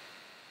mouth.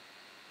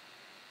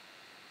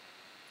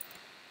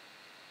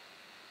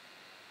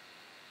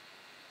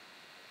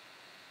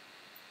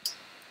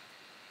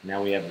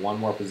 Now we have one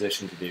more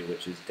position to do,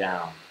 which is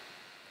down.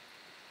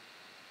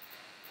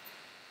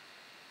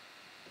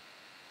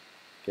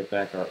 Get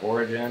back our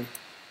origin.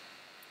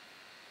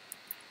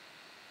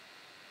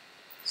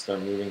 Start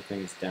moving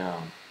things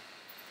down.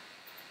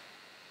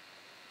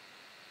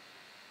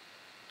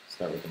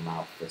 Start with the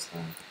mouth this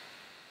time.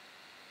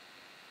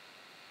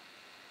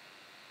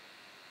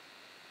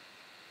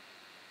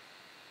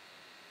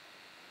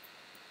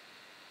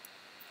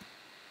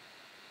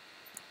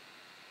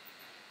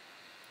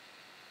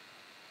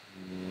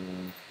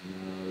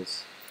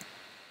 Nose.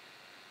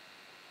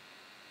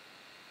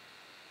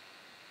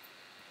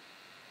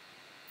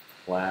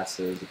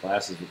 Glasses. The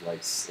glasses would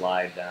like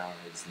slide down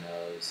his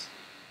nose.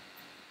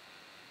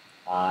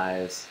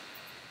 Eyes.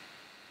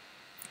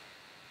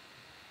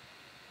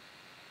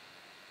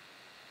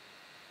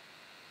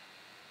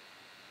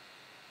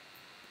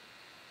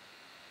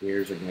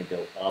 Ears are going to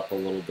go up a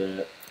little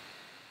bit.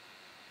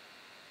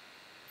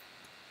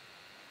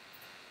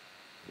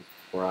 His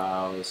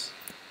brows,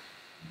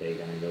 they're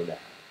going to go down.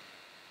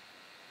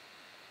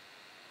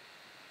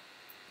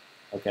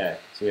 Okay,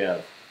 so we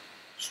have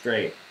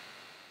straight,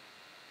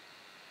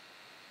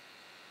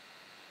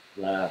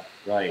 left,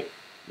 right,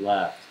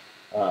 left,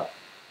 up,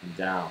 and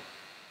down.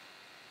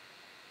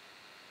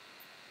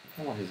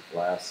 I want his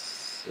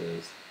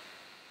glasses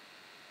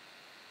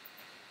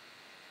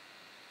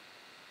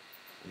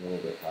a little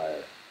bit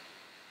higher.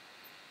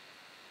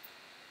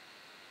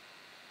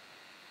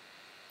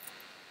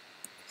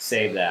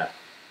 Save that.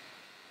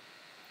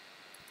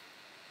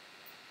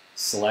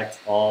 Select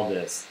all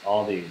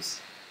these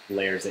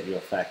layers that you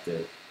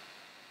affected,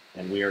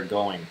 and we are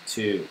going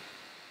to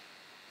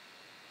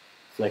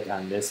click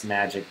on this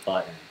magic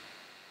button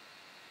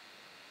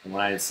And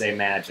when I say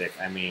magic,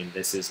 I mean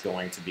this is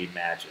going to be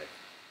magic.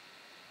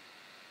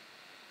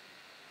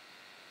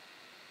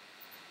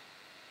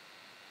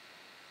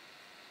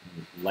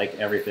 Like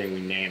everything,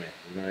 we name it.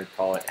 We're going to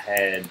call it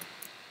head,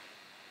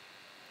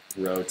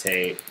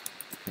 rotate,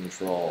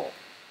 control.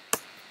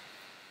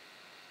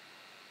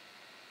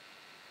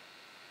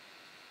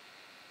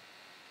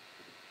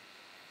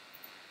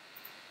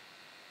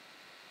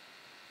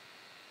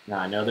 Now,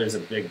 I know there's a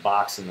big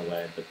box in the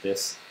way, but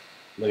this,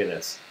 look at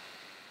this.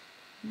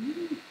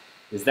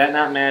 Is that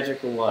not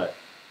magic or what?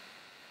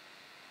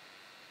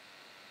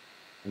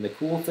 And the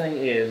cool thing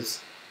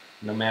is,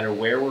 no matter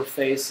where we're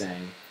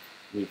facing,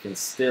 we can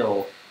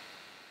still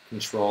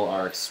control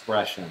our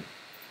expression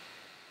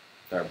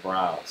with our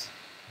brows.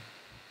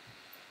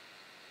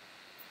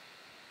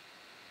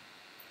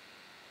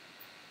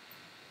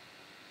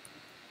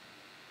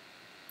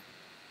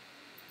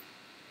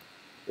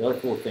 The other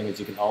cool thing is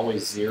you can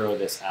always zero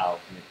this out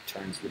and it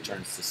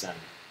returns to center.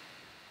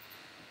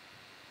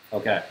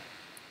 Okay.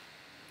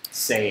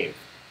 Save.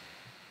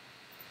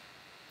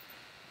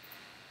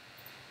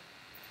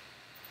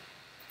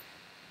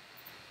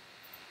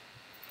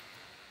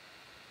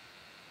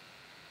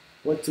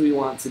 What do we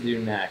want to do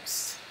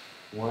next?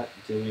 What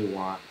do we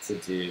want to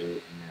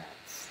do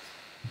next?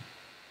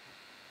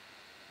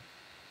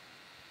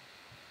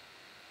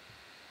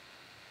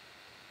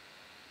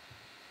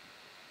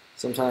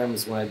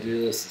 Sometimes when I do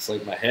this, it's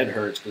like my head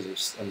hurts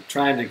because I'm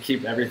trying to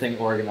keep everything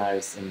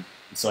organized and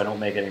so I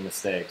don't make any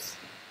mistakes.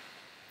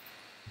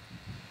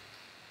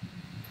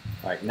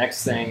 All right,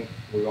 next thing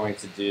we're going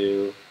to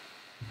do,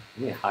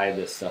 let me hide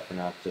this stuff for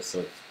now just so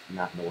it's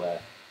not in the way.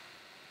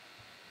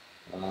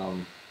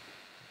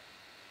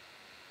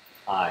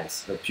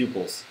 Eyes, or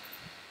pupils.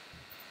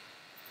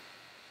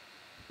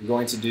 I'm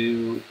going to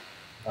do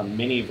a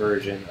mini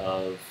version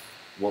of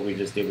what we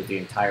just did with the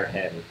entire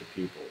head with the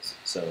pupils.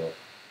 So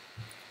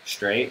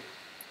straight,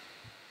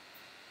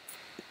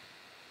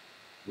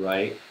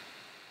 right,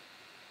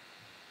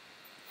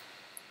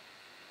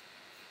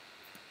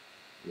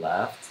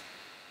 left,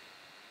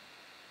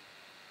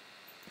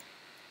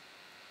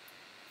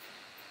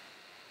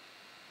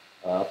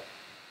 up,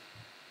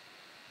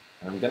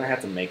 and I'm going to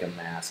have to make a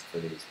mask for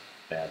these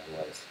bad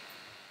boys,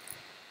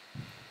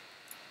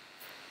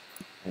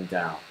 and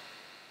down.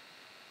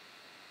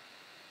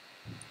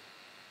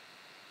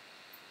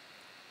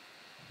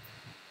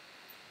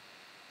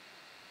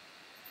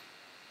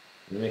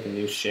 I'm going to make a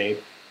new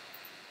shape.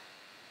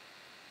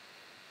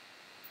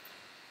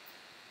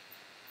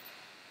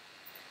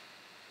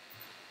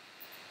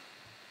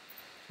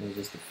 Change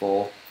this to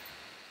full. So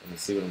let me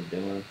see what I'm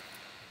doing.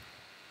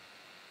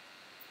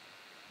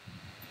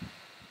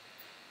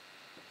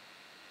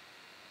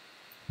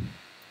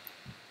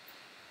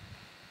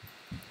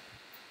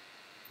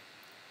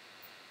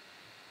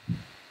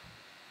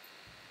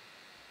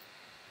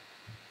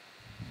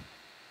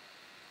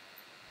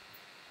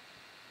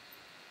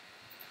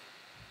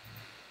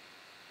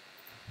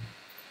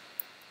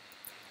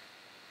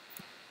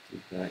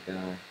 Keep that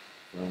guy,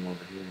 throw him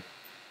over here.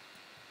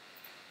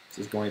 This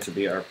is going to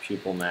be our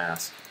pupil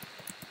mask.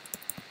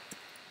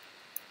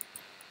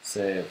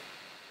 Save.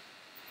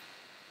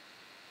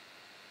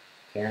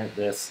 Parent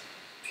this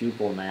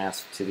pupil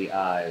mask to the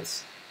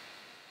eyes.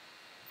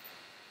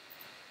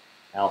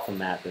 Alpha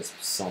mat this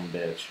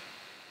sumbitch.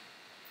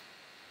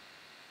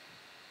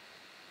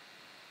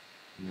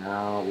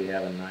 Now we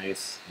have a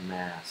nice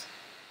mask.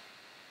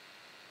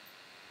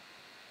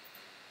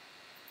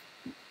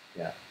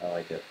 Yeah, I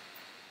like it.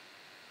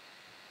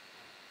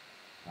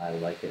 I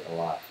like it a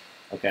lot.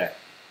 Okay.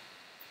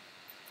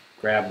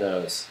 Grab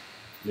those.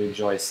 New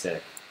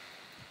joystick.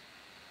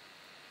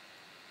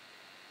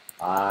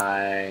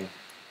 I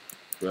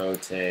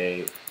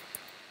rotate,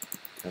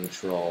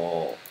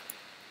 control.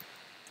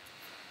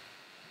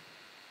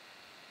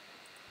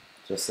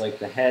 Just like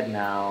the head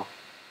now.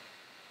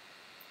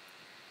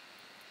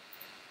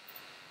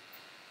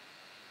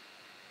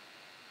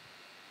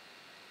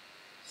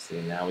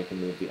 See, now we can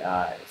move the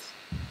eyes.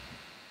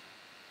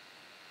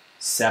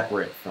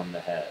 Separate from the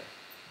head.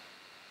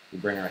 We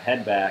bring our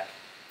head back.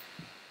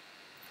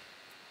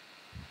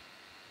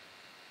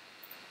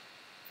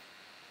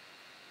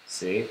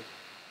 See?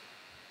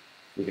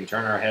 We can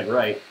turn our head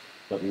right,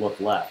 but look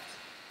left.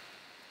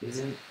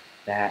 Isn't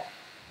that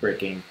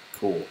freaking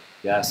cool?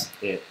 Yes,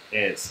 it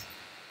is.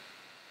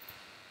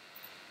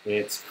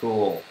 It's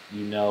cool.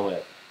 You know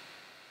it.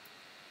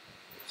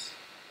 Oops.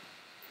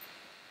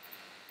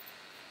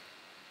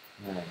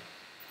 All right.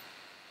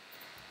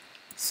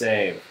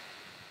 Save.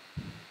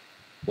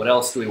 What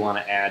else do we want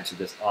to add to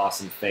this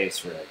awesome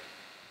face rig?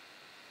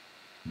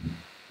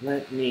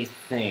 Let me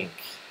think.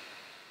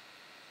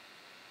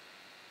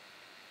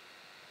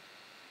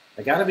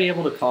 I gotta be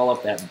able to call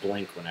up that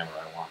blink whenever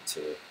I want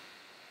to.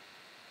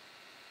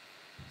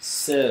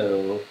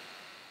 So,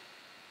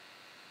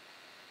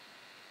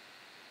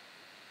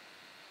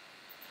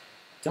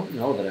 I don't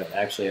know that I've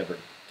actually ever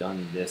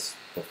done this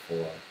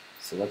before.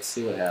 So let's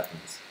see what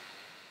happens.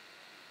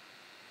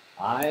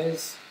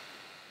 Eyes.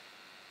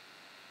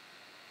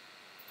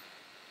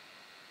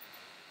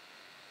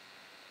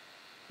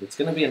 it's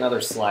going to be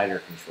another slider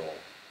control.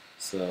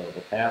 So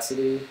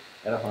opacity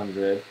at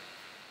 100.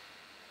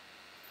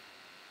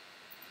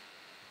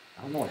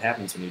 I don't know what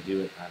happens when you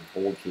do it on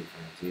hold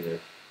keyframes either.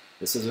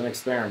 This is an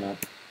experiment.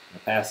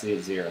 Opacity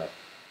at 0.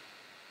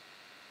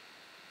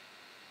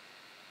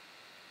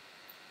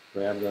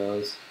 Grab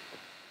those.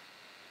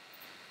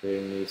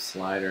 Create a new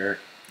slider.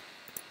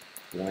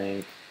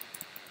 Blank.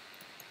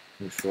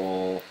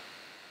 Control.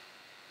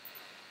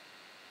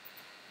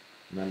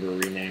 Remember,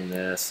 rename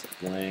this.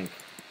 Blank.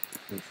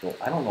 Control.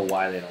 I don't know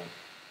why they don't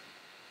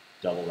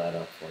double that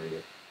up for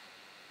you.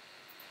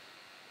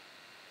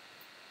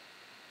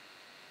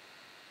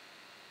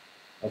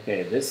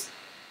 Okay, this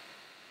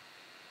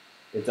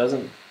it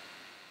doesn't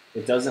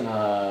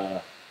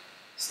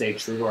stay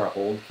true to our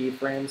hold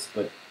keyframes,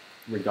 but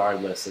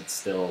regardless,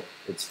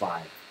 it's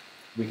fine.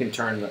 We can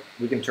turn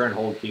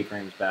hold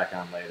keyframes back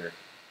on later,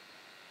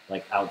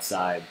 like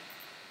outside,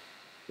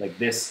 like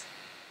this.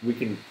 We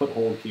can put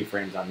hold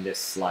keyframes on this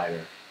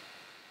slider.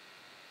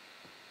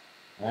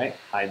 All right,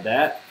 hide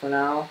that for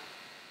now.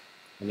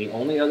 And the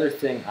only other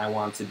thing I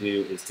want to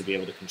do is to be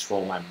able to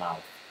control my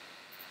mouth.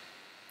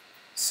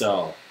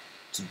 So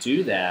to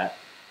do that,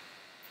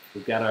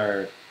 we've got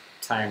our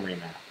time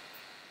remap,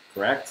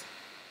 correct?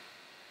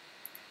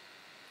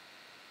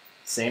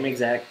 Same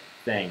exact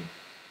thing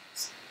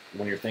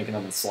when you're thinking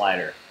of the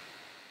slider.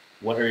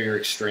 What are your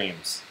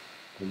extremes?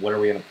 And what are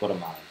we going to put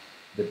them on?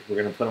 We're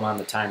going to put them on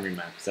the time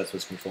remap because that's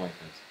what's controlling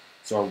things.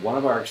 So one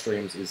of our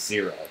extremes is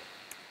 0.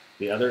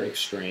 The other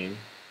extreme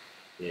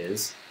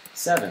is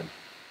 7.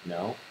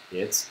 No,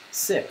 it's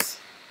 6.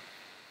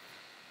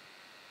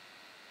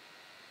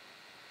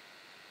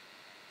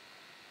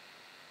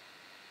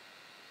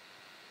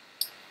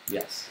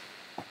 Yes.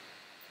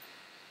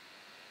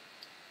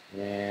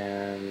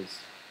 And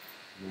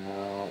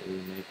now we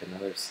make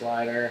another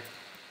slider.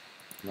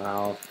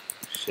 Mouth,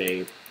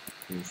 shape,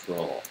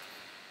 control.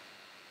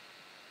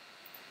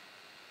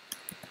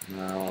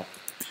 Mouth,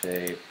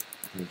 shape,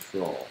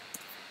 control.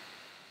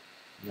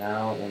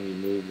 Now when you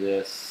move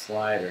this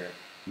slider,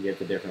 you get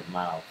the different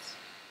mouths.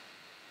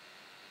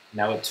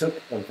 Now it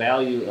took a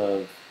value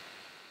of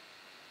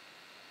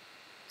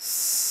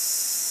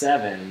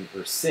 7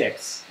 or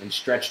 6 and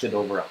stretched it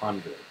over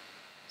 100.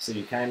 So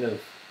you kind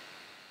of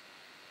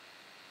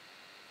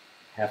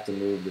have to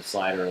move the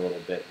slider a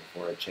little bit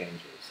before it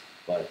changes,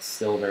 but it's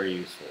still very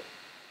useful.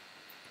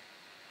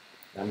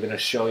 I'm going to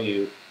show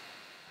you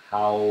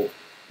how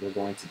we're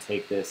going to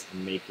take this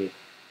and make it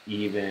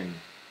even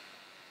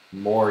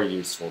more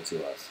useful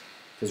to us.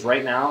 Because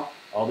right now,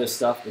 all this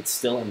stuff, it's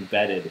still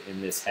embedded in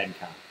this head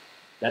count.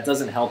 That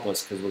doesn't help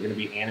us because we're going to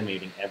be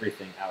animating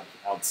everything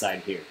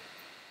outside here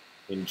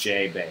in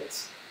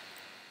JBase.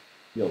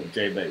 Yo,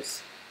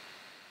 JBase.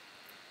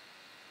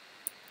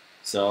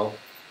 So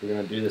we're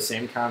going to do the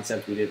same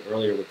concept we did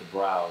earlier with the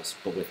browse,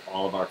 but with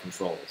all of our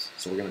controls.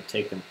 So we're going to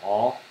take them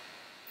all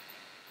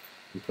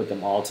and put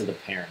them all to the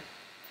parent.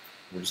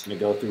 We're just going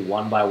to go through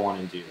one by one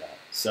and do that.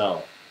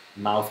 So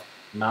mouth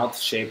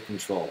shape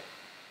control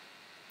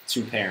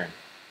to parent.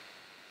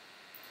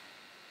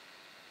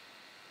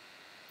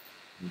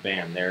 And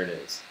bam, there it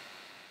is.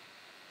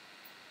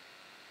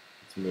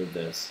 Let's move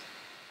this.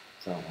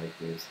 So I don't like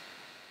these.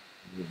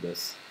 Move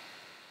this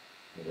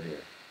over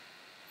here.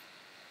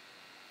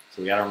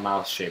 So we got our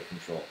mouse shape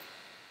control.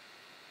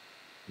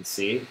 And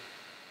see?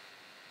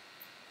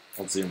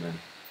 I'll zoom in.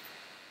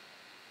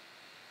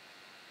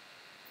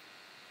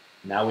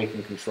 Now we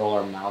can control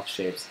our mouth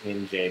shapes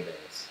in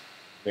JBase.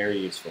 Very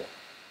useful.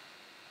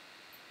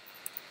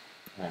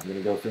 All right, I'm going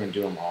to go through and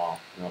do them all,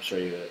 and I'll show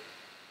you it.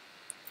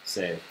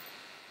 Save.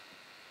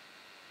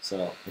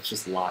 So let's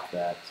just lock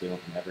that so we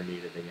don't ever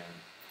need it again.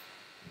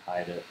 And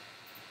hide it.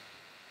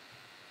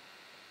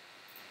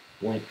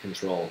 Link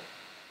control.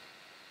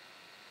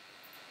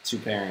 To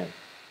parent.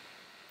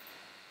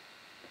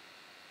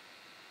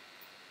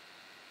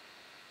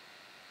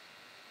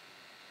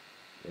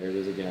 There it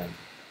is again.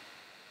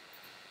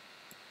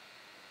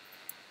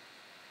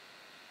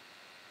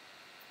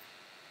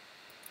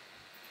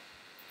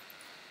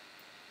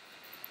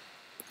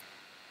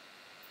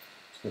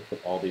 Just going to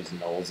put all these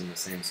nulls in the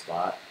same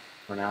spot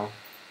for now.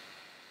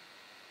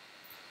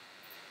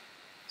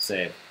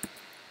 Save.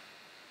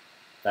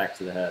 Back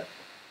to the head.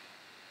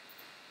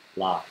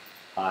 Lock.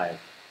 Hide.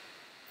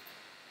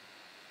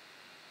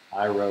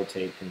 I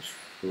rotate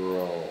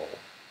control.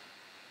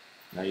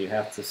 Now you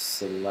have to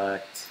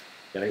select.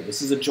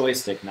 This is a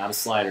joystick, not a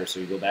slider,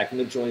 so you go back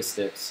into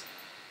joysticks.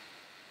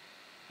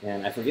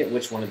 And I forget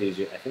which one of these.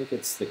 I think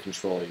it's the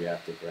controller you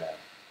have to grab.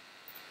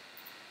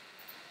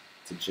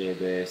 To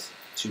JBase,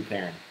 to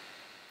parent.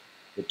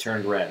 It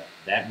turned red.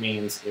 That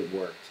means it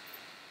worked.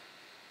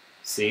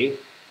 See?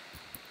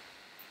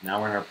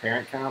 Now we're in our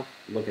parent comp.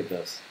 Look at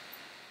this.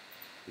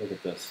 Look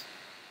at this.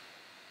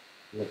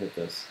 Look at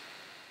this.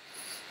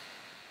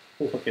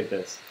 Look at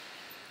this.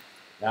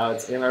 Now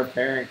it's in our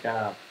parent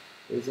comp.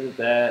 Isn't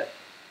that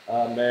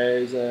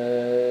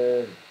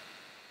amazing?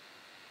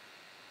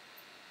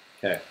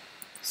 Okay.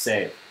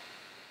 Save.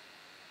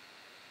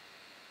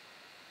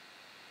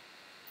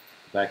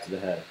 Back to the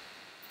head.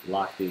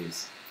 Lock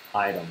these.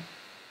 Hide them.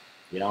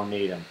 You don't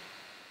need them.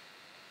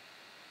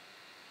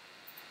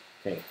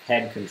 Okay,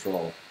 head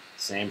control.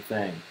 Same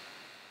thing.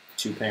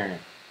 2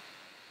 parent.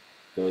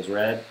 Goes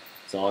red.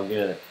 It's all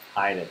good.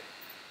 Hide it.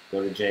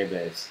 Go to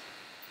JBase.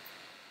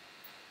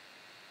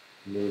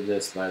 Move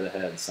this by the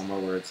head, somewhere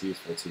where it's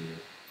useful to you.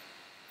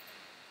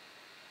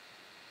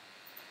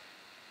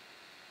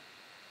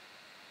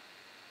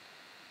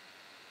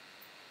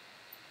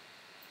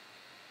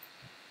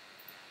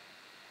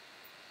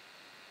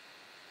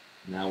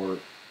 Now we're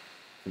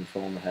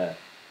controlling the head.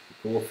 The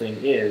cool thing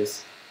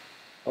is,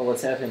 oh,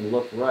 let's have him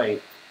look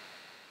right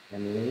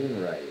and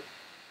lean right.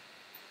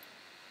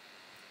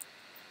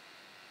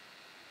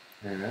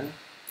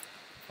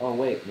 Oh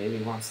wait, maybe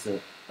he wants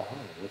to, oh,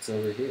 what's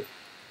over here?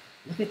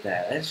 Look at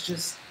that, that's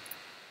just,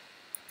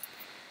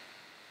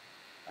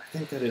 I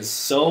think that is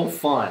so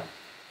fun.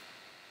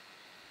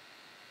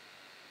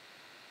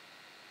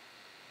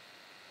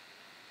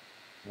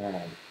 Alright.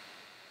 I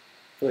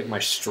feel like my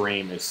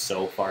stream is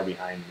so far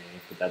behind me,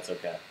 but that's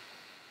okay.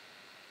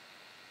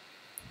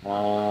 What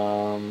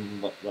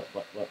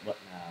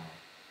now?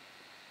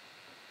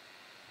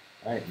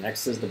 Alright,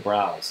 next is the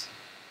brows.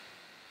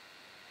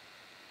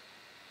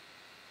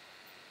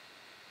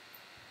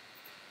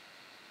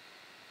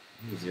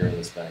 Let me zero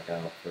this back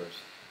out first.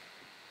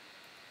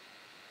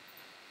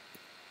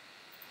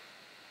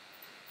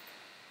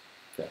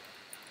 Okay.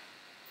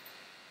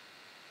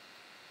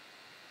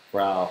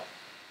 Brow.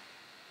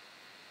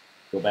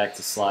 Go back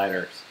to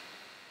sliders.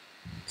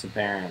 To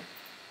parent.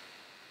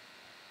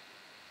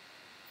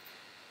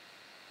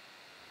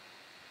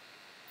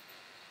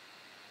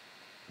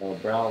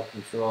 Brow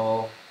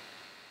control.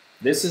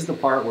 This is the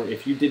part where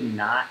if you did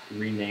not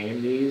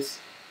rename these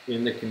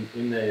in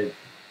the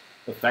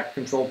effect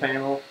control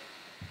panel,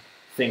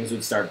 things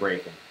would start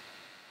breaking.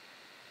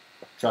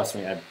 Trust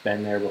me, I've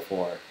been there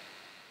before.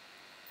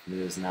 It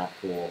is not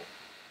cool.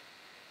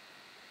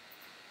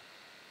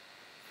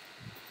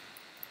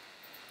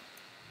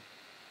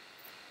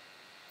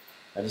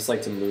 I just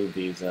like to move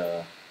these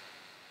little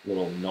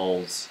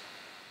nulls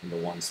into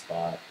one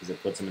spot because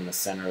it puts them in the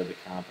center of the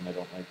comp, and I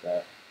don't like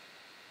that.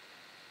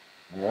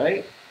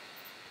 Alright,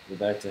 go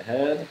back to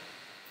head,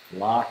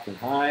 lock and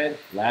hide.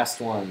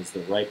 Last one's the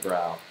right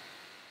brow.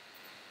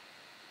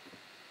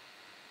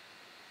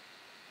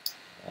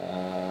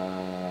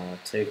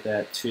 Take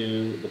that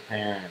to the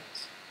parent,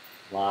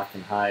 lock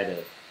and hide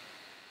it.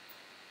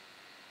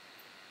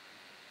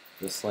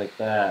 Just like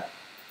that.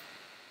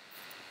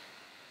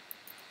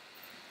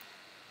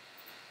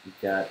 You've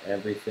got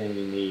everything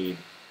you need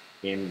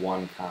in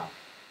one comp.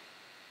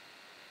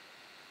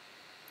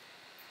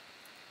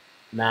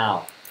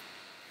 Now,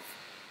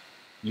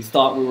 you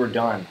thought we were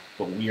done,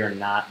 but we are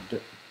not.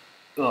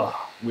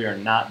 We are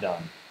not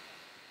done.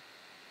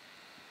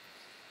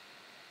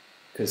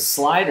 Because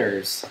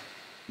sliders,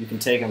 you can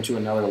take them to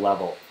another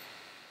level.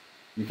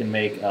 You can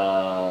make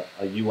a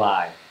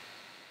UI.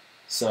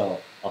 So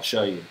I'll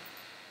show you.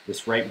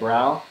 This right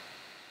brow,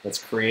 let's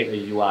create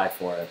a UI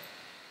for it.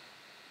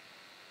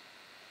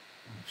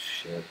 Oh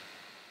shit.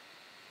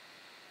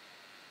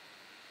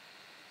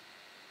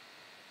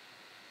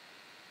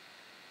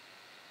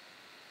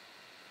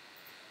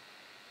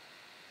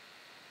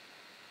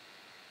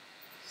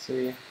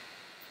 See?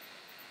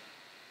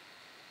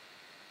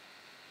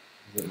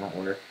 Does it not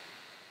work?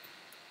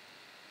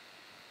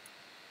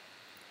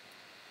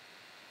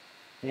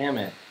 Damn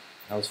it.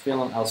 I was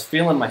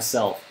feeling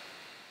myself.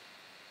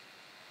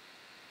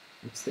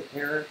 What's the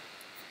error?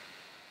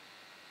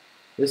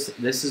 This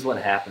is what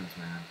happens,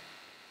 man.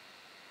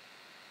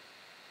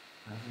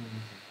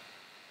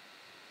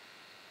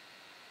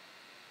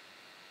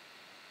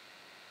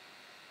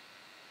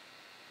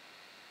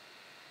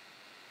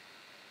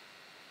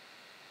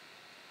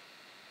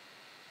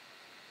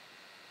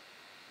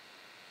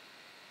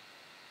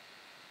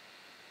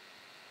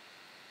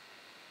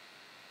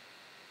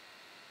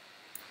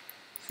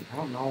 I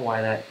don't know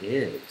why that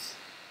is.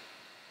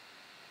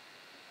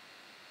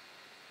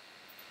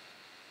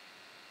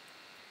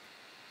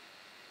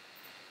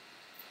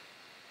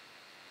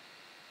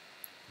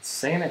 It's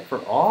saying it for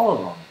all of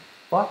them.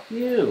 Fuck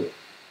you.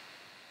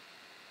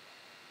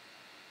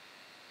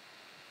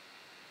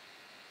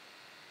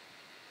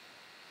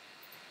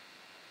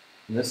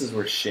 And this is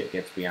where shit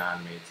gets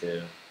beyond me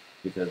too,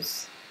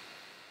 because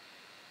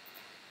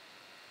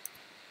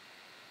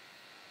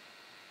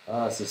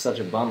this is such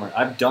a bummer.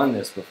 I've done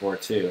this before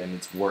too, and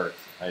it's worked.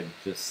 I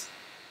just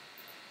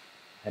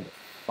had to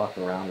fuck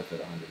around with it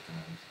 100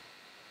 times.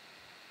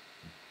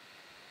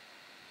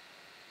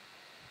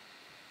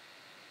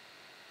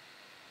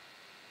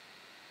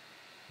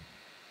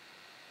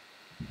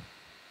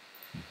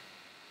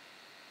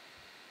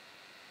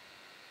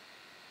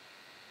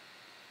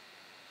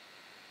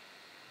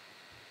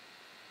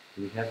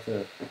 Do we have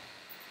to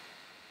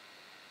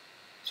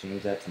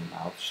change that to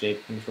mouth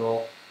shape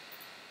control?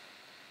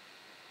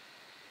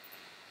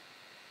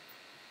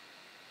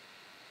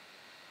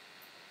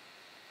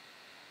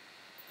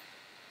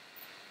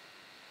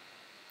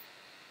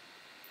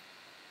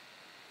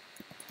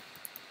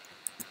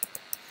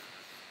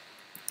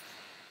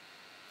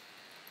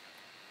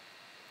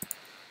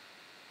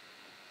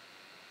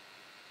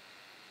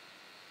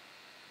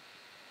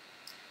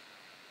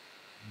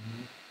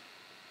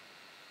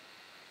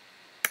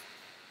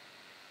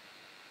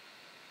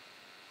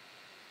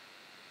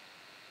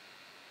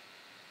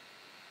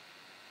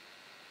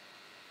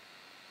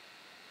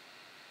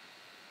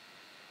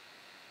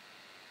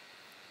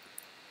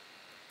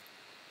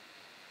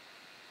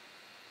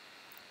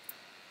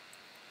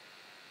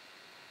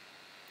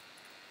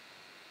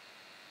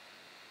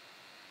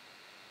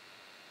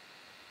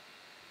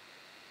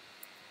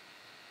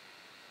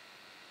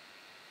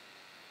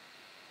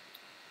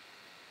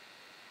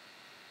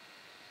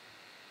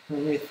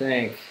 Let me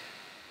think.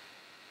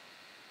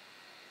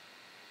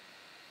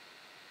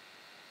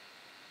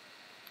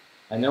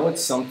 I know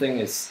it's something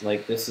is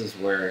like this is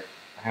where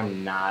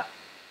I'm not.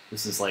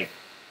 This is like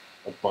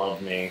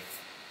above me.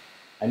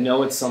 I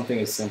know it's something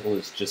as simple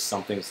as just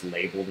something's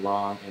labeled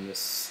wrong in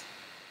this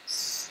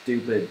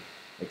stupid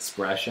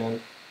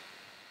expression.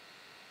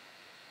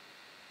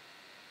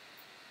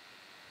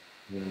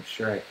 I mean, I'm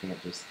sure I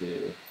can't just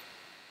do.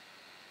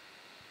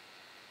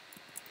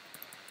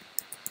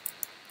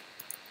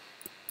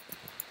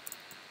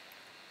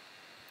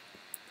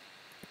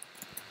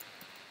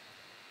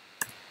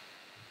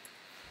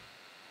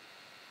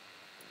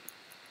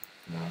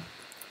 No.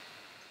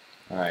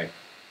 All right.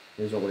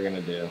 Here's what we're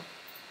gonna do.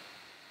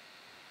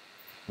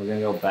 We're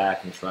gonna go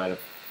back and try to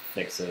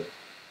fix it.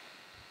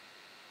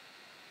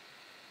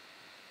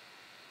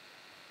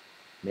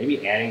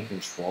 Maybe adding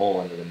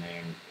control into the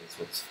name is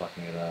what's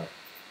fucking it up.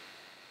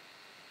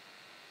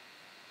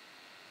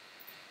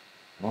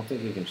 I don't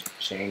think we can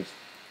change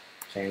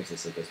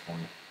this at this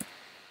point.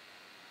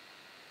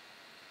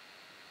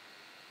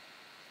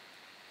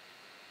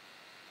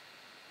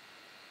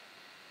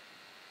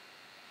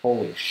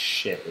 Holy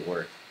shit, it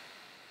worked.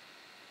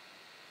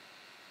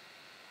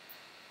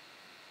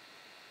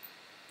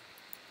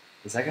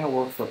 Is that gonna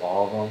work for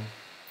all of them?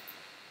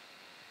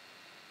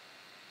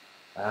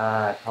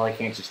 I probably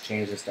can't just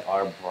change this to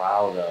our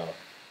brow though.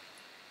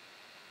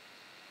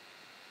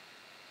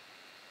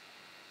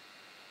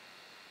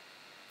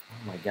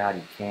 Oh my god,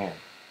 you can.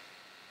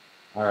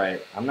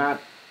 Alright, I'm not...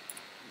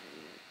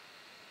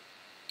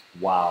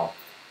 Wow.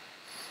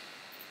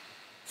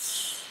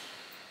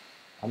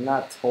 I'm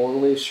not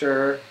totally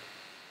sure.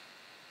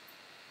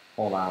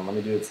 Hold on, let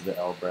me do it to the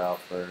L brow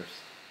first.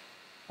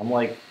 I'm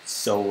like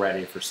so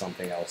ready for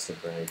something else to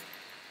break.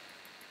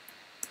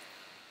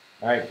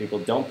 Alright people,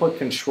 don't put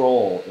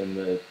control in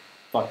the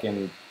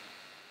fucking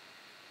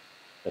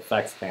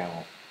effects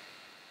panel.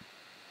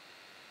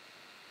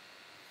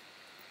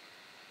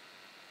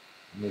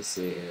 Let me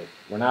see here.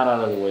 We're not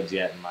out of the woods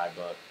yet in my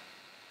book.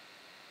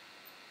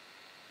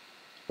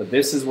 But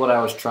this is what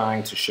I was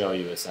trying to show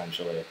you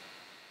essentially.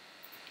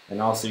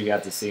 And also you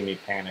got to see me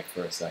panic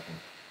for a second.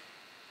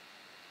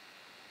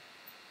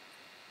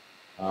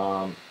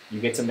 You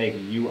get to make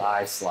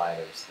UI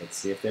sliders. Let's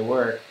see if they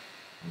work.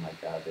 Oh my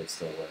god, they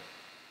still work.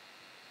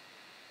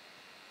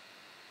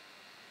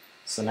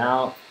 So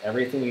now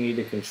everything you need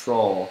to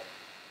control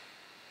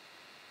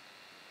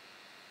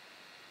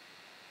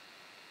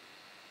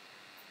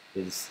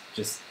is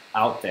just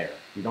out there.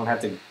 You don't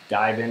have to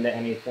dive into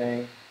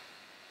anything.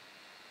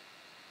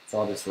 It's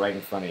all just right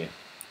in front of you.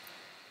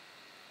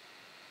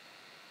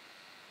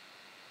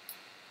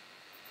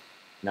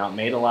 Now it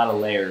made a lot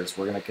of layers.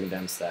 We're going to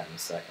condense that in a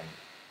second.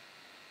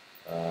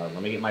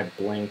 Let me get my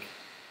blink.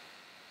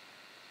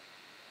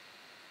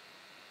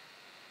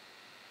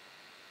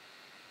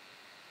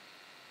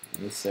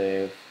 Let me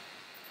save.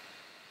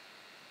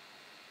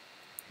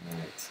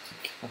 Alright.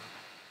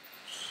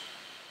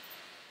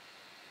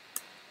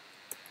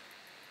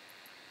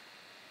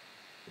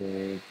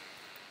 Blink.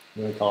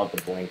 I'm going to call it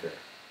the blinker.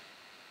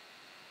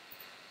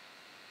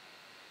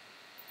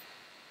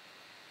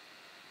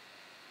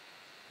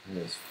 It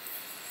is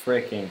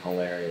freaking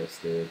hilarious,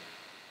 dude.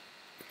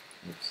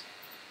 Oops.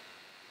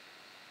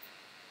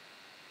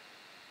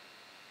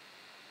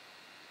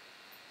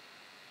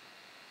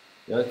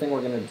 The other thing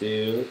we're going to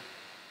do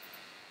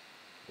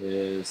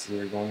is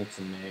we're going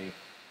to make,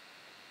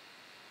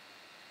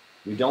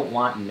 we don't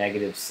want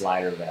negative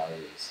slider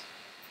values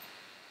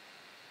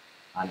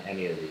on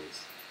any of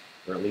these,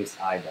 or at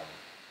least I don't,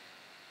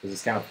 because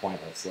it's kind of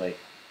pointless. Like,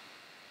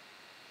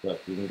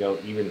 look, you can go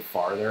even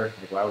farther.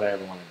 Like, why would I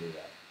ever want to do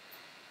that?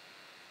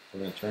 We're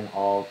going to turn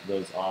all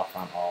those off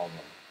on all of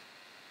them.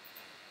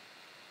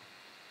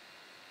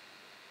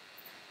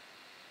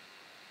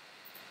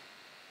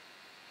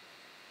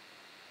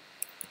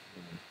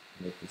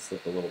 Make this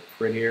look a little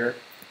prettier.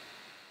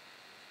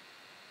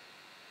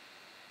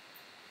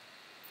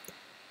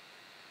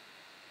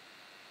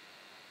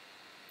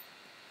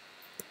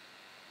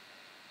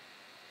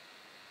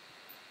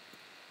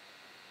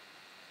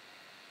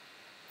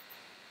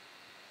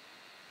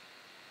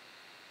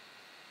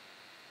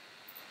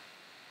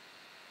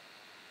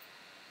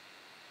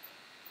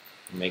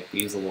 Make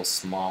these a little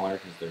smaller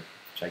because they're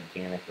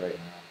gigantic right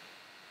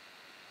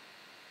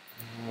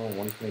now.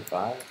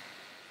 125?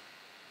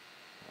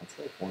 Let's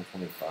go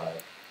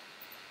 125.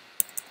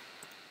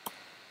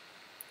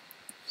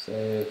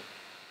 Save.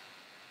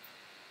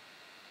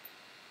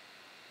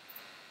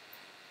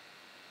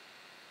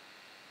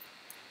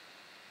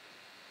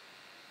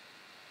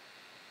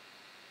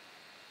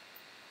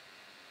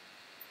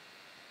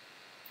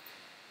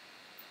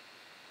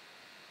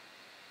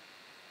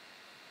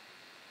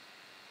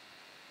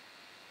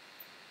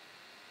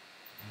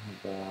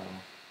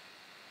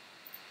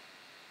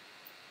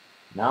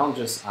 Now I'm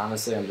just,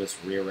 honestly, I'm just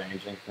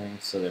rearranging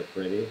things so they're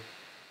pretty.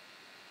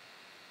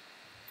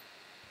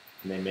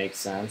 And they make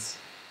sense.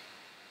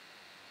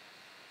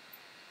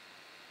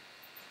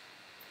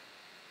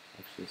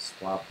 Actually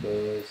swap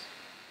those.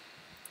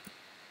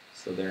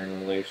 so they're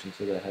in relation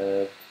to the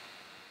head.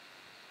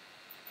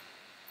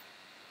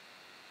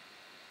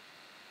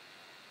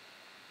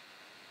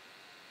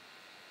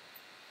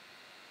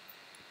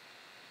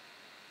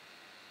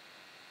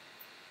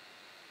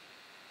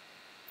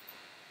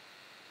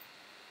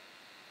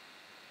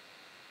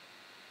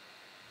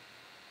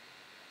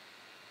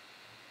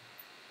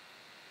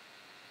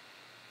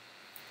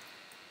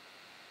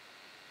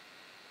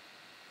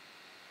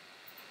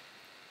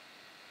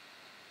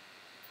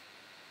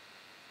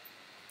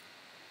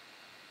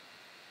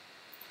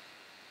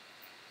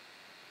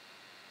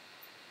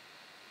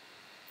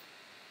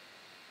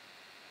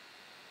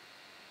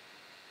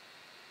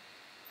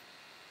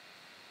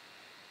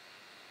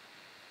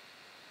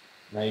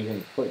 Now you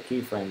can put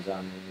keyframes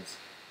on these.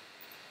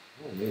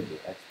 I don't need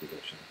the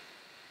expedition.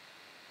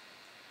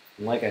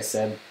 And like I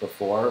said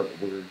before,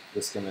 we're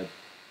just gonna,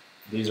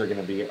 these are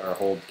gonna be our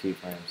hold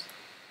keyframes.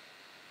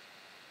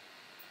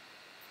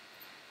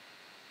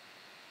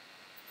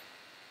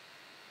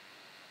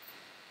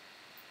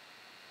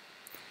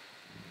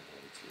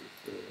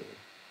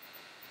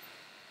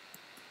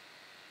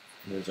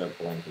 There's our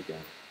blink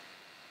again.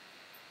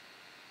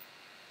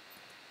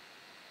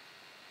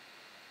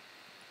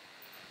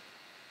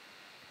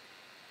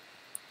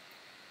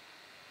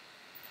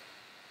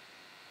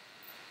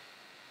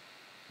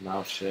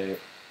 Mouse shape,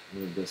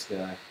 move this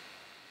guy.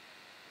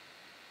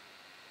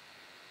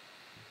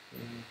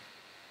 Okay.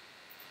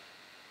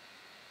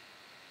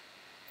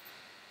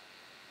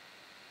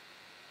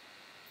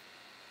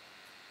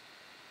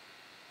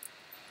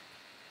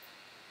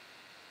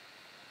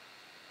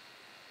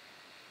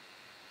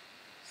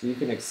 So you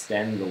can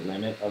extend the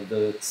limit of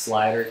the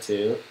slider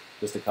too.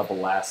 Just a couple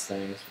last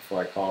things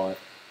before I call it.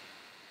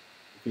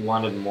 If you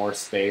wanted more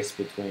space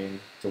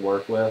between to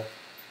work with,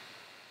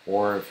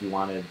 or if you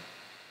wanted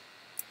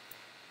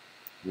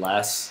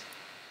less,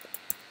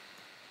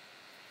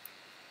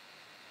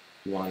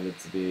 if you wanted it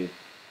to be,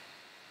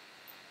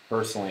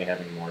 personally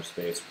having more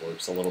space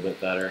works a little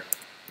bit better.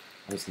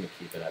 I'm just going to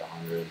keep it at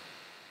 100.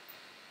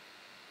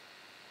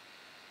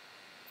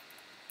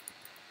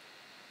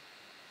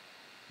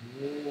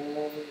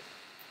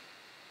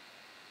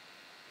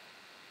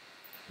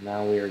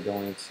 Now we are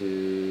going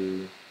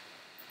to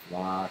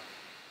lock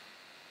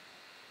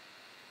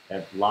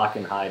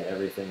and hide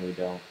everything we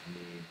don't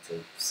need to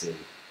see.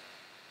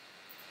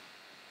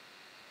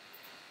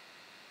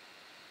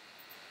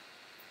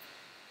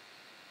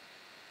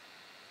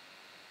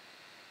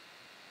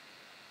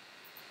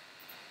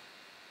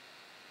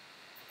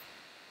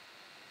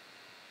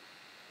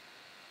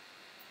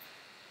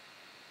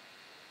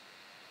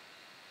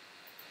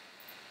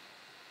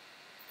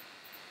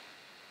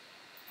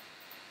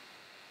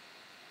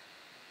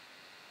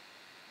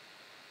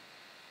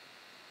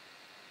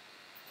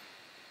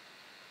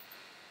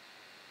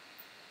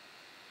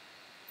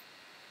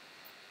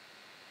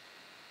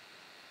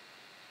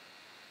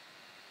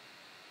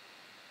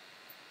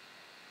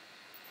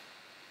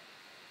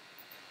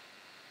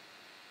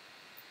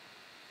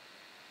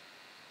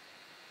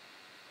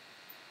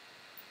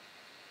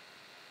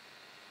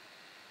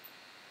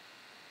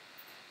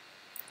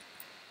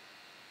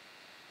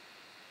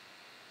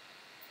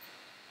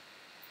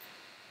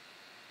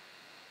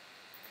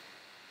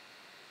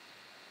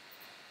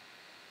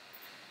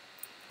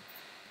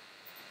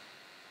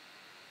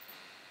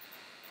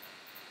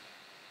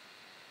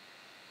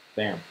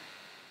 Bam.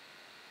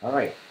 All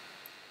right.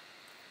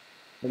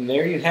 And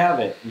there you have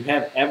it. You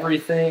have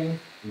everything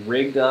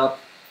rigged up,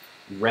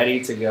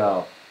 ready to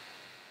go.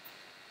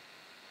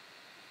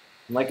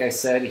 Like I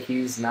said,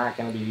 he's not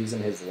going to be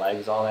using his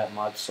legs all that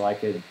much, so I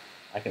could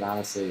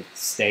honestly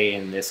stay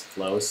in this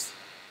close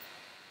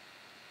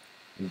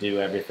and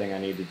do everything I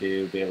need to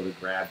do, be able to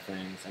grab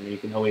things. I mean, you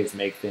can always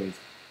make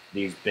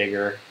these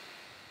bigger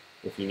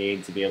if you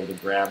need to be able to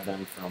grab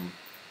them from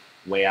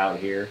way out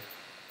here.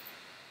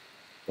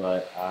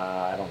 But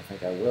I don't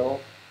think I will.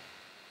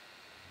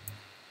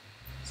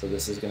 So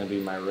this is going to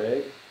be my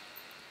rig.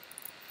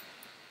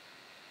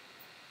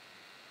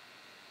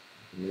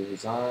 Move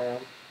his arm.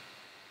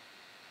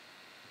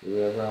 Do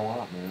whatever I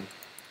want, man.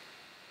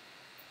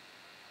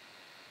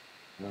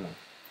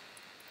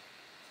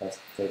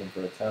 Take him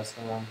for a test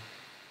run.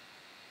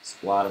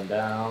 Squat him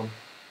down.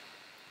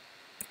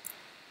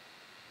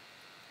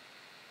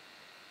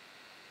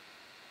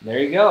 There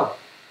you go.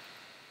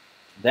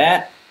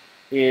 That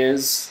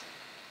is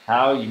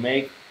how you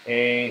make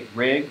a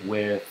rig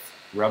with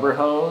rubber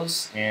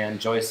hose and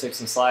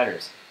joysticks and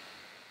sliders.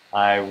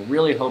 I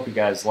really hope you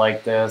guys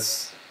like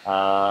this.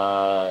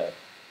 I'm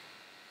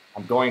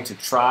going to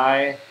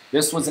try.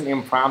 This was an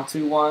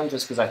impromptu one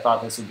just because I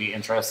thought this would be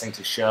interesting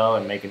to show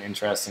and make an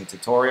interesting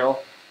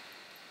tutorial.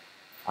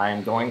 I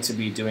am going to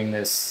be doing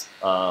this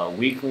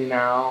weekly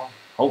now.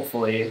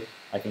 Hopefully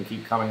I can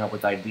keep coming up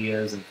with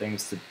ideas and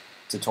things to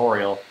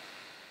tutorial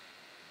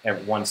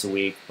once a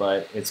week,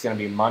 but it's going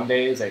to be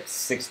Mondays at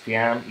 6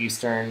 p.m.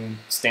 Eastern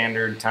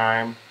Standard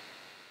Time.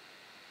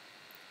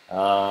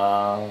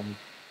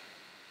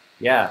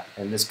 Yeah,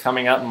 and this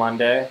coming up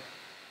Monday,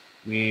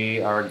 we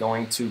are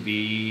going to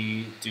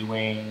be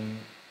doing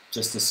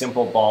just a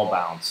simple ball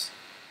bounce.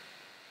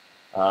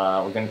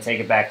 We're going to take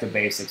it back to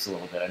basics a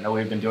little bit. I know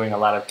we've been doing a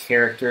lot of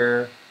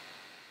character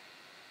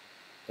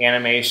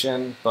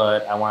animation,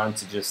 but I wanted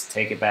to just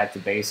take it back to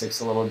basics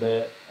a little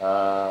bit.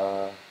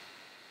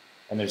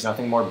 And there's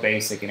nothing more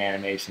basic in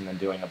animation than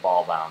doing a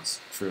ball bounce,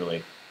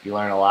 truly. You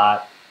learn a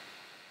lot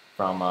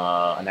from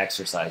an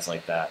exercise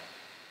like that.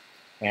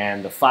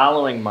 And the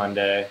following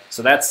Monday,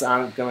 so that's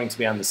going to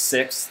be on the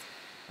 6th.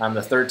 On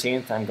the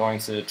 13th, I'm going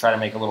to try to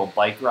make a little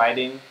bike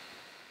riding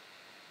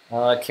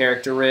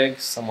character rig,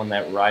 someone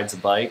that rides a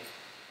bike.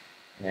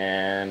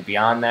 And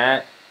beyond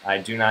that, I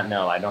do not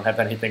know. I don't have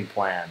anything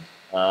planned.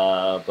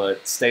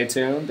 But stay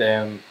tuned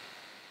and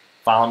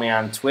follow me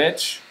on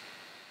Twitch,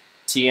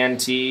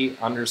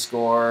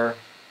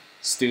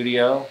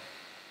 TNT_studio,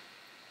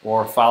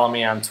 or follow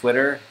me on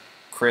Twitter,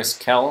 Chris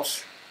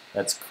Kelsch.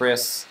 That's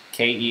Chris,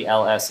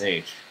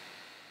 K-E-L-S-H.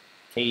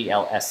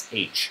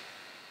 K-E-L-S-H.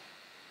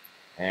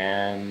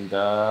 And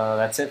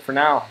that's it for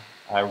now.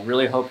 I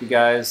really hope you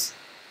guys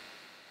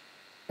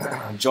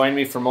join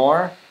me for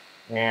more.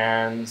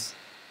 And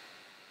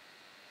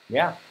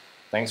yeah,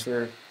 thanks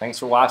for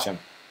watching.